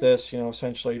like this, you know,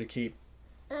 essentially to keep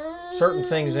certain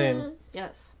things in.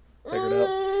 Yes. Figured out.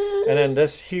 And then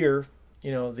this here,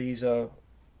 you know, these... the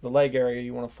leg area,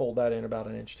 you want to fold that in about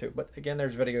an inch too. But again,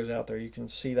 there's videos out there. You can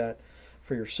see that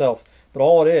for yourself. But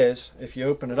all it is, if you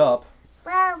open it up,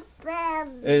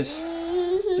 is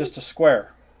just a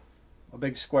square. A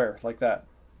big square like that.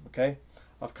 Okay?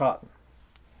 Of cotton.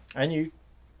 and you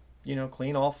know,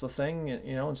 clean off the thing,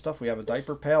 you know, and stuff. We have a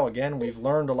diaper pail. Again, we've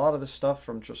learned a lot of this stuff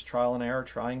from just trial and error,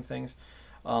 trying things.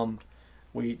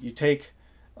 You take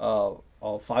a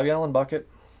 5-gallon bucket,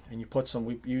 and you put some,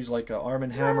 we use like a Arm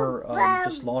 & Hammer,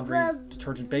 just laundry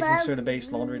detergent, baking soda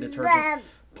based laundry detergent.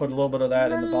 Put a little bit of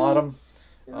that in the bottom,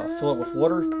 fill it with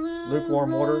water,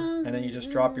 lukewarm water, and then you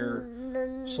just drop your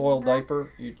soiled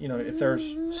diaper. You know, if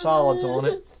there's solids on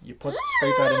it, you scrape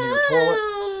that into your toilet,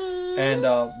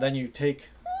 and then you take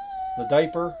the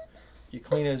diaper, you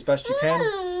clean it as best you can,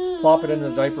 plop it into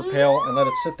the diaper pail, and let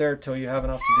it sit there till you have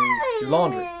enough to do your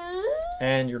laundry.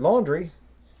 And your laundry,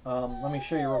 let me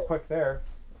show you real quick there.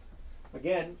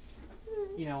 Again,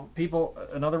 you know, people,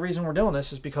 another reason we're doing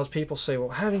this is because people say, well,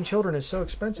 having children is so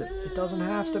expensive. It doesn't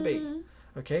have to be.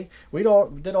 Okay? We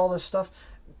did all this stuff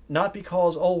not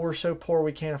because, oh, we're so poor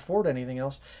we can't afford anything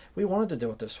else. We wanted to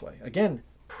do it this way. Again,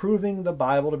 proving the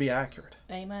Bible to be accurate.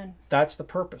 Amen. That's the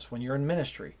purpose when you're in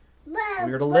ministry.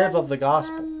 We are to live of the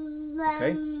gospel.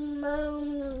 Okay?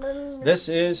 This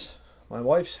is my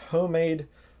wife's homemade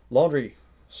laundry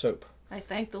soap. I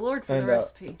thank the Lord for the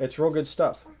recipe. It's real good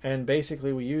stuff. And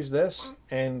basically we use this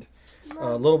and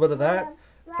a little bit of that,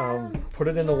 put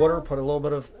it in the water, put a little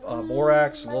bit of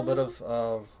borax, a little bit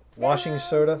of washing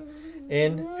soda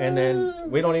in, and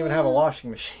then we don't even have a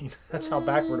washing machine. That's how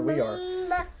backward we are.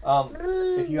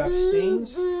 If you have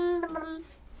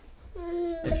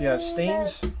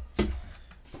stains,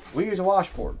 we use a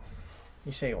washboard.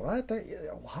 You say, well, what?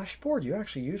 A washboard? You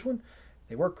actually use one?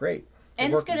 They work great.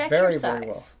 And it's good exercise. Very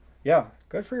well. Yeah,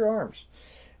 good for your arms.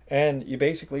 And you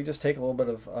basically just take a little bit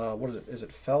of, what is it? Is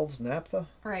it Feld's Naphtha?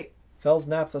 Right. Feld's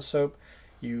Naphtha soap.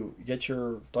 You get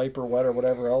your diaper wet or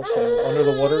whatever else, and under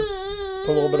the water,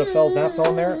 put a little bit of Feld's Naphtha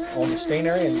on there, on the stain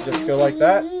area, and you just go like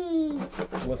that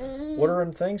with water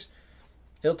and things.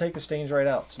 It'll take the stains right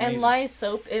out. It's amazing. And lye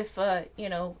soap, if you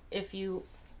know, if you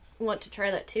want to try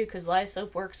that too, because lye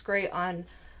soap works great on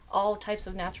all types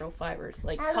of natural fibers,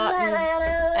 like cotton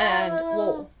and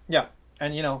wool. Yeah,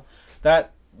 and you know,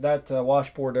 that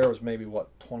washboard there was maybe, what,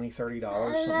 $20, $30,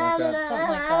 something like that? Something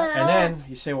like that. And then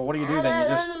you say, well, what do you do then?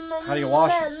 How do you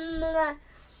wash it?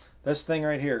 This thing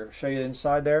right here, show you the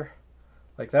inside there,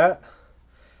 like that.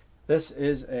 This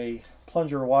is a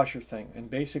plunger washer thing, and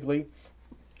basically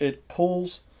it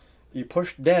pulls, you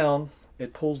push down,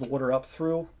 it pulls the water up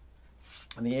through,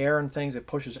 and the air and things, it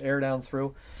pushes air down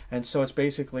through, and so it's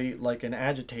basically like an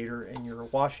agitator in your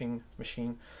washing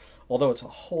machine, although it's a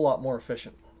whole lot more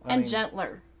efficient. I mean,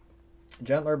 gentler.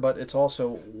 Gentler, but it's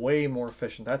also way more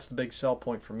efficient. That's the big sell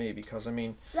point for me, because I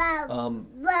mean,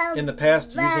 in the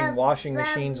past, using washing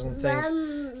machines and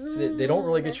things, they don't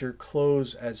really get your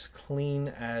clothes as clean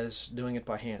as doing it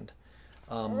by hand.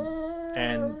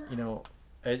 And you know,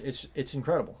 it's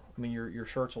incredible. I mean, your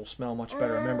shirts will smell much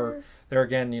better. I remember there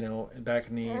again, you know, back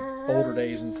in the older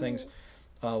days and things,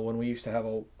 when we used to have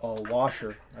a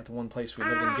washer at the one place we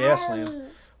lived in, Gasland,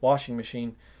 washing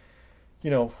machine. You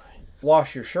know,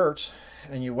 wash your shirts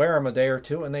and you wear them a day or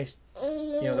two, and they,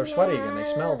 you know, they're sweaty again. They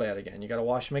smell bad again. You got to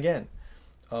wash them again.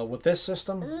 With this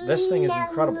system, this thing is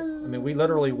incredible. I mean, we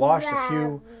literally washed a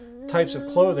few types of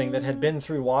clothing that had been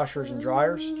through washers and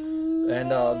dryers,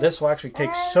 and this will actually take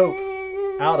soap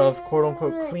out of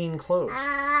quote-unquote clean clothes.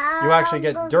 You actually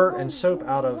get dirt and soap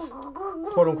out of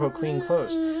quote-unquote clean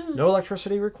clothes. No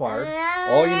electricity required.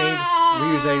 All you need, we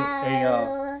use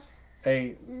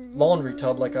a laundry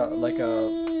tub, like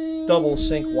a double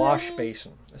sink wash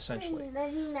basin, essentially,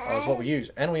 is what we use.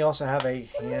 And we also have a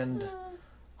hand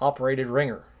operated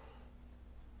wringer.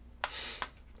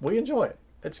 We enjoy it.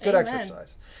 It's good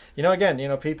exercise. You know, again, you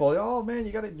know, people, oh man,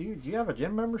 you gotta do you have a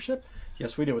gym membership?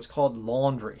 Yes, we do. It's called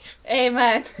laundry.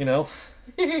 Amen. You know,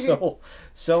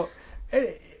 so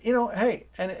you know, hey,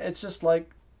 and it's just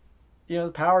like, you know,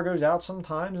 the power goes out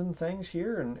sometimes and things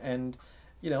here, and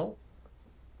you know,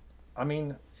 I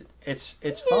mean, it's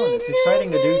fun. It's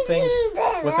exciting to do things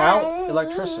without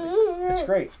electricity. It's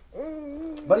great.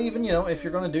 But even, you know, if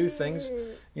you're going to do things,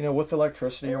 you know, with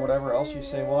electricity or whatever else, you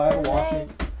say, well, I have a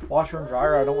washer and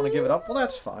dryer, I don't want to give it up. Well,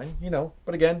 that's fine, you know.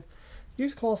 But again,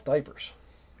 use cloth diapers.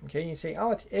 Okay, and you say,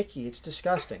 oh, it's icky, it's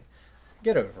disgusting.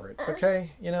 Get over it,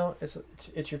 okay? You know,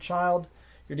 it's your child.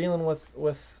 You're dealing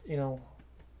with you know,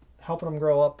 helping him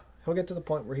grow up. He'll get to the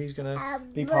point where he's going to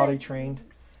be potty trained.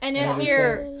 And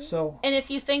if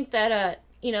you think that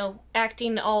you know,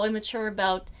 acting all immature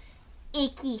about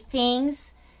icky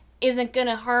things isn't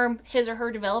gonna harm his or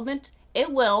her development,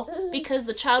 it will, because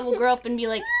the child will grow up and be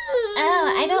like,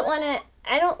 oh,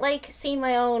 I don't like seeing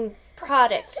my own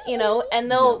product, you know,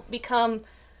 and they'll become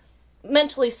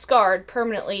mentally scarred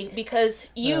permanently because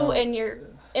you and your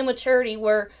immaturity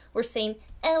were saying,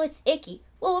 oh, it's icky.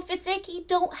 Well, if it's icky,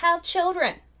 don't have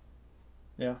children.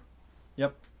 Yeah.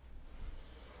 Yep.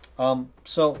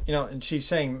 So, and she's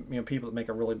saying, people that make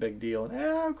a really big deal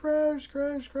and, gross.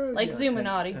 Like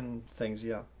Zoominati. And things,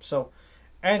 yeah. So,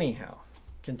 anyhow,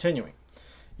 continuing.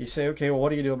 You say, okay, well, what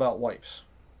do you do about wipes?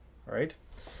 All right.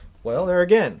 Well, there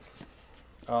again.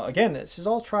 Again, this is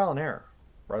all trial and error,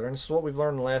 brethren. This is what we've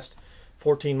learned in the last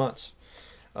 14 months.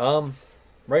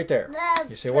 Right there.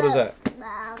 You say, what is that?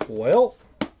 Well,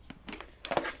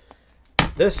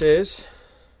 this is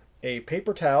a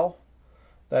paper towel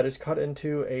that is cut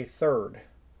into a third.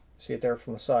 See it there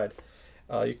from the side.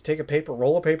 You take a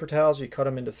roll of paper towels, you cut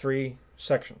them into 3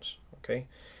 sections. Okay.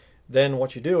 Then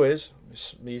what you do is,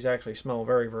 these actually smell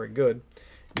very, very good.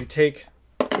 You take,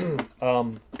 see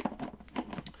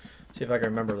if I can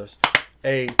remember this,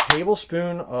 a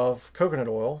tablespoon of coconut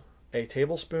oil, a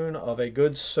tablespoon of a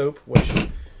good soap, which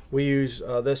we use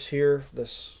this here,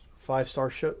 this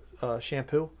 5-star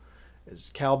shampoo. It's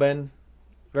Calben.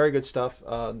 Very good stuff.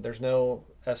 There's no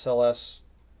SLS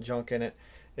junk in it.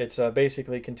 It's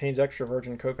basically contains extra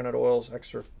virgin coconut oils,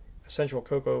 extra essential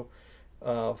cocoa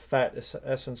fat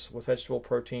essence with vegetable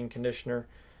protein, conditioner.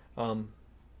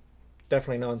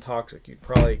 Definitely non-toxic. You'd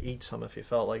probably eat some if you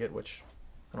felt like it, which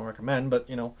I don't recommend. But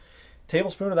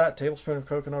tablespoon of that, tablespoon of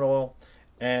coconut oil,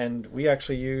 and we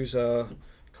actually use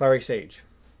clary sage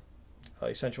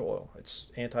essential oil. It's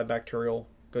antibacterial,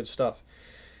 good stuff.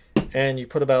 And you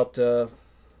put about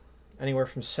anywhere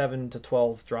from 7 to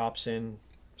 12 drops in,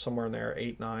 somewhere in there,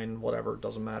 8, 9, whatever, it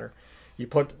doesn't matter. You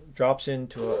put drops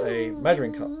into a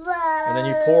measuring cup, and then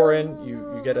you pour in,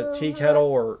 you get a tea kettle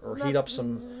or heat up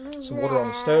some water on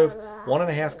the stove,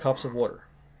 1.5 cups of water.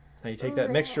 Now you take that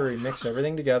mixture, you mix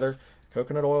everything together,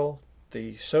 coconut oil,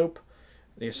 the soap,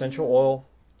 the essential oil,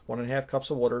 1.5 cups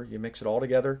of water, you mix it all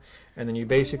together, and then you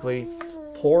basically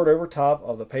pour it over top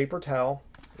of the paper towel,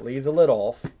 leave the lid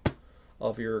off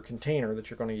of your container that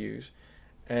you're going to use,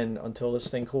 and until this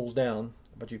thing cools down.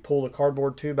 But you pull the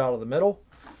cardboard tube out of the middle,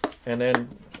 and then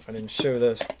I didn't show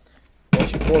this.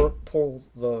 Once you pull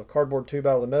the cardboard tube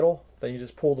out of the middle, then you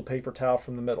just pull the paper towel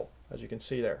from the middle, as you can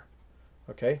see there.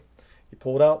 Okay, you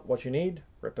pull it out what you need,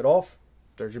 rip it off.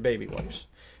 There's your baby wipes.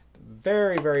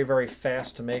 Very, very, very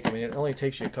fast to make. I mean, it only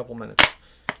takes you a couple minutes.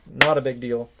 Not a big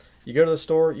deal. You go to the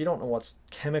store, you don't know what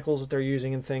chemicals that they're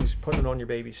using and things, putting it on your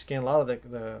baby's skin. A lot of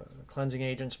the cleansing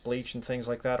agents, bleach and things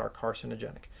like that are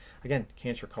carcinogenic. Again,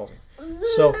 cancer causing.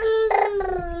 So,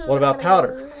 what about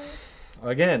powder?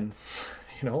 Again,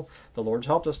 the Lord's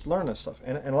helped us to learn this stuff.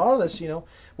 And a lot of this,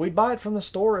 we'd buy it from the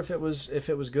store if it was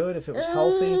good, if it was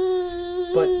healthy.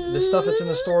 But the stuff that's in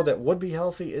the store that would be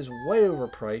healthy is way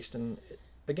overpriced, and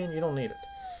again, you don't need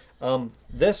it.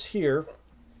 This here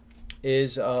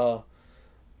is I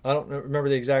don't remember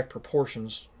the exact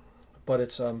proportions, but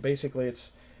it's basically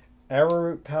it's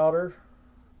arrowroot powder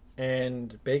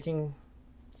and baking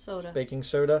soda,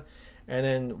 and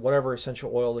then whatever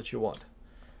essential oil that you want.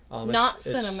 Not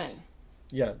cinnamon.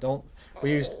 Yeah, don't.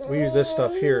 We use this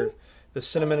stuff here. The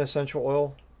cinnamon essential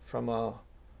oil from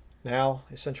Now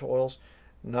essential oils.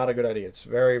 Not a good idea. It's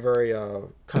very, very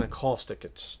kind of caustic.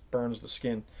 It burns the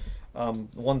skin.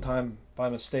 One time, by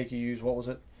mistake, you used, what was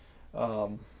it?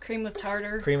 Cream of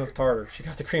tartar. Cream of tartar. She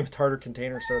got the cream of tartar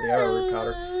container instead of the arrowroot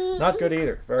powder. Not good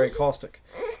either. Very caustic.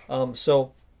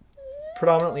 So,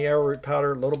 predominantly arrowroot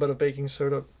powder, a little bit of baking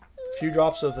soda, a few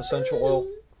drops of essential oil.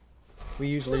 We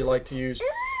usually like to use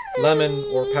lemon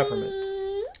or peppermint.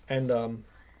 And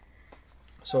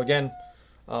so again,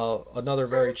 another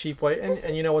very cheap way.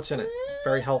 And you know what's in it.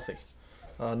 Very healthy.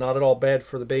 Not at all bad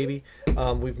for the baby.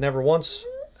 We've never once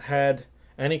had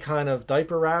any kind of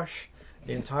diaper rash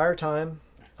the entire time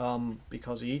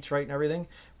because he eats right and everything.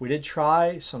 We did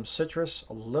try some citrus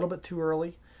a little bit too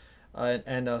early.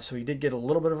 So he did get a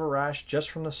little bit of a rash just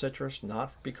from the citrus,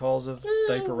 not because of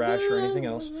diaper rash or anything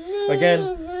else.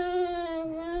 Again,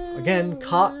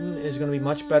 cotton is going to be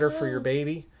much better for your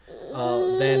baby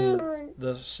than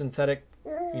the synthetic,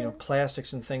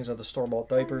 plastics and things of the store-bought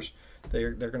diapers.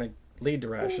 They're going to lead to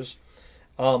rashes.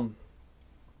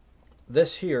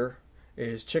 This here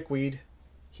is chickweed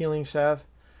healing salve.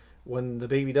 When the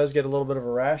baby does get a little bit of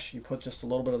a rash, you put just a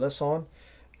little bit of this on.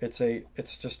 It's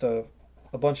just a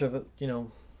bunch of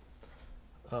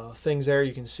things there.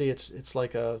 You can see it's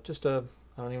like I don't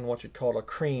even know what you'd call it, a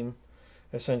cream,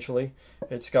 essentially.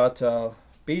 It's got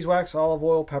beeswax, olive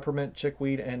oil, peppermint,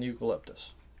 chickweed, and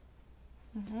eucalyptus.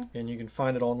 And you can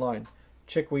find it online.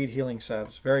 Chickweed healing salve.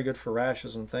 It's very good for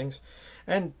rashes and things,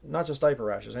 and not just diaper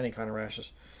rashes, any kind of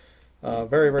rashes.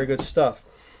 Very, very good stuff.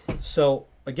 So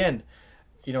again,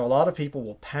 a lot of people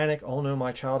will panic. Oh no,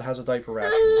 my child has a diaper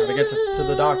rash. How to get to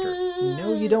the doctor?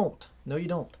 No, you don't. No, you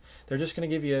don't. They're just going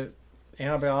to give you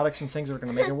antibiotics and things that are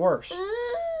going to make it worse.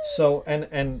 So,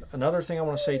 and another thing I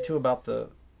want to say too about the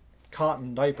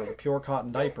cotton diaper, the pure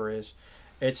cotton diaper, is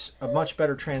it's a much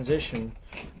better transition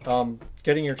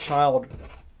getting your child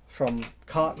from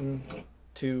cotton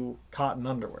to cotton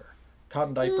underwear.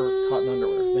 Cotton diaper, cotton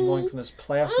underwear. Then going from this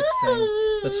plastic thing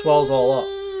that swells all up.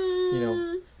 You know.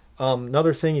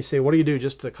 Another thing you say, what do you do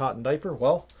just to the cotton diaper?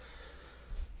 Well,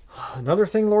 another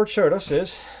thing Lord showed us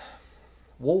is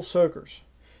wool soakers.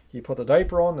 You put the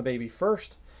diaper on the baby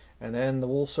first, and then the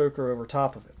wool soaker over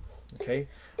top of it. Okay,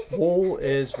 wool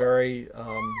is very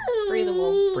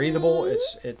breathable.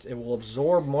 It will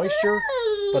absorb moisture,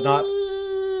 but not,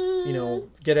 you know,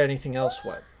 get anything else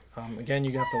wet. Again,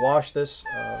 you have to wash this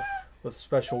with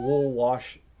special wool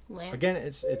wash. Again,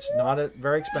 it's not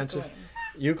very expensive.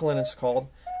 Eucalyptus it's called,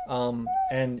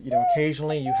 and you know,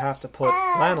 occasionally you have to put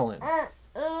lanolin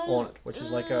on it, which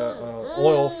is like a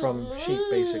oil from sheep,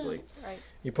 basically. Right.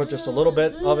 You put just a little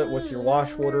bit of it with your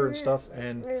wash water and stuff,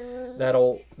 and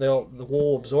the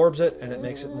wool absorbs it, and it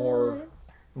makes it more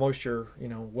moisture, you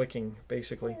know, wicking,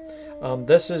 basically.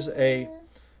 This is a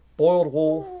boiled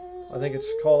wool, I think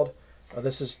it's called.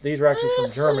 These are actually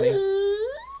from Germany.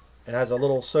 It has a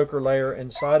little soaker layer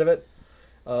inside of it,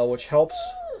 which helps.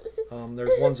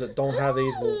 There's ones that don't have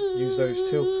these. We'll use those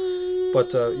too.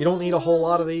 But you don't need a whole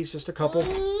lot of these, just a couple.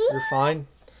 You're fine.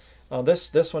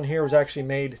 This one here was actually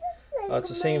made, it's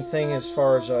the same thing as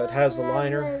far as it has the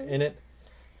liner in it.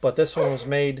 But this one was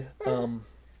made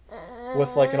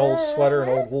with like an old sweater, an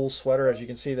old wool sweater, as you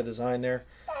can see the design there.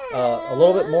 A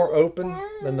little bit more open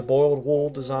than the boiled wool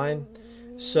design.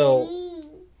 So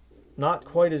not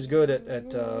quite as good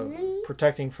at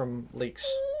protecting from leaks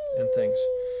and things.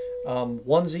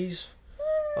 Onesies,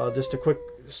 just a quick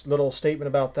little statement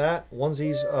about that.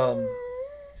 Onesies,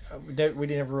 we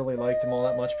never really liked them all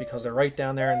that much because they're right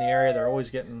down there in the area. They're always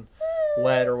getting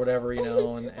wet or whatever, you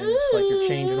know, and it's like you're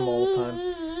changing them all the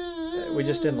time. We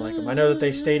just didn't like them. I know that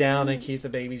they stay down and keep the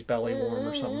baby's belly warm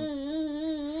or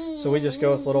something. So we just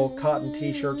go with little cotton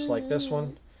t-shirts like this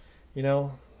one, you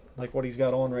know, like what he's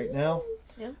got on right now.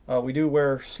 Yeah. We do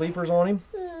wear sleepers on him.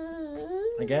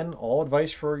 Again, all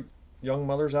advice for young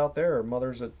mothers out there, or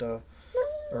mothers that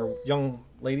or young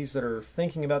ladies that are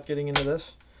thinking about getting into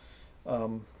this.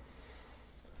 You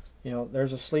know,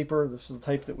 there's a sleeper. This is the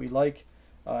type that we like.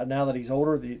 Now that he's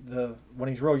older, when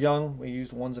he's real young, we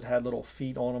used ones that had little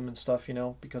feet on them and stuff, you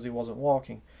know, because he wasn't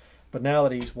walking. But now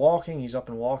that he's walking, he's up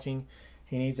and walking,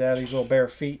 he needs to have these little bare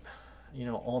feet, you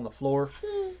know, on the floor,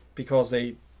 because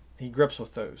he grips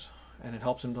with those, and it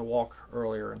helps him to walk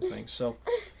earlier and things. So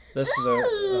this is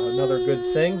another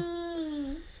good thing.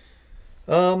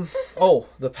 Oh,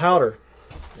 the powder.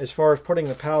 As far as putting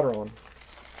the powder on,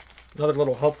 another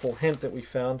little helpful hint that we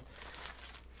found,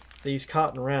 these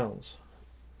cotton rounds.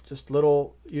 Just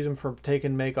little, use them for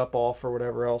taking makeup off or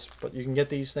whatever else, but you can get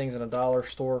these things in a dollar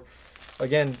store.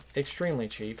 Again, extremely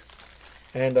cheap,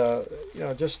 and you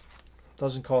know, just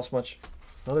doesn't cost much.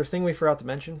 Another thing we forgot to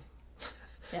mention,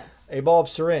 yes, a bulb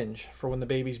syringe for when the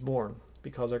baby's born,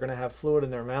 because they're going to have fluid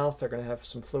in their mouth, they're going to have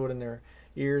some fluid in their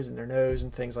ears and their nose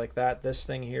and things like that. This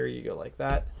thing here, you go like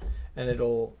that, and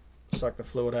it'll suck the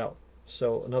fluid out.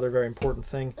 So another very important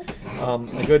thing,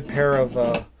 a good pair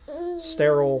of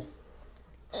sterile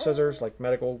scissors, like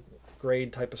medical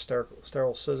grade type of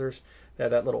sterile scissors. They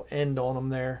have that little end on them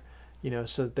there, you know,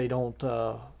 so that they don't,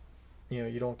 you know,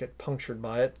 you don't get punctured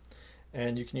by it,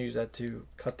 and you can use that to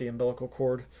cut the umbilical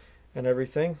cord and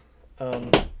everything.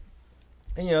 And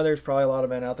you know, there's probably a lot of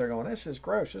men out there going, "This is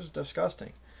gross. This is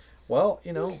disgusting." Well,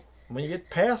 you know, when you get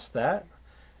past that,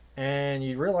 and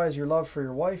you realize your love for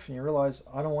your wife, and you realize,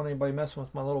 I don't want anybody messing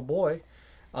with my little boy,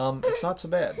 it's not so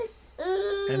bad,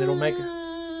 and it'll make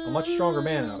a much stronger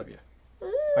man out of you.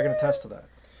 I can attest to that.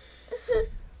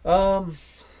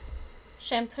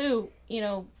 Shampoo, you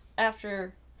know,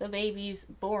 after the baby's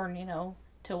born, you know,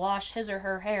 to wash his or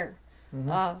her hair.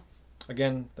 Mm-hmm.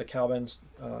 Again, the Calvin's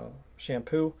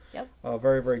shampoo. Yep.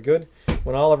 Very, very good.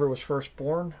 When Oliver was first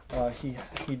born,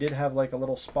 he did have like a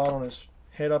little spot on his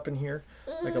head up in here,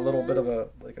 like a little bit of a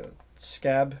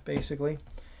scab, basically.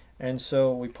 And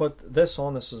so we put this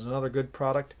on. This is another good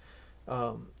product.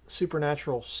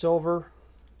 Supernatural Silver.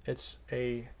 It's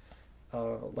a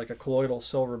like a colloidal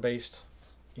silver based,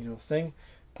 you know, thing.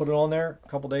 Put it on there. A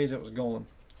couple days, it was gone.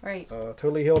 Right.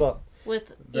 Totally healed up.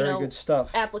 With very good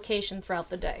stuff. Application throughout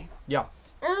the day. Yeah.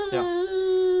 Yeah.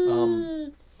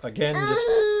 Again, just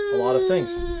a lot of things.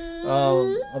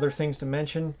 Other things to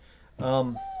mention.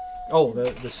 Oh,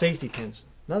 the safety pins.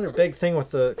 Another big thing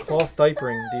with the cloth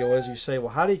diapering deal is you say, well,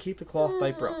 how do you keep the cloth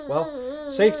diaper up?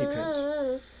 Well, safety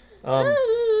pins.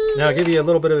 Now I'll give you a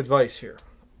little bit of advice here.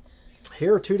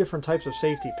 Here are two different types of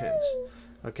safety pins.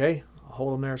 Okay, I'll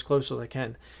hold them there as close as I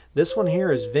can. This one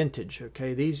here is vintage.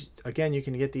 Okay, these, again, you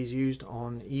can get these used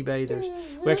on eBay.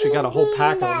 We actually got a whole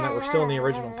pack of them that were still in the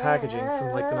original packaging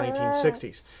from like the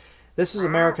 1960s. This is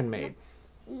American made.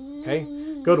 Okay,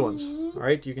 good ones. All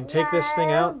right, you can take this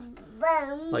thing out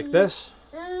like this.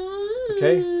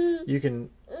 Okay, you can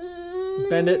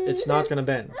bend it, it's not going to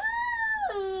bend.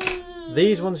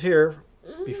 These ones here,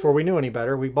 before we knew any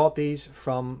better, we bought these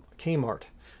from Kmart.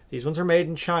 These ones are made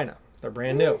in China. They're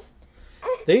brand new.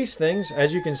 These things,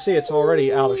 as you can see, it's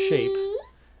already out of shape.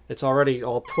 It's already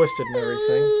all twisted and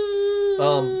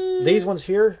everything. These ones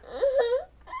here,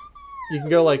 you can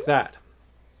go like that.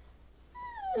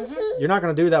 You're not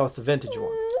going to do that with the vintage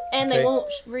one. And they won't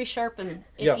resharpen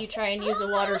if you try and use a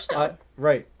water stone.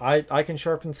 Right. I can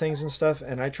sharpen things and stuff,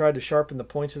 and I tried to sharpen the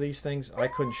points of these things. I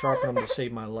couldn't sharpen them to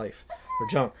save my life. They're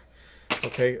junk.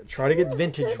 Okay, try to get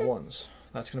vintage ones.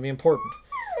 That's going to be important.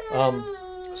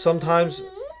 Sometimes,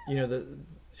 you know,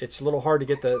 it's a little hard to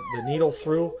get the needle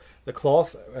through the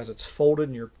cloth as it's folded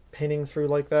and you're pinning through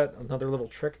like that. Another little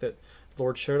trick that the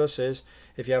Lord showed us is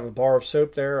if you have a bar of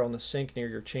soap there on the sink near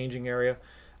your changing area,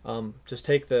 just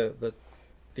take the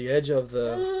edge of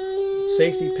the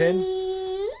safety pin,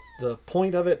 the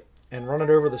point of it, and run it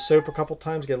over the soap a couple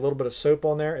times. Get a little bit of soap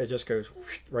on there. It just goes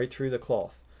right through the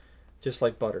cloth, just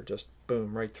like butter. Just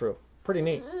boom, right through. Pretty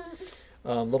neat.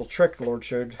 Little trick the Lord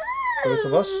showed both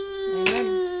of us.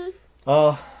 Amen.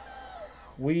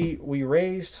 We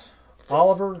raised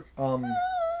Oliver.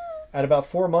 At about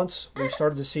 4 months, we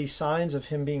started to see signs of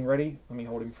him being ready. Let me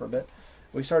hold him for a bit.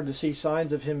 We started to see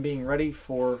signs of him being ready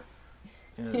for.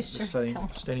 Just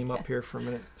stand him up here for a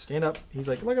minute. Stand up. He's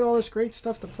like, look at all this great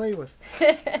stuff to play with.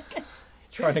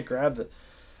 Trying to grab the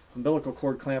umbilical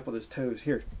cord clamp with his toes.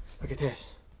 Here, look at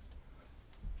this.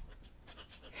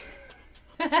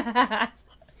 He's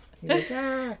like,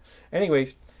 ah.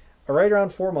 Anyways, right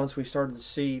around 4 months, we started to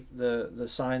see the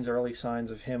signs, early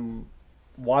signs of him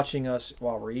watching us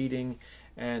while we're eating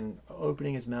and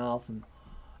opening his mouth and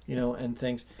and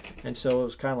things. And so it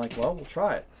was kind of like, well, we'll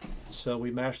try it. So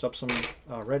we mashed up some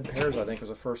red pears, I think was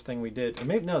the first thing we did. Or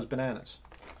maybe, no, it was bananas.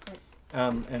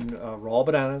 And raw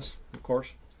bananas, of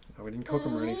course. We didn't cook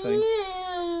them or anything.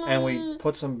 And we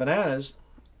put some bananas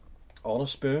on a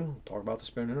spoon. We'll talk about the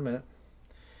spoon in a minute.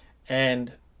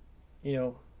 And,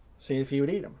 see if he would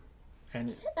eat them.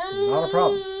 And not a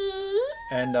problem.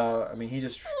 And, I mean, he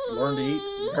just learned to eat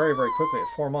very, very quickly at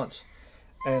 4 months.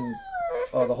 And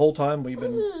the whole time we've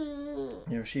been,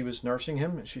 she was nursing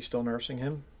him, and she's still nursing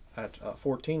him at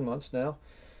 14 months now.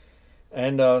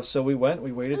 And so we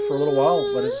waited for a little while,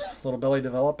 let his little belly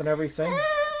develop and everything.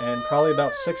 And probably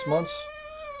about 6 months,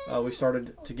 we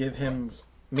started to give him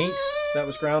meat that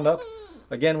was ground up.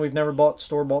 Again, we've never bought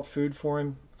store-bought food for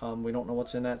him. We don't know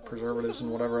what's in that, preservatives and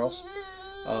whatever else.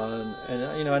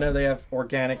 And I know they have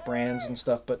organic brands and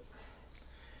stuff, but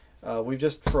we've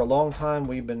just, for a long time,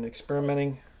 we've been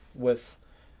experimenting with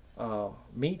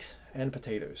meat and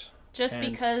potatoes.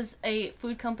 Because a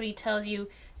food company tells you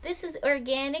this is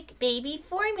organic baby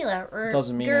formula or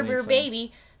doesn't mean Gerber anything.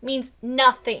 baby means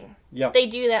nothing. Yeah. They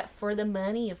do that for the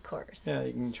money, of course. Yeah,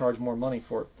 you can charge more money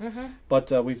for it. Mm-hmm.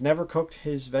 But we've never cooked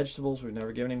his vegetables. We've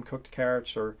never given him cooked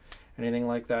carrots or anything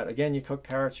like that. Again, you cook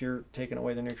carrots, you're taking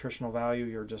away the nutritional value.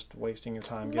 You're just wasting your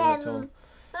time giving it to him.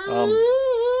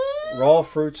 Raw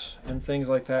fruits and things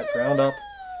like that, ground up.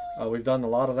 We've done a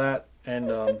lot of that. And,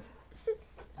 the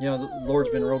Lord's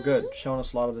been real good, showing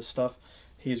us a lot of this stuff.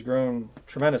 He's grown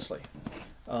tremendously.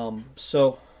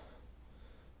 So,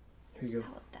 here you go. How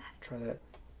about that? Try that.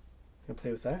 You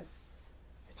play with that?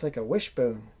 It's like a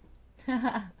wishbone.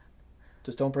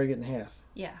 Just don't break it in half.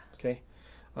 Yeah. Okay.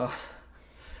 Let's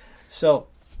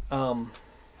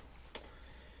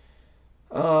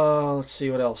see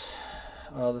what else.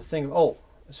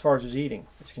 As far as his eating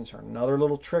is concerned, another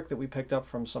little trick that we picked up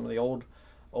from some of the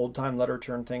old-time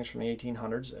literature and things from the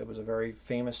 1800s. It was a very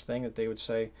famous thing that they would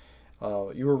say,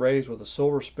 you were raised with a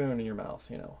silver spoon in your mouth,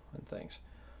 and things.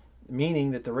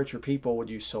 Meaning that the richer people would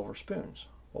use silver spoons.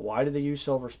 Well, why did they use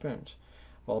silver spoons?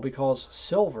 Well, because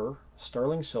silver,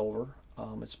 sterling silver,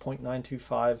 it's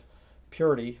 0.925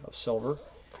 purity of silver,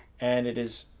 and it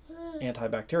is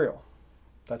antibacterial.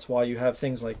 That's why you have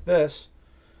things like this,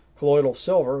 colloidal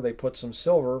silver. They put some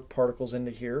silver particles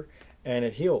into here, and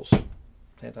it heals.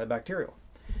 It's antibacterial.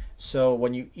 So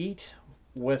when you eat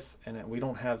with, and we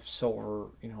don't have silver,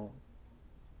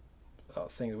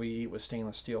 things we eat with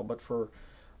stainless steel, but for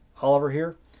Oliver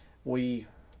here, we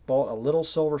bought a little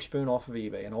silver spoon off of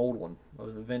eBay, an old one, a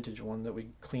vintage one that we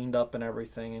cleaned up and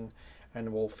everything,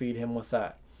 and we'll feed him with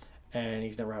that. And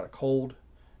he's never had a cold,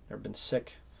 never been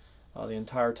sick the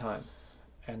entire time.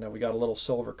 And we got a little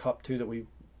silver cup too that we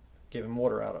gave him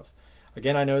water out of.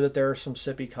 Again, I know that there are some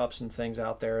sippy cups and things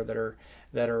out there that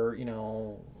are you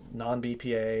know,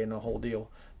 non-BPA and the whole deal.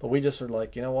 But we just are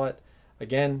like, you know what?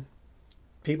 Again,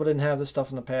 people didn't have this stuff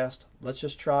in the past. Let's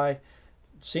just try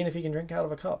seeing if he can drink out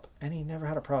of a cup. And he never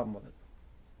had a problem with it.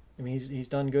 I mean, he's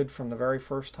done good from the very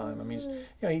first time. I mean, you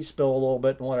know, he spilled a little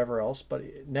bit and whatever else, but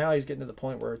now he's getting to the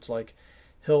point where it's like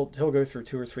he'll go through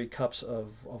 2 or 3 cups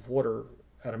of water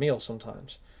at a meal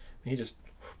sometimes. He just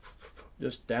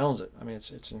downs it. I mean,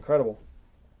 it's incredible.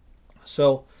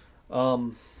 So,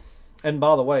 and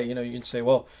by the way, you know, you can say,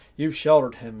 well, you've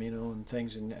sheltered him, you know, and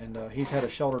things, and he's had a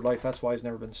sheltered life. That's why he's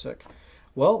never been sick.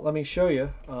 Well, let me show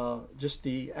you just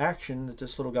the action that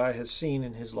this little guy has seen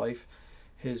in his life,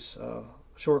 his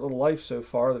short little life so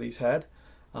far that he's had.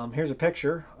 Here's a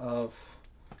picture of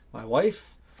my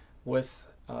wife with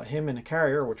him in a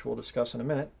carrier, which we'll discuss in a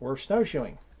minute. We're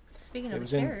snowshoeing. Speaking of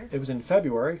the carrier. It was in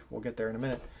February. We'll get there in a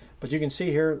minute. But you can see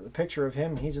here the picture of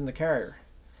him. He's in the carrier.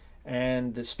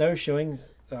 And the snowshoeing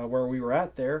where we were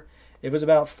at there, it was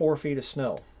about 4 feet of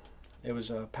snow. It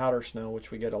was powder snow,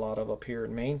 which we get a lot of up here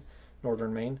in Maine,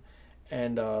 northern Maine.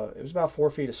 And it was about 4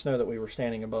 feet of snow that we were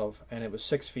standing above. And it was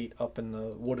 6 feet up in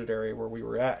the wooded area where we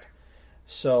were at.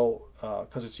 So,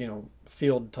 because it's, you know,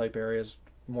 field type areas,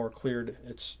 more cleared,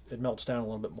 it melts down a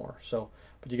little bit more. So,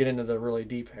 but you get into the really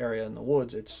deep area in the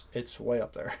woods, it's way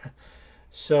up there.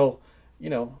 So, you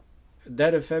know,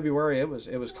 dead of February, it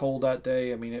was cold that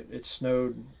day. I mean, it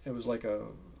snowed. It was like a,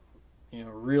 you know,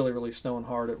 really snowing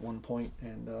hard at one point,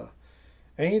 and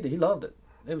he loved it.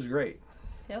 It was great.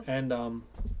 Yep. And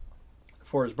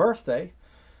for his birthday,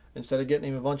 instead of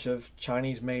getting him a bunch of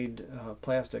Chinese-made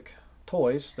plastic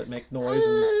toys that make noise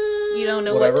and you don't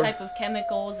know whatever, what type of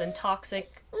chemicals and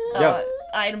toxic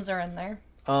items are in there.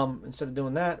 Instead of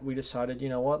doing that, we decided, you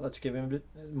know what, let's give him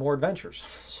more adventures.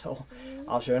 So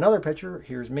I'll show you another picture.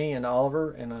 Here's me and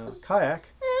Oliver in a kayak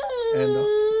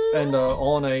and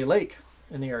on a lake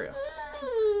in the area.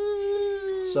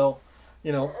 So,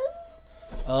 you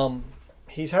know,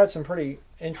 he's had some pretty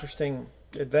interesting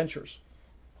adventures.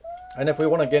 And if we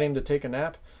want to get him to take a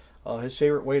nap, his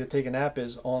favorite way to take a nap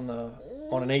is on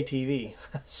an ATV.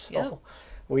 So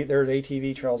there's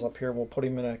ATV trails up here. We'll put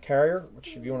him in a carrier,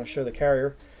 which if you want to show the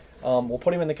carrier, we'll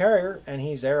put him in the carrier, and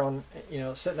he's there on, you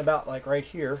know, sitting about like right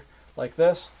here, like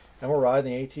this, and we're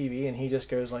riding the ATV, and he just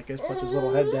goes like this, puts his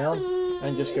little head down,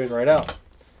 and just goes right out.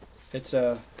 It's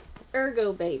a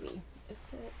Ergo baby.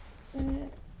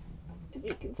 If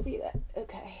you can see that,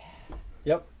 okay.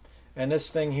 Yep. And this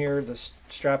thing here, the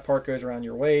strap part goes around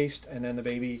your waist, and then the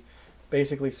baby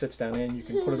basically sits down in. You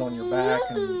can put it on your back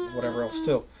and whatever else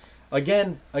too.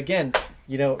 Again,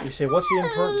 you know, you say, what's the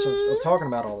importance of talking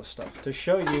about all this stuff? To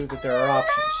show you that there are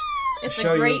options. It's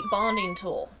a great bonding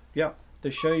tool. Yeah,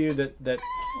 to show you that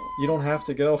you don't have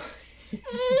to go.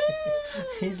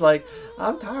 He's like,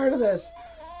 I'm tired of this.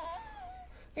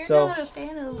 You're not a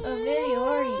fan of video,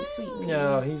 are you, sweet pea?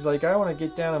 No, he's like, I want to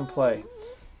get down and play.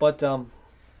 But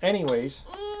anyways,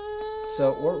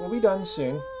 so we'll be done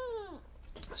soon.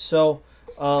 So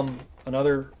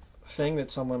another thing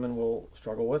that some women will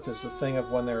struggle with is the thing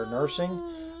of when they're nursing,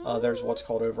 there's what's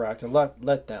called overactive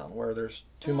letdown, where there's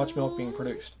too much milk being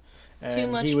produced. And too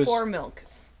much fore milk.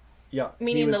 Yeah.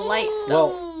 Meaning the light stuff.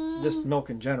 Well, just milk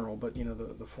in general, but you know,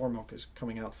 the fore milk is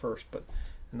coming out first,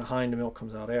 and the hind milk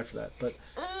comes out after that. But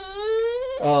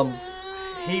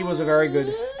he was a very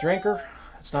good drinker.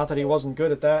 It's not that he wasn't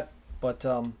good at that, but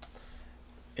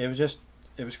it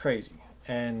was crazy.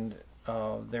 And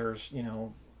there's, you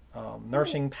know,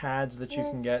 nursing pads that you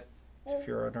can get if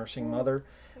you're a nursing mother,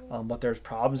 but there's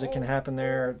problems that can happen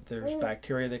there. There's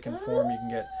bacteria that can form. You can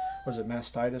get, was it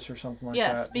mastitis or something like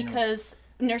that? Yes, because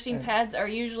nursing pads are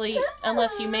usually,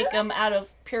 unless you make them out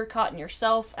of pure cotton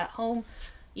yourself at home,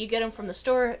 you get them from the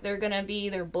store, they're going to be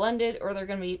either blended or they're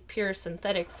going to be pure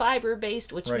synthetic fiber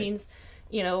based, which means,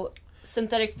 you know,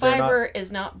 synthetic fiber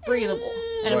is not breathable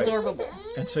and absorbable.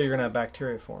 And so you're going to have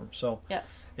bacteria form. So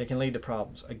yes, it can lead to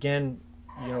problems. Again,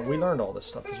 you know, we learned all this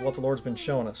stuff. This is what the Lord's been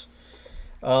showing us.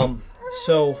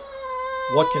 So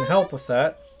what can help with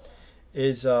that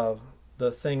is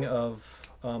the thing of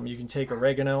you can take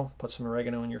oregano, put some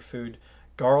oregano in your food.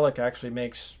 Garlic actually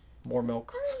makes more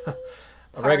milk.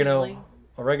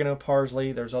 Oregano,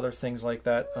 parsley, there's other things like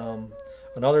that.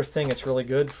 Another thing that's really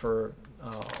good for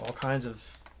all kinds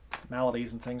of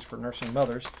maladies and things for nursing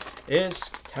mothers is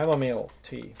chamomile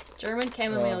tea. German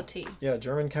chamomile tea. Yeah,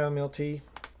 German chamomile tea,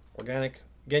 organic.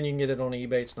 Again, you can get it on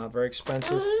eBay. It's not very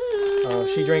expensive.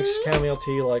 She drinks chamomile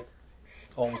tea like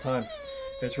all the time.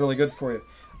 It's really good for you.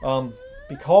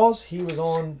 Because he was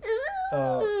on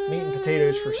meat and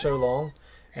potatoes for so long,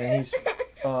 and he's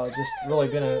just really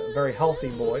been a very healthy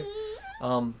boy.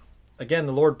 Again,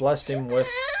 the Lord blessed him with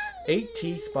 8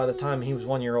 teeth by the time he was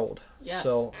 1 year old. Yes.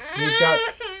 So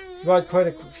he's got quite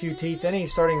a few teeth, and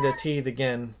he's starting to teeth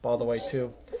again, by the way,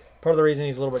 too. Part of the reason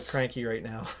he's a little bit cranky right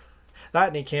now. That,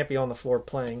 and he can't be on the floor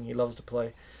playing. He loves to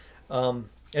play. And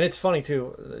it's funny,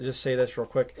 too. Just say this real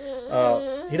quick.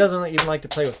 He doesn't even like to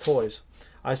play with toys.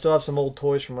 I still have some old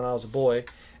toys from when I was a boy,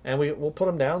 and we'll put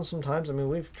them down sometimes. I mean,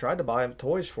 we've tried to buy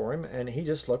toys for him, and he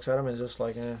just looks at them and is just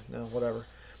like, no, whatever.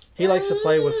 He likes to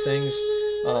play with things,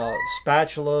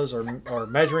 spatulas or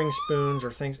measuring spoons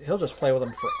or things. He'll just play with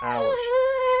them for hours.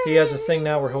 He has a thing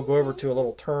now where he'll go over to a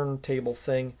little turntable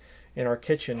thing in our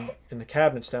kitchen in the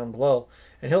cabinets down below,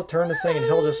 and he'll turn the thing and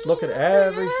he'll just look at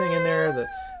everything in there, the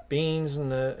beans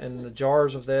and the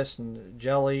jars of this and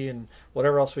jelly and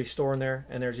whatever else we store in there,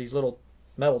 and there's these little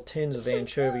metal tins of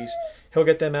anchovies. He'll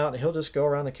get them out and he'll just go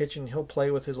around the kitchen and he'll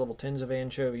play with his little tins of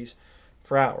anchovies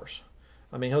for hours.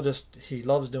 I mean, he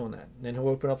loves doing that. And then he'll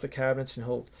open up the cabinets and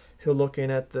he'll look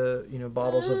in at the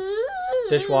bottles of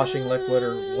dishwashing liquid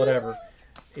or whatever.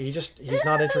 He's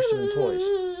not interested in toys.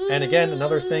 And again,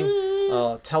 another thing,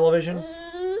 television,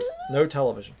 no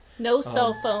television. No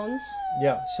cell phones.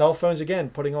 Yeah, cell phones, again,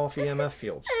 putting off EMF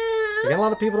fields. Again, a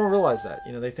lot of people don't realize that.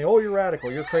 They think, oh, you're radical,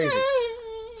 you're crazy.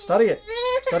 Study it.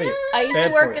 Study it. I used to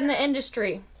work in the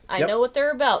industry. I know what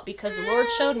they're about because the Lord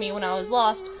showed me when I was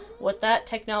lost what that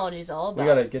technology is all about. We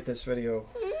got to get this video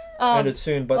ended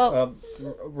soon, but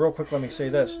real quick, let me say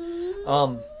this.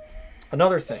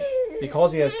 Another thing,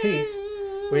 because he has teeth,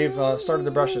 we've started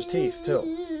to brush his teeth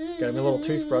too. Got him a little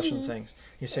toothbrush and things.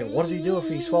 You say, what does he do if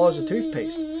he swallows a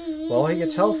toothpaste? Well, he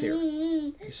gets healthier.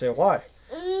 You say, why?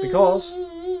 Because,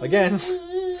 again,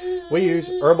 we use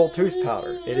herbal tooth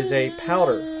powder. It is a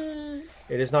powder.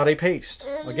 It is not a paste.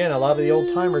 Again, a lot of the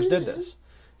old timers did this.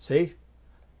 See?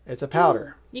 It's a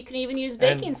powder. You can even use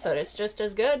baking soda. It's just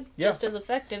as good, just as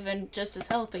effective, and just as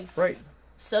healthy. Right.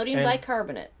 Sodium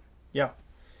bicarbonate. Yeah.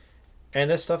 And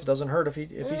this stuff doesn't hurt if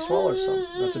he swallows some.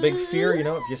 That's a big fear,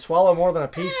 If you swallow more than a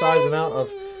pea-sized amount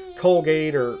of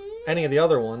Colgate or any of the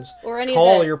other ones, or any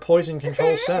call your poison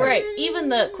control center. Right. Even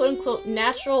the quote-unquote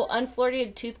natural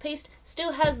unfluoridated toothpaste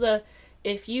still has the,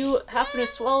 if you happen to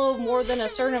swallow more than a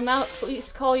certain amount,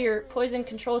 please call your poison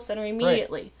control center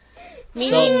immediately. Right.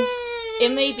 Meaning,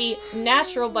 it may be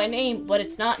natural by name, but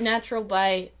it's not natural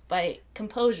by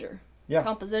composition.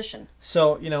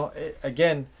 So,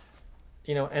 again,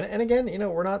 and again,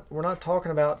 we're not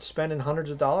talking about spending hundreds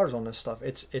of dollars on this stuff.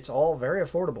 It's all very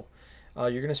affordable.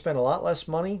 You're going to spend a lot less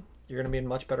money. You're going to be in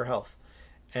much better health,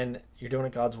 and you're doing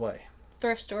it God's way.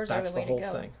 Thrift stores are the way to go. That's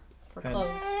the whole thing. For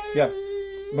clothes. Yeah,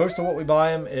 most of what we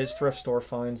buy them is thrift store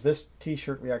finds. This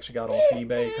T-shirt we actually got off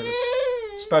eBay because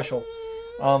it's special,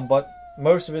 but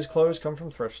most of his clothes come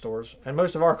from thrift stores, and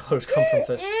most of our clothes come from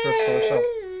thrift stores. So.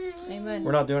 Amen.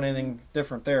 We're not doing anything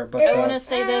different there. But I want to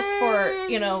say this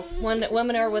for, when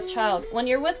women are with child. When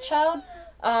you're with child,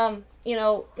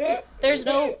 there's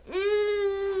no,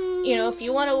 if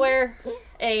you want to wear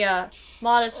a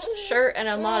modest shirt and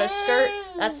a modest skirt,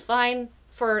 that's fine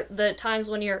for the times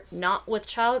when you're not with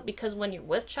child, because when you're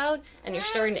with child and you're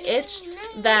starting to itch,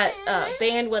 that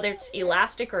band, whether it's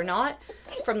elastic or not,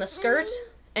 from the skirt,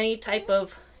 any type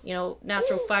of,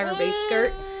 natural fiber-based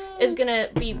skirt, is going to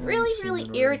be really, really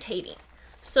irritating.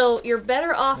 So you're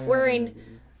better off wearing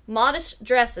modest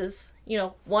dresses,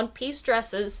 one-piece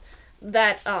dresses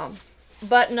that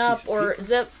button up or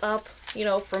zip up,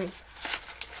 from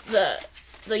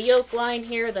the yoke line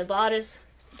here, the bodice,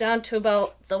 down to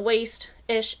about the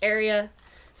waist-ish area.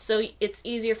 So it's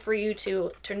easier for you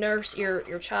to nurse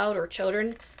your child or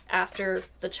children after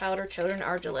the child or children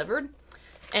are delivered.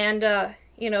 And,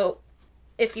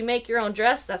 if you make your own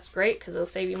dress, that's great because it'll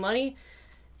save you money.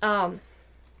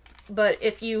 But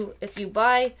if you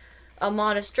buy a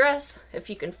modest dress, if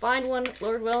you can find one,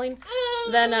 Lord willing,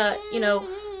 then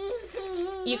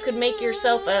you could make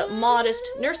yourself a modest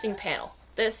nursing panel.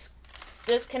 This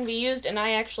can be used, and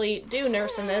I actually do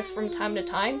nurse in this from time to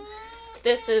time.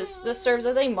 This serves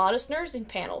as a modest nursing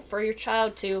panel for your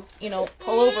child to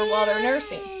pull over while they're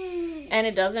nursing, and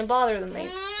it doesn't bother them.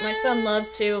 My son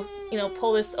loves to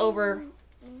pull this over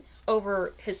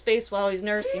his face while he's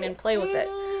nursing and play with it.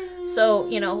 So,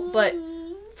 but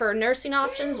for nursing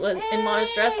options in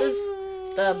modest dresses,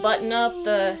 the button up,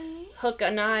 the hook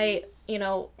and eye,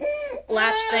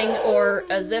 latch thing, or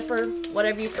a zipper,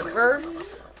 whatever you prefer,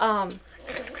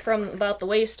 from about the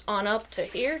waist on up to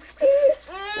here,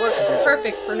 works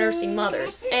perfect for nursing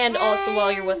mothers. And also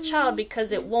while you're with child,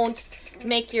 because it won't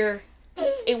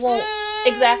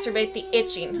exacerbate the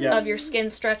itching of your skin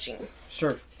stretching.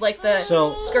 Sure. Like the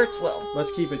skirts will.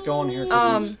 Let's keep it going here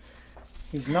because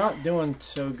he's not doing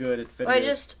so good at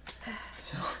videos.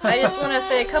 I just want to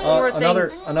say a couple more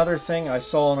things. Another thing I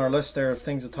saw on our list there of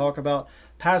things to talk about,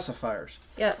 pacifiers.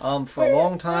 Yes. For a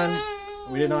long time,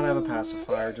 we did not have a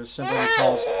pacifier, just simply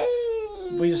because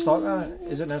we just thought,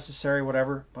 is it necessary,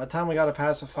 whatever. By the time we got a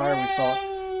pacifier, we thought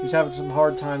he was having some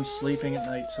hard times sleeping at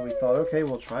night, so we thought, okay,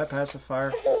 we'll try a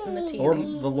pacifier.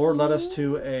 The Lord led us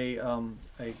to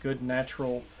a good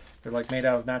natural, they're like made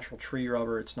out of natural tree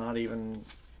rubber. It's not even,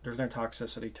 there's no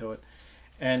toxicity to it.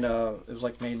 And it was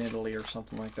like made in Italy or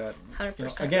something like that.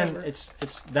 100% again, rubber. it's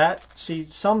that. See,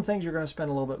 some things you're going to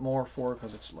spend a little bit more for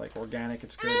because it's like organic,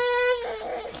 it's good.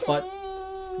 But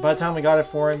by the time we got it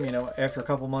for him, after a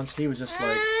couple months, he was just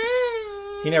like,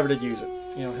 he never did use it.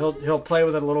 He'll play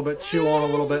with it a little bit, chew on a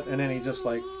little bit, and then he just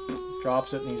like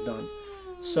drops it and he's done.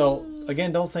 So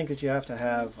again, don't think that you have to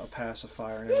have a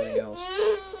pacifier and everything else.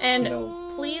 And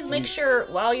please make sure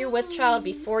while you're with child,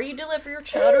 before you deliver your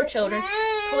child or children,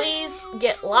 please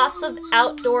get lots of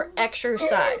outdoor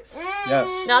exercise.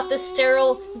 Yes. Not the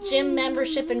sterile gym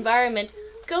membership environment.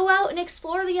 Go out and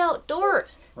explore the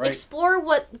outdoors. Right. Explore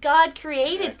what God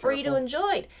created for you to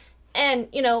enjoy. And,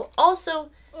 also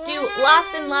do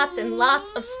lots and lots and lots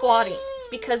of squatting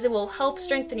because it will help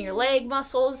strengthen your leg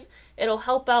muscles. It'll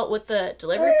help out with the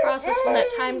delivery process when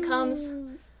that time comes.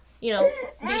 Be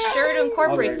sure to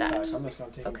incorporate that. I'm just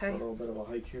going to take you for a little bit of a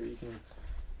hike here. You can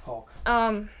talk.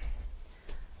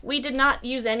 We did not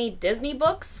use any Disney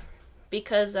books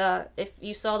because if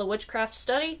you saw the witchcraft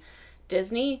study,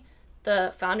 Disney,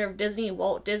 the founder of Disney,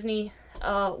 Walt Disney,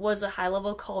 was a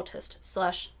high-level cultist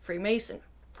 / Freemason.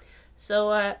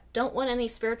 So don't want any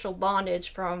spiritual bondage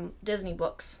from Disney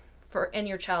books in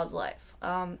your child's life.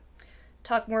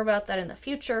 Talk more about that in the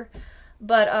future.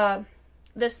 But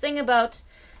this thing about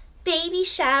baby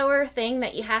shower thing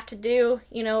that you have to do,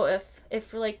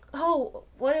 if you're like, oh,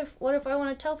 what if I want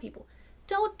to tell people?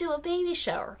 Don't do a baby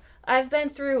shower. I've been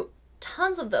through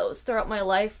tons of those throughout my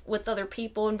life with other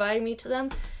people inviting me to them.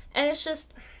 And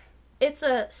it's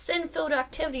a sin-filled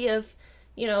activity of,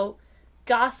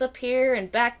 gossip here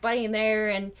and backbiting there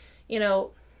and,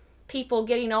 people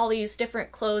getting all these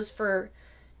different clothes for,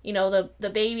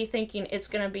 the baby thinking it's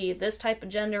going to be this type of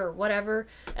gender or whatever.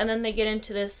 And then they get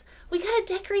into this, we got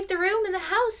to decorate the room in the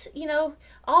house,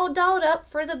 all dolled up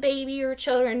for the baby or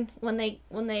children when they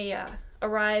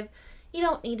arrive. You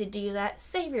don't need to do that.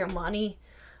 Save your money.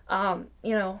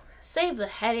 Save the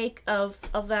headache of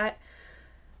that.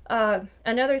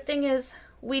 Another thing is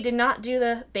we did not do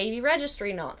the baby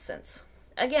registry nonsense.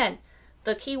 Again,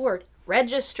 the key word,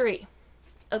 registry.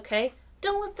 Okay?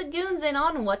 Don't let the goons in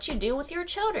on what you do with your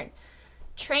children.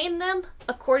 Train them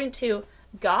according to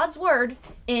God's word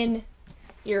in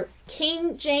your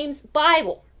King James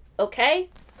Bible. Okay?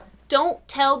 Don't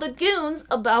tell the goons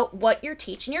about what you're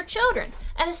teaching your children.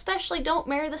 And especially don't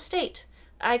marry the state.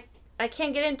 I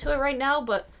can't get into it right now,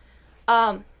 but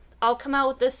I'll come out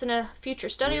with this in a future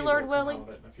study, Lord willing. We will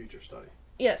come out with it in a future study.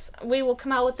 Yes, we will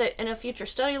come out with it in a future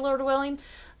study, Lord willing.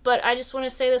 But I just want to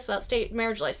say this about state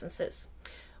marriage licenses.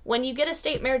 When you get a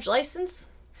state marriage license,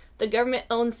 the government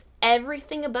owns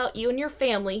everything about you and your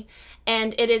family,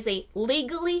 and it is a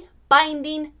legally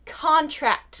binding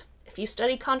contract. If you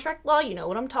study contract law, you know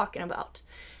what I'm talking about.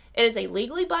 It is a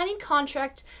legally binding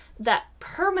contract that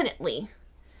permanently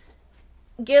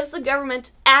gives the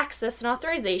government access and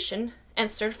authorization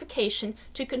and certification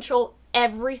to control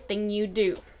everything you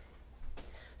do.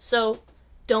 So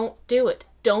don't do it.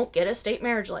 Don't get a state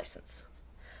marriage license.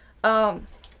 We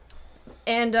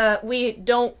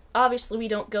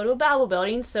don't go to a Bible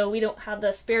building, so we don't have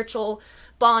the spiritual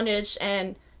bondage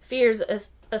and fears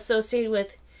associated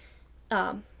with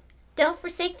don't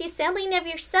forsake the assembling of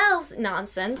yourselves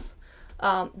nonsense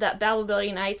that Bible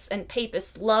building nights and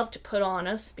papists love to put on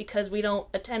us because we don't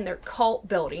attend their cult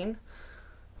building.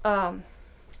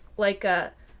 Like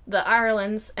the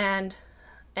Irelands and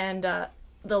the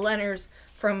Leonards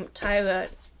from Tioga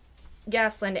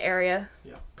Gasland area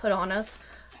put on us.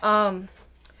 And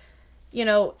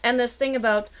this thing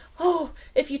about,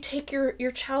 if you take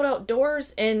your child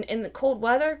outdoors in the cold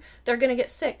weather, they're going to get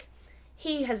sick.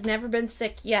 He has never been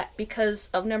sick yet because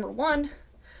of, number one,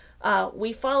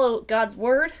 we follow God's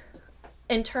word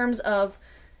in terms of,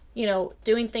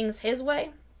 doing things his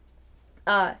way.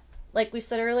 Like we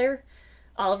said earlier,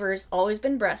 Oliver's always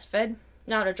been breastfed.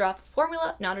 Not a drop of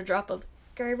formula, not a drop of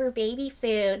Gerber baby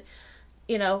food.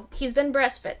 He's been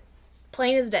breastfed,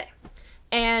 plain as day.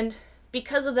 And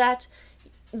because of that,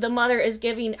 the mother is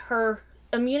giving her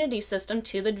immunity system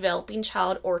to the developing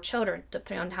child or children,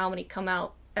 depending on how many come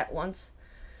out at once,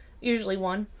 usually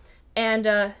one. And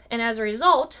as a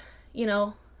result, you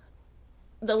know,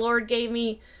 the Lord gave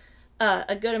me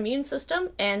a good immune system,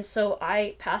 and so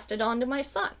I passed it on to my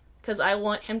son because I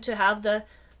want him to have the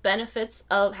benefits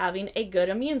of having a good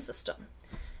immune system.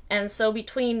 And so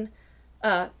between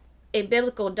a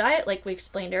biblical diet, like we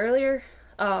explained earlier,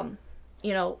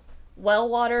 you know, well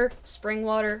water, spring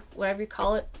water, whatever you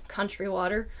call it, country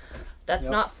water, that's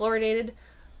not fluoridated,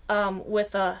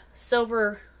 with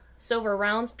silver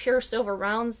rounds, pure silver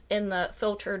rounds in the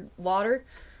filtered water.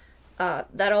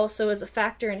 That also is a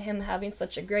factor in him having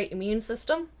such a great immune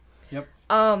system. Yep.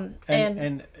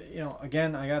 And you know,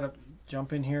 again, I gotta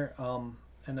jump in here.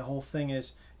 And the whole thing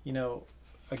is, you know,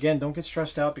 again, don't get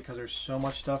stressed out because there's so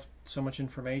much stuff, so much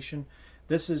information.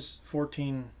 This is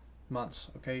 14 months,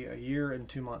 okay, a year and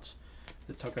 2 months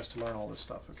that took us to learn all this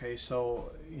stuff, okay.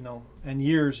 So, you know, and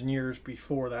years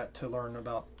before that to learn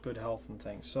about good health and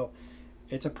things. So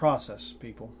it's a process,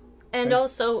 people. And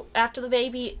also, after the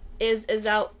baby is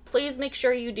out, please make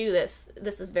sure you do this.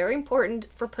 This is very important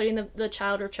for putting the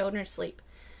child or children to sleep.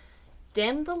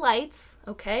 Dim the lights,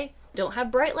 okay? Don't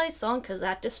have bright lights on because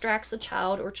that distracts the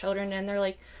child or children and they're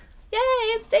like, yay,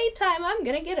 it's daytime, I'm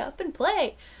going to get up and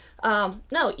play.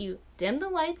 No, you dim the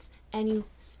lights and you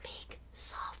speak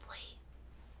softly.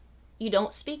 You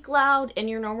don't speak loud in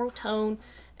your normal tone,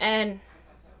 and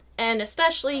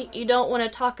especially you don't want to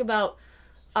talk about,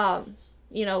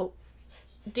 you know,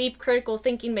 deep critical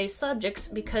thinking based subjects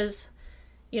because,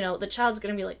 you know, the child's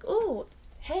going to be like, oh,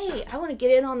 hey, I want to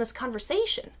get in on this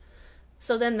conversation.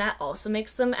 So then that also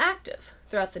makes them active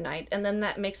throughout the night, and then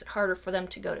that makes it harder for them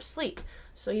to go to sleep.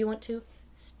 So you want to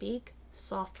speak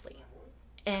softly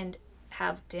and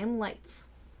have dim lights,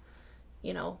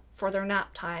 you know, for their nap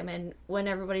time and when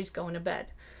everybody's going to bed.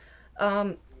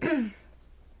 And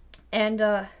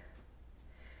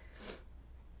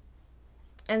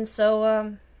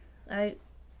so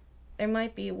there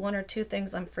might be one or two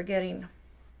things I'm forgetting,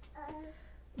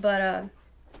 but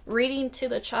reading to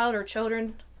the child or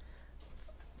children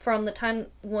from the time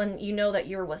when you know that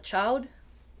you're with child,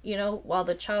 you know, while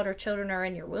the child or children are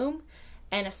in your womb,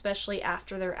 and especially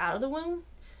after they're out of the womb,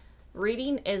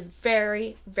 reading is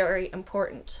very, very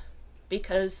important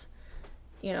because,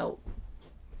 you know,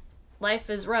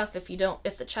 life is rough if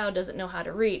the child doesn't know how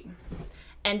to read.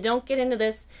 And don't get into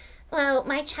this, well,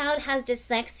 my child has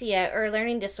dyslexia or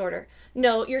learning disorder.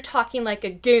 No, you're talking like a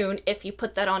goon if you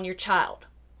put that on your child.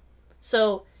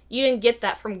 So you didn't get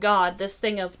that from God, this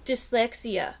thing of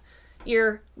dyslexia.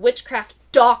 Your witchcraft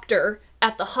doctor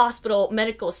at the hospital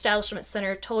medical establishment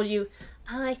center told you,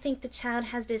 oh, I think the child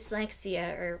has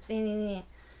dyslexia, or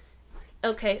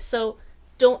okay, so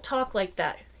don't talk like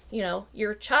that. You know,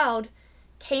 your child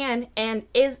can and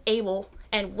is able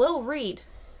and will read.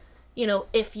 You know,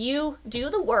 if you do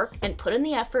the work and put in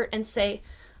the effort and say,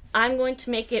 I'm going to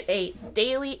make it a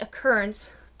daily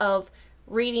occurrence of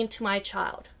reading to my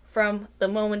child from the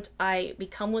moment I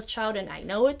become with child and I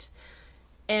know it,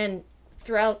 and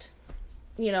throughout,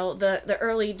 you know, the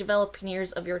early developing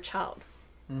years of your child.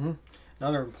 Mm-hmm.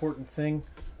 Another important thing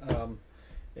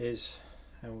is,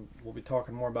 and we'll be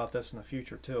talking more about this in the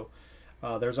future too,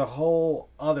 there's a whole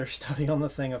other study on the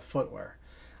thing of footwear.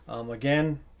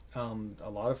 Again, a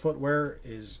lot of footwear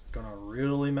is going to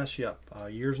really mess you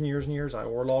up. Years and years and years, I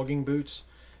wore logging boots.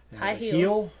 And high heels.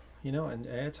 Heel, you know, and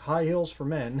it's high heels for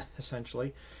men,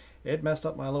 essentially. It messed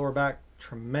up my lower back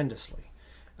tremendously.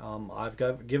 I've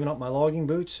given up my logging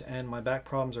boots, and my back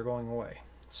problems are going away.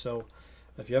 So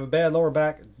if you have a bad lower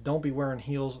back, don't be wearing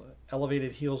heels,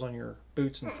 elevated heels on your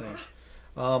boots and things.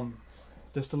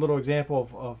 Just a little example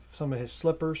of some of his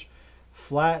slippers.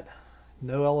 Flat,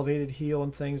 no elevated heel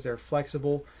and things. They're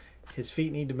flexible. His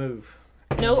feet need to move.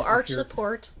 No arch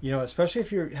support. You know, especially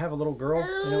if you have a little girl.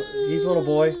 You know, he's a little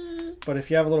boy. But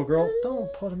if you have a little girl,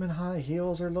 don't put them in high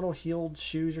heels or little heeled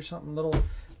shoes or something.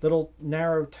 Little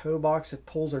narrow toe box that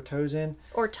pulls their toes in.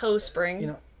 Or toe spring. You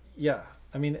know, yeah.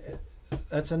 I mean,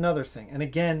 that's another thing. And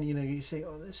again, you know, you say,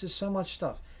 oh, this is so much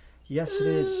stuff. Yes, it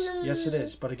is. Yes, it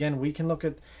is. But again, we can look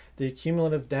at the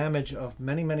cumulative damage of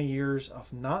many, many years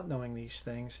of not knowing these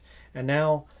things. And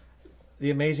now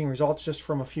the amazing results just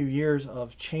from a few years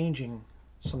of changing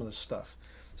some of this stuff.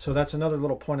 So that's another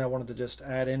little point I wanted to just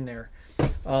add in there.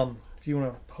 If you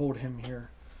want to hold him here,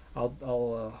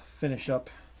 I'll finish up.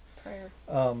 Prayer.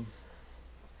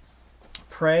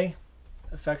 Pray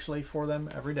effectually for them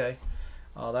every day.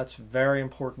 That's very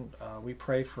important. We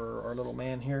pray for our little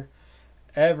man here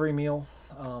every meal,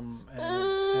 and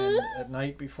at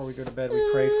night before we go to bed,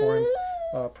 we pray for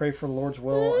him. Pray for the Lord's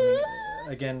will. I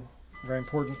mean, again, very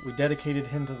important. We dedicated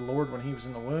him to the Lord when he was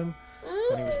in the womb,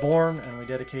 when he was born, and we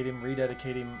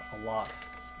rededicate him a lot.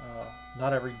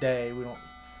 Not every day. We don't,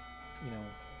 you know,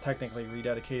 technically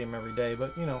rededicate him every day,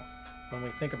 but you know, when we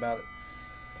think about it.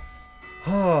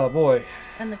 Oh boy.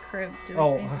 And the crib. Do we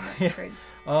say anything about the crib?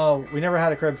 Oh, we never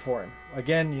had a crib for him.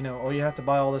 Again, you know, oh, you have to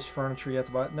buy all this furniture. You have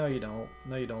to buy. No, you don't.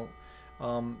 No, you don't.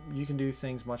 You can do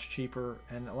things much cheaper,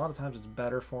 and a lot of times it's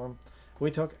better for him.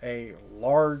 We took a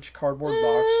large cardboard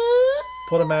box,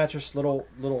 put a mattress, little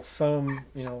foam,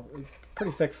 you know,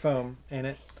 pretty thick foam in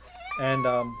it, and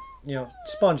you know,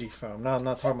 spongy foam. No, I'm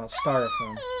not talking about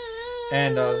styrofoam.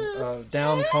 And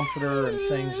down comforter and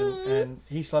things, and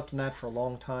he slept in that for a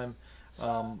long time.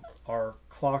 Our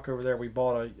clock over there, we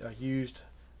bought a used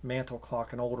mantle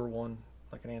clock, an older one,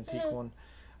 like an antique one.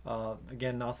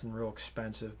 Again, nothing real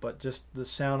expensive, but just the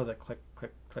sound of the click,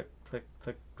 click, click, click,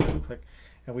 click, click, click.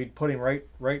 And we'd put him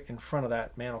right in front of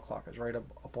that mantle clock. It was right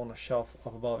up on the shelf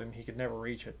up above him. He could never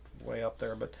reach it way up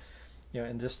there, but you know,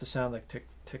 and just the sound like tick,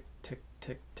 tick, tick,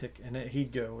 tick, tick, and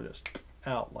he'd go just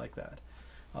out like that.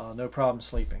 No problem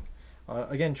sleeping.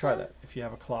 Again, try that if you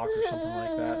have a clock or something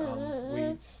like that.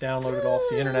 We downloaded off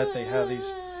the internet. They have these.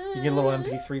 You can get a little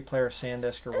MP3 player,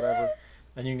 SanDisk or whatever,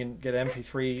 and you can get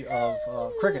MP3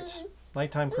 of crickets,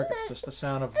 nighttime crickets, just the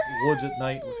sound of woods at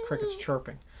night with crickets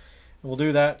chirping. And we'll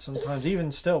do that sometimes.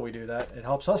 Even still, we do that. It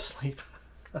helps us sleep.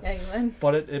 Amen.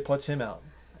 But it puts him out,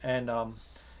 and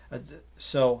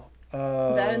so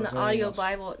that in the audio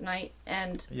Bible at night,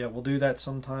 and yeah, we'll do that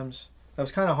sometimes. That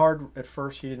was kind of hard at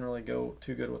first. He didn't really go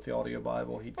too good with the audio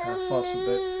Bible. He'd kind of fuss a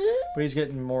bit, but he's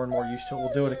getting more and more used to it.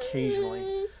 We'll do it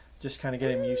occasionally, just kind of get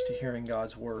him used to hearing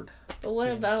God's word. But what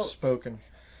about spoken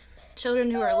children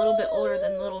who are a little bit older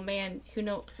than the little man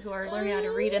who are learning how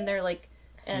to read, and they're like,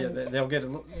 and yeah, they'll get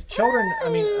children. I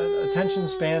mean, attention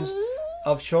spans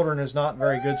of children is not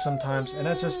very good sometimes, and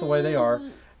that's just the way they are.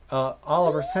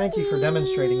 Oliver, thank you for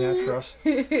demonstrating that for us.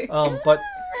 But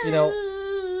you know.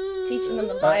 Teaching them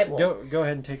the Bible. Go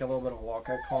ahead and take a little bit of a walk.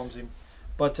 That calms him.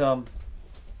 But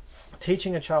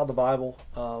teaching a child the Bible,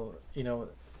 you know,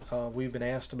 we've been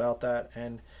asked about that,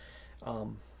 and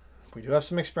we do have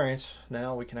some experience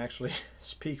now. We can actually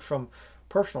speak from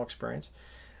personal experience.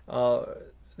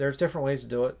 There's different ways to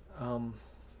do it.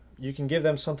 You can give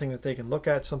them something that they can look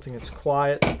at, something that's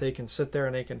quiet, that they can sit there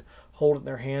and they can hold it in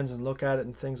their hands and look at it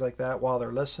and things like that while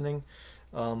they're listening.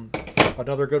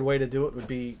 Another good way to do it would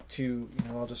be to, you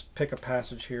know, I'll just pick a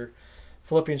passage here.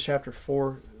 Philippians chapter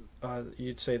 4,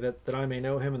 you'd say that I may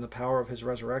know him in the power of his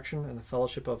resurrection and the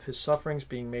fellowship of his sufferings,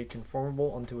 being made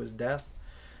conformable unto his death.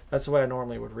 That's the way I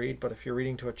normally would read, but if you're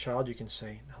reading to a child, you can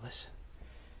say, now listen,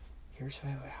 here's how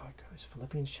it goes.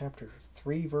 Philippians chapter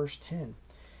 3, verse 10,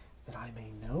 that I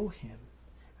may know him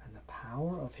and the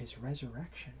power of his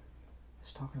resurrection.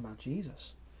 It's talking about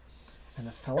Jesus. And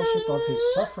the fellowship of his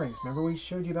sufferings. Remember we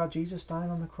showed you about Jesus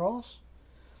dying on the cross?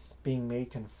 Being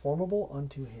made conformable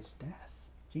unto his death.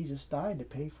 Jesus died to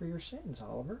pay for your sins,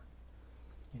 Oliver.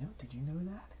 You know, did you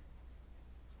know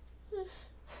that?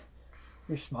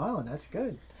 You're smiling, that's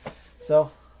good.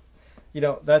 So, you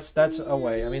know, that's a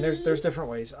way. I mean, there's different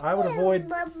ways. I would avoid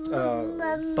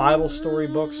Bible story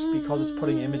books because it's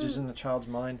putting images in the child's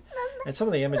mind. And some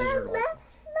of the images are like,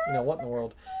 you know, what in the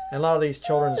world? And a lot of these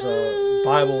children's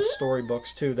Bible story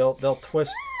books too, they'll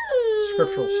twist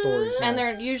scriptural stories. And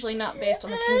they're usually not based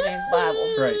on the King James Bible.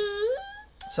 Right.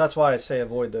 So that's why I say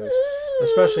avoid those.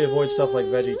 Especially avoid stuff like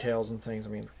Veggie Tales and things. I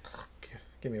mean,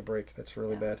 give me a break. That's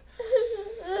really bad.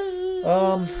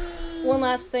 One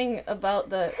last thing about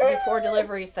the before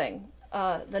delivery thing.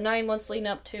 The 9 months leading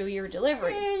up to your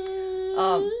delivery.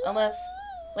 Unless,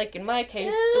 like in my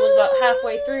case, it was about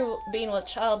halfway through being with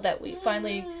child that we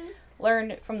finally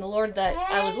learned from the Lord that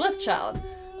I was with child.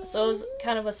 So it was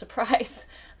kind of a surprise.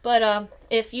 But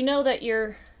if you know that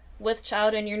you're with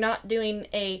child and you're not doing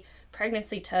a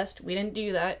pregnancy test, we didn't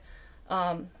do that,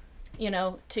 you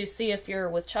know, to see if you're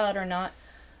with child or not,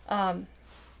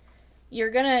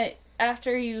 you're gonna,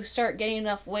 after you start gaining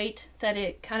enough weight that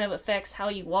it kind of affects how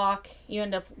you walk, you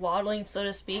end up waddling, so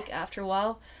to speak, after a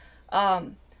while.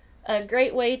 A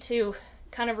great way to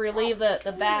kind of relieve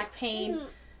the back pain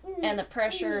and the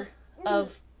pressure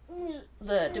of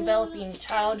the developing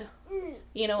child,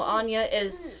 you know, on you,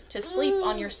 is to sleep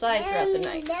on your side throughout the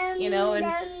night, you know, and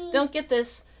don't get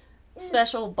this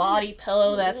special body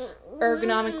pillow that's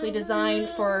ergonomically designed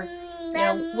for, you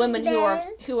know, women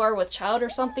who are with child or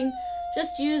something.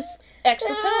 Just use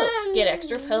extra pillows. Get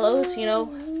extra pillows, you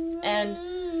know, and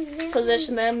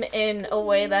position them in a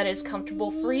way that is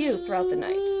comfortable for you throughout the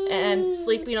night. And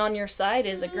sleeping on your side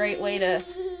is a great way to,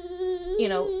 you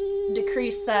know,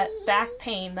 decrease that back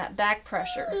pain, that back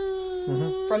pressure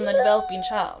from the developing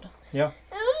child. Yeah.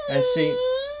 And see,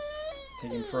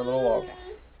 take him for a little walk.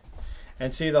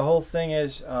 And see, the whole thing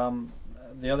is,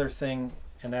 the other thing,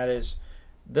 and that is,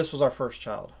 this was our first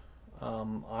child.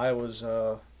 I was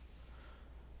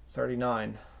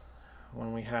 39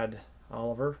 when we had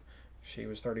Oliver. She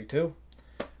was 32.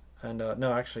 And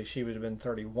no, actually, she would have been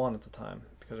 31 at the time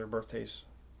because her birthday's,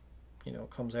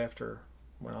 comes after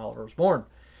when Oliver was born.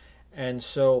 And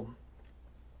so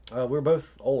we were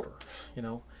both older,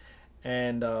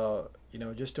 and,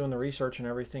 just doing the research and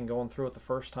everything, going through it the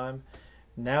first time.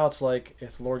 Now it's like,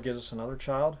 if the Lord gives us another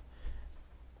child,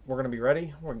 we're going to be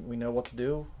ready. We know what to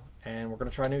do, and we're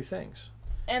going to try new things.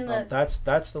 And that's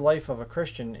the life of a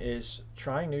Christian, is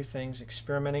trying new things,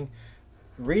 experimenting,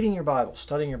 reading your Bible,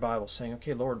 studying your Bible, saying,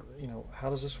 okay, Lord, how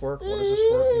does this work? What does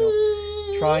this work?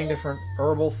 Trying different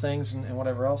herbal things and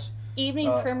whatever else.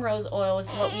 Evening primrose oil is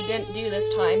what we didn't do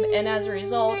this time, and as a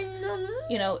result,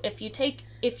 if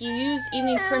you use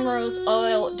evening primrose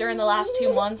oil during the last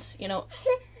 2 months,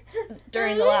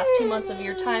 during the last 2 months of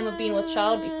your time of being with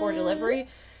child before delivery,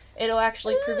 it'll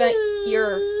actually prevent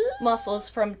your muscles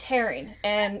from tearing.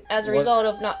 And as a result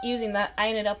of not using that, I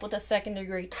ended up with a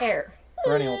 2nd-degree tear.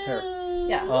 Perennial tear.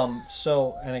 Yeah.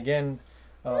 So, and again,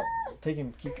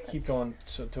 keep going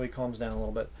till he calms down a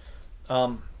little bit.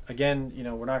 Again,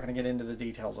 we're not going to get into the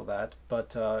details of that,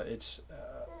 but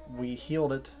we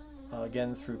healed it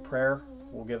again through prayer.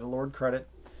 We'll give the Lord credit.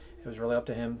 It was really up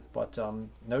to Him, but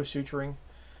no suturing.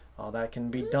 That can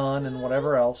be done and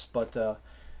whatever else, but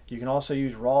you can also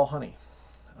use raw honey,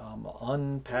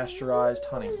 unpasteurized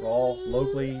honey, raw,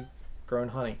 locally grown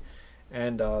honey.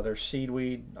 And there's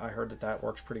seedweed. I heard that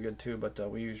works pretty good too, but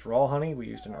we used raw honey. We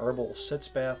used an herbal sitz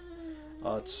bath.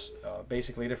 It's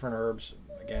basically different herbs.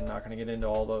 Again, not going to get into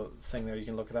all the thing there. You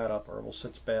can look that up. Herbal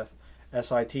sitz bath,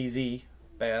 SITZ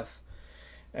bath.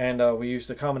 And we used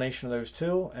a combination of those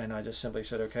two. And I just simply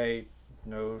said, okay,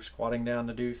 no squatting down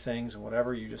to do things and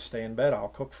whatever. You just stay in bed. I'll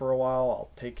cook for a while. I'll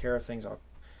take care of things. I'll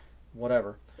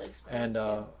whatever. And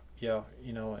yeah,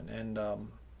 you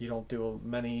don't do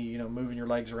many, moving your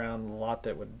legs around a lot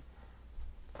that would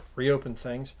reopen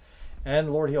things. And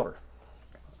the Lord healed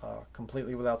her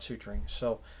completely without suturing.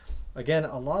 So again,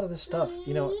 a lot of this stuff,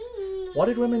 what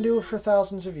did women do for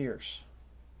thousands of years?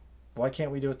 Why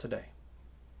can't we do it today?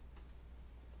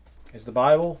 Is the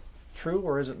Bible true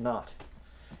or is it not?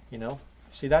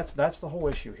 See, that's the whole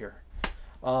issue here.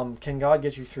 Can God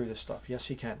get you through this stuff? Yes,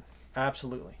 He can.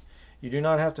 Absolutely. You do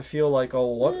not have to feel like, oh,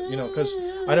 what, because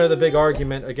I know the big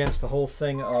argument against the whole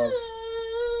thing of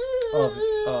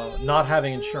not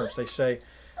having insurance. They say,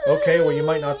 okay, well, you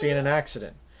might not be in an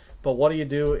accident, but what do you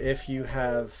do if you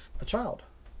have a child?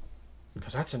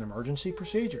 Because that's an emergency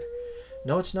procedure.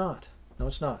 No, it's not. No,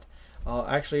 it's not.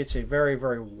 Actually, it's a very,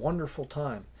 very wonderful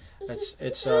time. I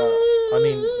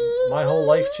mean, my whole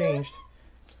life changed.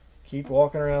 Keep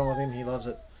walking around with him. He loves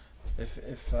it.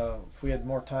 If we had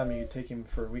more time, you could take him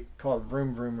for, we call it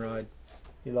vroom vroom ride.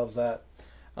 He loves that.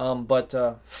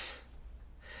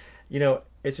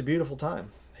 It's a beautiful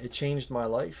time. It changed my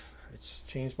life. It's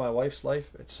changed my wife's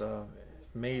life. It's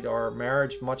made our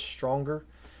marriage much stronger.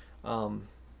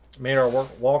 Made our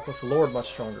walk with the Lord much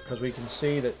stronger, because we can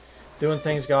see that doing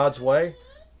things God's way,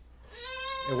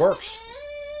 it works.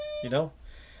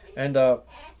 And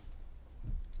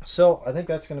so I think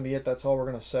that's going to be it. That's all we're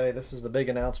going to say. This is the big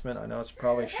announcement. I know it's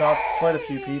probably shocked quite a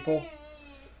few people.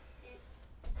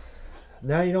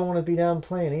 Now you don't want to be down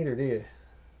playing either, do you?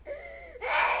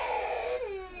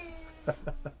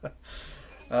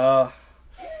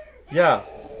 Yeah,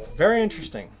 very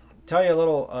interesting. Tell you a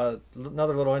little,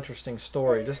 another little interesting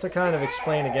story, just to kind of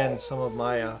explain again some of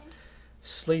my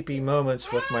sleepy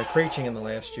moments with my preaching in the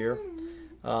last year.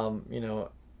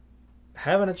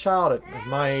 Having a child at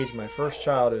my age, my first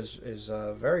child, is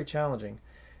very challenging.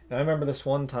 And I remember this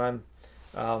one time,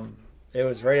 it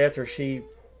was right after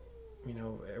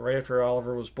right after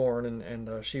Oliver was born,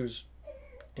 and she was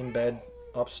in bed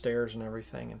upstairs and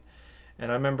everything.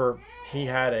 And I remember he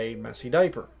had a messy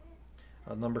diaper,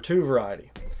 a number 2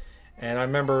 variety. And I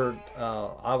remember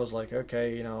I was like,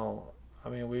 okay,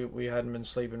 we hadn't been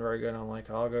sleeping very good. I'm like,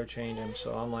 I'll go change him.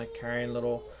 So I'm like carrying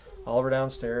little Oliver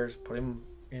downstairs, put him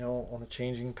on the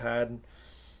changing pad,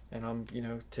 and I'm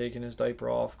taking his diaper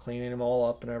off, cleaning him all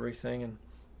up and everything, and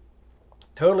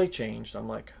totally changed. I'm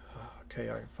like, okay,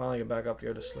 I can finally get back up to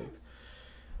go to sleep.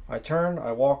 I turn,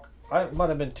 I walk, I might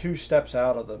have been 2 steps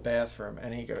out of the bathroom,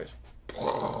 and he goes,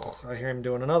 I hear him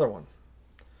doing another one.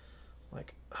 I'm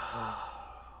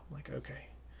like, okay.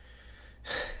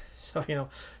 So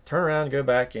turn around, go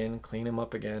back in, clean him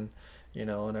up again,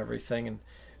 and everything,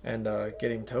 and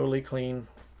get him totally clean.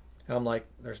 And I'm like,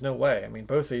 there's no way. I mean,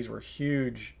 both of these were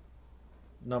huge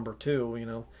number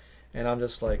 2, and I'm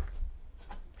just like,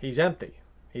 he's empty.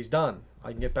 He's done.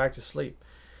 I can get back to sleep.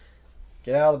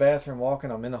 Get out of the bathroom,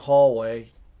 walking. I'm in the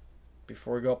hallway,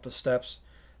 before we go up the steps.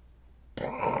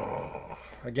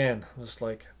 Again, just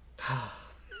like,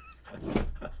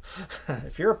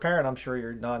 if you're a parent, I'm sure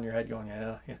you're nodding your head going,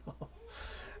 yeah, you know.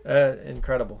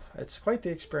 Incredible. It's quite the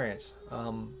experience.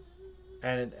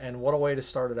 And what a way to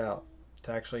start it out,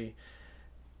 to actually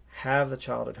have the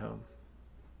child at home.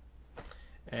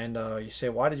 And you say,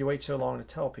 why did you wait so long to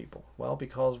tell people? Well,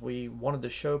 because we wanted to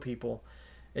show people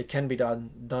it can be done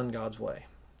God's way.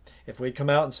 If we'd come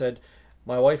out and said,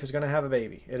 my wife is going to have a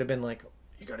baby, it'd have been like,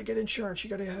 you got to get insurance, you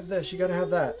got to have this, you got to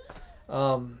have that.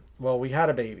 Well, we had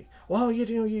a baby. Well, you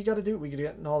know, you got to do it. We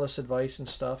get all this advice and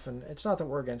stuff, and it's not that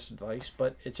we're against advice,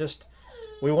 but it just,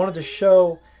 we wanted to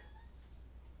show,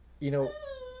 you know,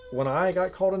 when I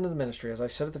got called into the ministry, as I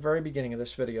said at the very beginning of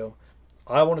this video,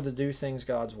 I wanted to do things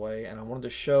God's way, and I wanted to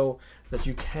show that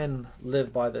you can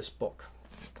live by this book.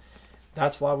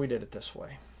 That's why we did it this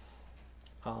way.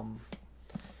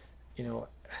 You know,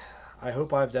 I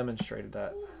hope I've demonstrated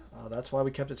that. That's why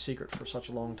we kept it secret for such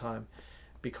a long time,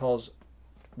 because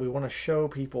we want to show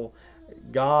people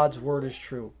God's word is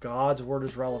true. God's word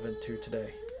is relevant to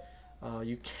today.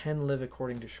 You can live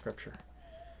according to Scripture.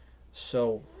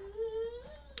 So,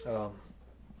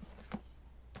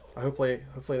 hopefully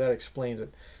that explains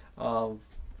it.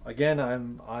 Again,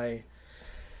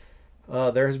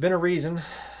 there has been a reason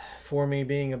for me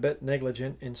being a bit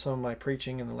negligent in some of my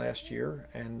preaching in the last year,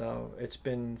 and it's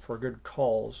been for good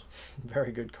cause,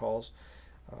 very good cause.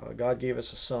 God gave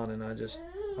us a son, and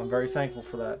I'm very thankful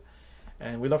for that.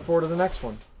 And we look forward to the next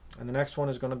one, and the next one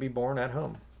is going to be born at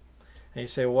home. And you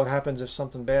say, well, what happens if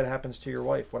something bad happens to your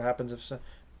wife? What happens if...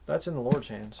 That's in the Lord's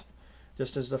hands,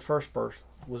 just as the first birth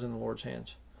was in the Lord's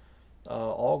hands.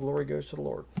 All glory goes to the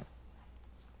Lord.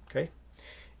 Okay?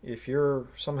 If you're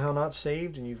somehow not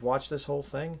saved and you've watched this whole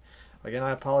thing, again,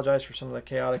 I apologize for some of the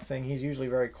chaotic thing. He's usually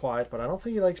very quiet, but I don't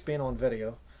think he likes being on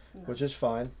video, which is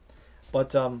fine.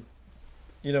 But,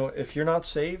 you know, if you're not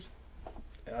saved,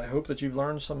 I hope that you've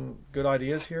learned some good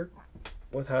ideas here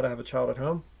with how to have a child at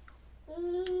home.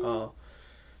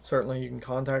 Certainly you can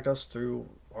contact us through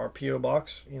our P.O.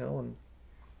 box, you know, and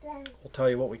we'll tell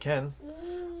you what we can.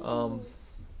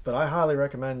 But I highly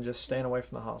recommend just staying away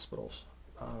from the hospitals.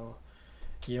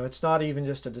 You know, it's not even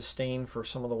just a disdain for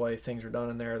some of the way things are done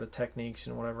in there, the techniques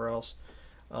and whatever else.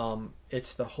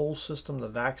 It's the whole system, the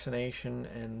vaccination,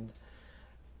 and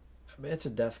I mean, it's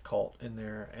a death cult in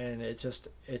there, and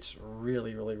it's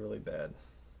really, really, really bad.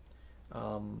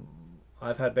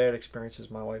 I've had bad experiences.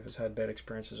 My wife has had bad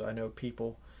experiences. I know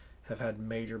people have had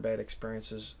major bad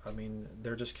experiences. I mean,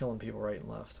 they're just killing people right and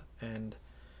left. And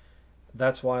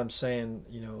that's why I'm saying,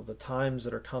 you know, the times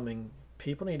that are coming,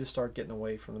 people need to start getting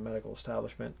away from the medical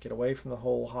establishment, get away from the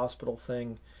whole hospital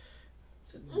thing.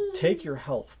 Take your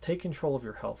health. Take control of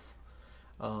your health.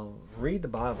 Read the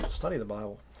Bible. Study the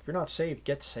Bible. If you're not saved,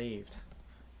 get saved.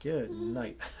 Good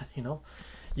night. You know,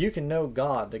 you can know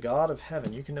God, the God of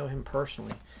heaven. You can know Him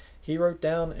personally. He wrote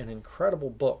down an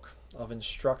incredible book of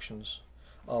instructions,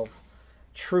 of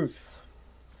truth.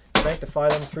 Sanctify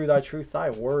them through thy truth.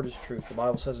 Thy word is truth. The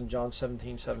Bible says in John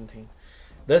 17:17.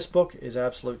 This book is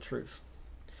absolute truth,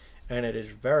 and it is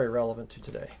very relevant to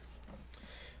today.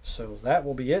 So that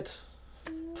will be it.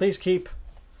 Please keep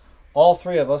all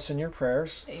three of us in your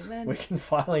prayers. Amen. We can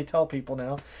finally tell people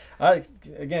now.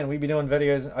 Again, we'd be doing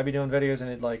videos. I'd be doing videos,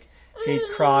 and he'd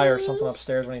cry or something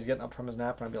upstairs when he's getting up from his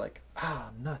nap, and I'd be like,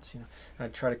 nuts, you know. And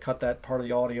I'd try to cut that part of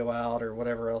the audio out or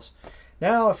whatever else.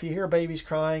 Now, if you hear babies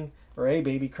crying or a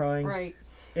baby crying, right,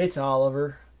 it's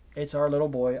Oliver. It's our little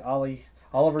boy, Ollie.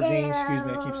 Oliver James. Excuse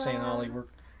me, I keep saying Ollie.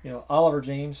 Oliver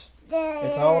James.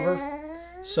 It's Oliver.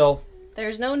 So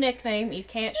there's no nickname. You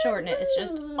can't shorten it. It's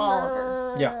just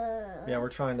Oliver. Yeah, we're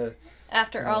trying to...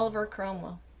 After Oliver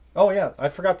Cromwell. Oh, yeah, I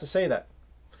forgot to say that.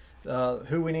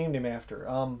 Who we named him after.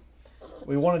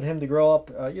 We wanted him to grow up,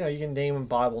 you know, you can name him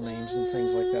Bible names and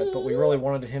things like that, but we really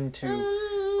wanted him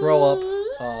to grow up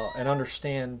and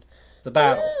understand the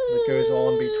battle that goes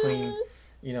on between,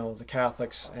 you know, the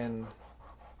Catholics and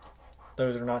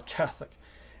those that are not Catholic.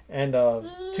 And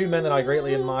two men that I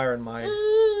greatly admire in my,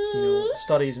 you know,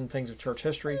 studies and things of church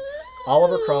history,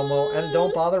 Oliver Cromwell, and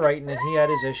don't bother writing it, he had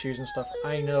his issues and stuff.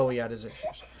 I know he had his issues,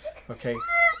 okay?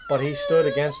 But he stood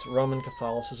against Roman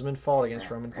Catholicism and fought against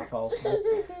Roman Catholicism.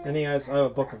 And I have a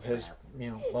book of his, you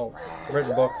know, well,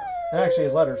 written book. And actually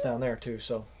his letters down there too,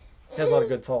 so he has a lot of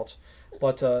good thoughts.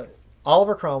 But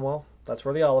Oliver Cromwell, that's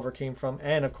where the Oliver came from,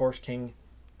 and of course King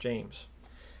James.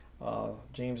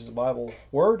 James is a Bible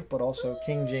word, but also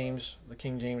King James, the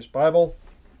King James Bible.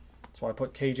 That's why I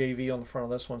put KJV on the front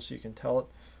of this one so you can tell it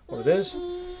what it is.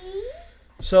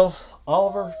 So,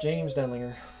 Oliver James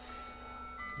Denlinger.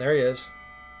 There he is.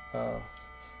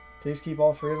 please keep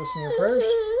all three of us in your prayers.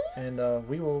 And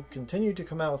we will continue to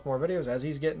come out with more videos. As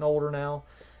he's getting older now,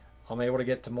 I'm able to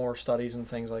get to more studies and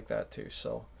things like that too.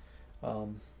 So,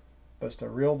 just a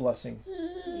real blessing.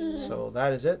 So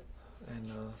that is it.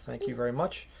 And thank you very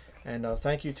much. And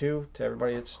thank you too to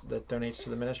everybody that donates to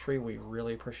the ministry. We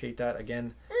really appreciate that.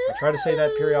 Again, I try to say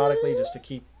that periodically just to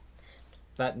keep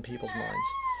that in people's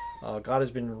minds. God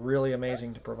has been really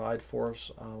amazing to provide for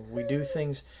us. We do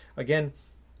things, again,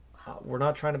 we're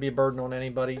not trying to be a burden on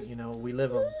anybody. You know, we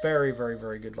live a very, very,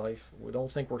 very good life. We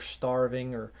don't think we're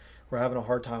starving or we're having a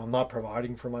hard time. I'm not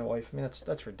providing for my wife. I mean,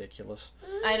 that's ridiculous.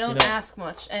 I don't ask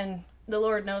much, and the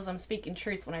Lord knows I'm speaking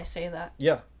truth when I say that.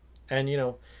 Yeah. And, you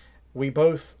know, we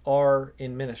both are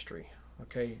in ministry,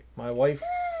 okay? My wife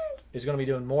is going to be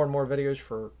doing more and more videos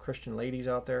for Christian ladies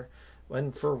out there,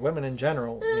 and for women in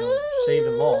general, you know, saved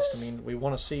and lost. I mean, we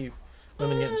want to see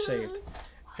women getting saved.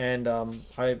 And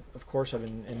I, of course, have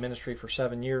been in ministry for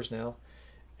 7 years now,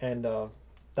 and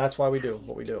that's why we do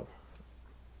what we do.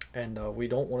 And we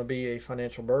don't want to be a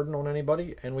financial burden on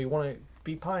anybody, and we want to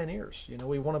be pioneers. You know,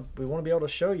 we want to be able to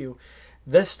show you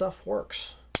this stuff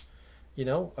works. You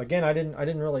know, again, I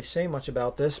didn't really say much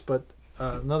about this, but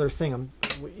another thing,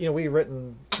 we've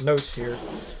written notes here.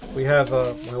 We have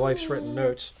my wife's written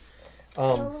notes.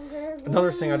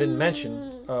 Another thing I didn't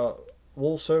mention,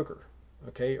 wool soaker.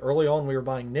 Okay, early on we were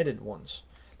buying knitted ones,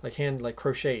 like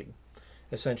crocheted,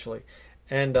 essentially,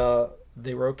 and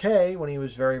they were okay when he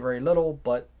was very, very little,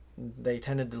 but they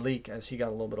tended to leak as he got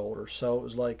a little bit older. So it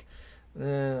was like,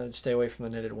 I'd stay away from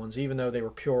the knitted ones, even though they were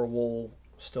pure wool.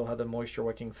 Still had the moisture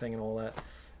wicking thing and all that.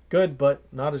 Good, but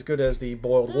not as good as the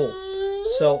boiled wool.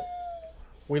 So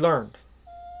we learned.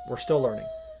 We're still learning.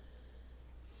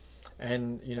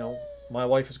 And, you know, my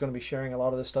wife is going to be sharing a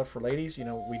lot of this stuff for ladies. You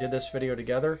know, we did this video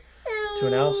together to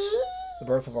announce the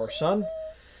birth of our son.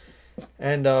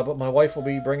 And but my wife will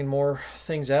be bringing more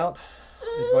things out.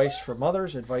 Advice for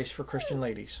mothers, advice for Christian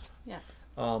ladies. Yes.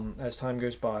 As time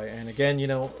goes by. And again, you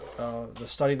know, the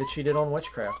study that she did on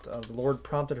witchcraft, the Lord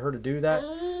prompted her to do that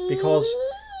because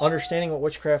understanding what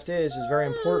witchcraft is very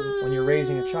important when you're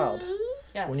raising a child.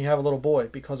 Yes. When you have a little boy,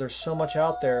 because there's so much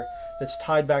out there that's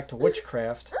tied back to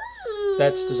witchcraft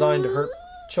that's designed to hurt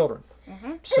children.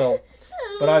 Mm-hmm. So,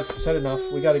 but I've said enough.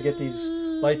 We got to get these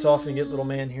lights off and get little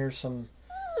man here some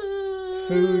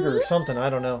food or something. I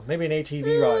don't know. Maybe an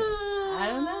ATV ride. I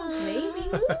don't know.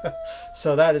 Maybe.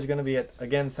 So that is going to be it.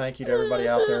 Again, thank you to everybody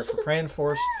out there for praying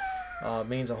for us.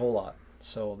 Means a whole lot.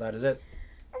 So that is it.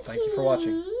 Thank you for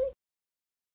watching.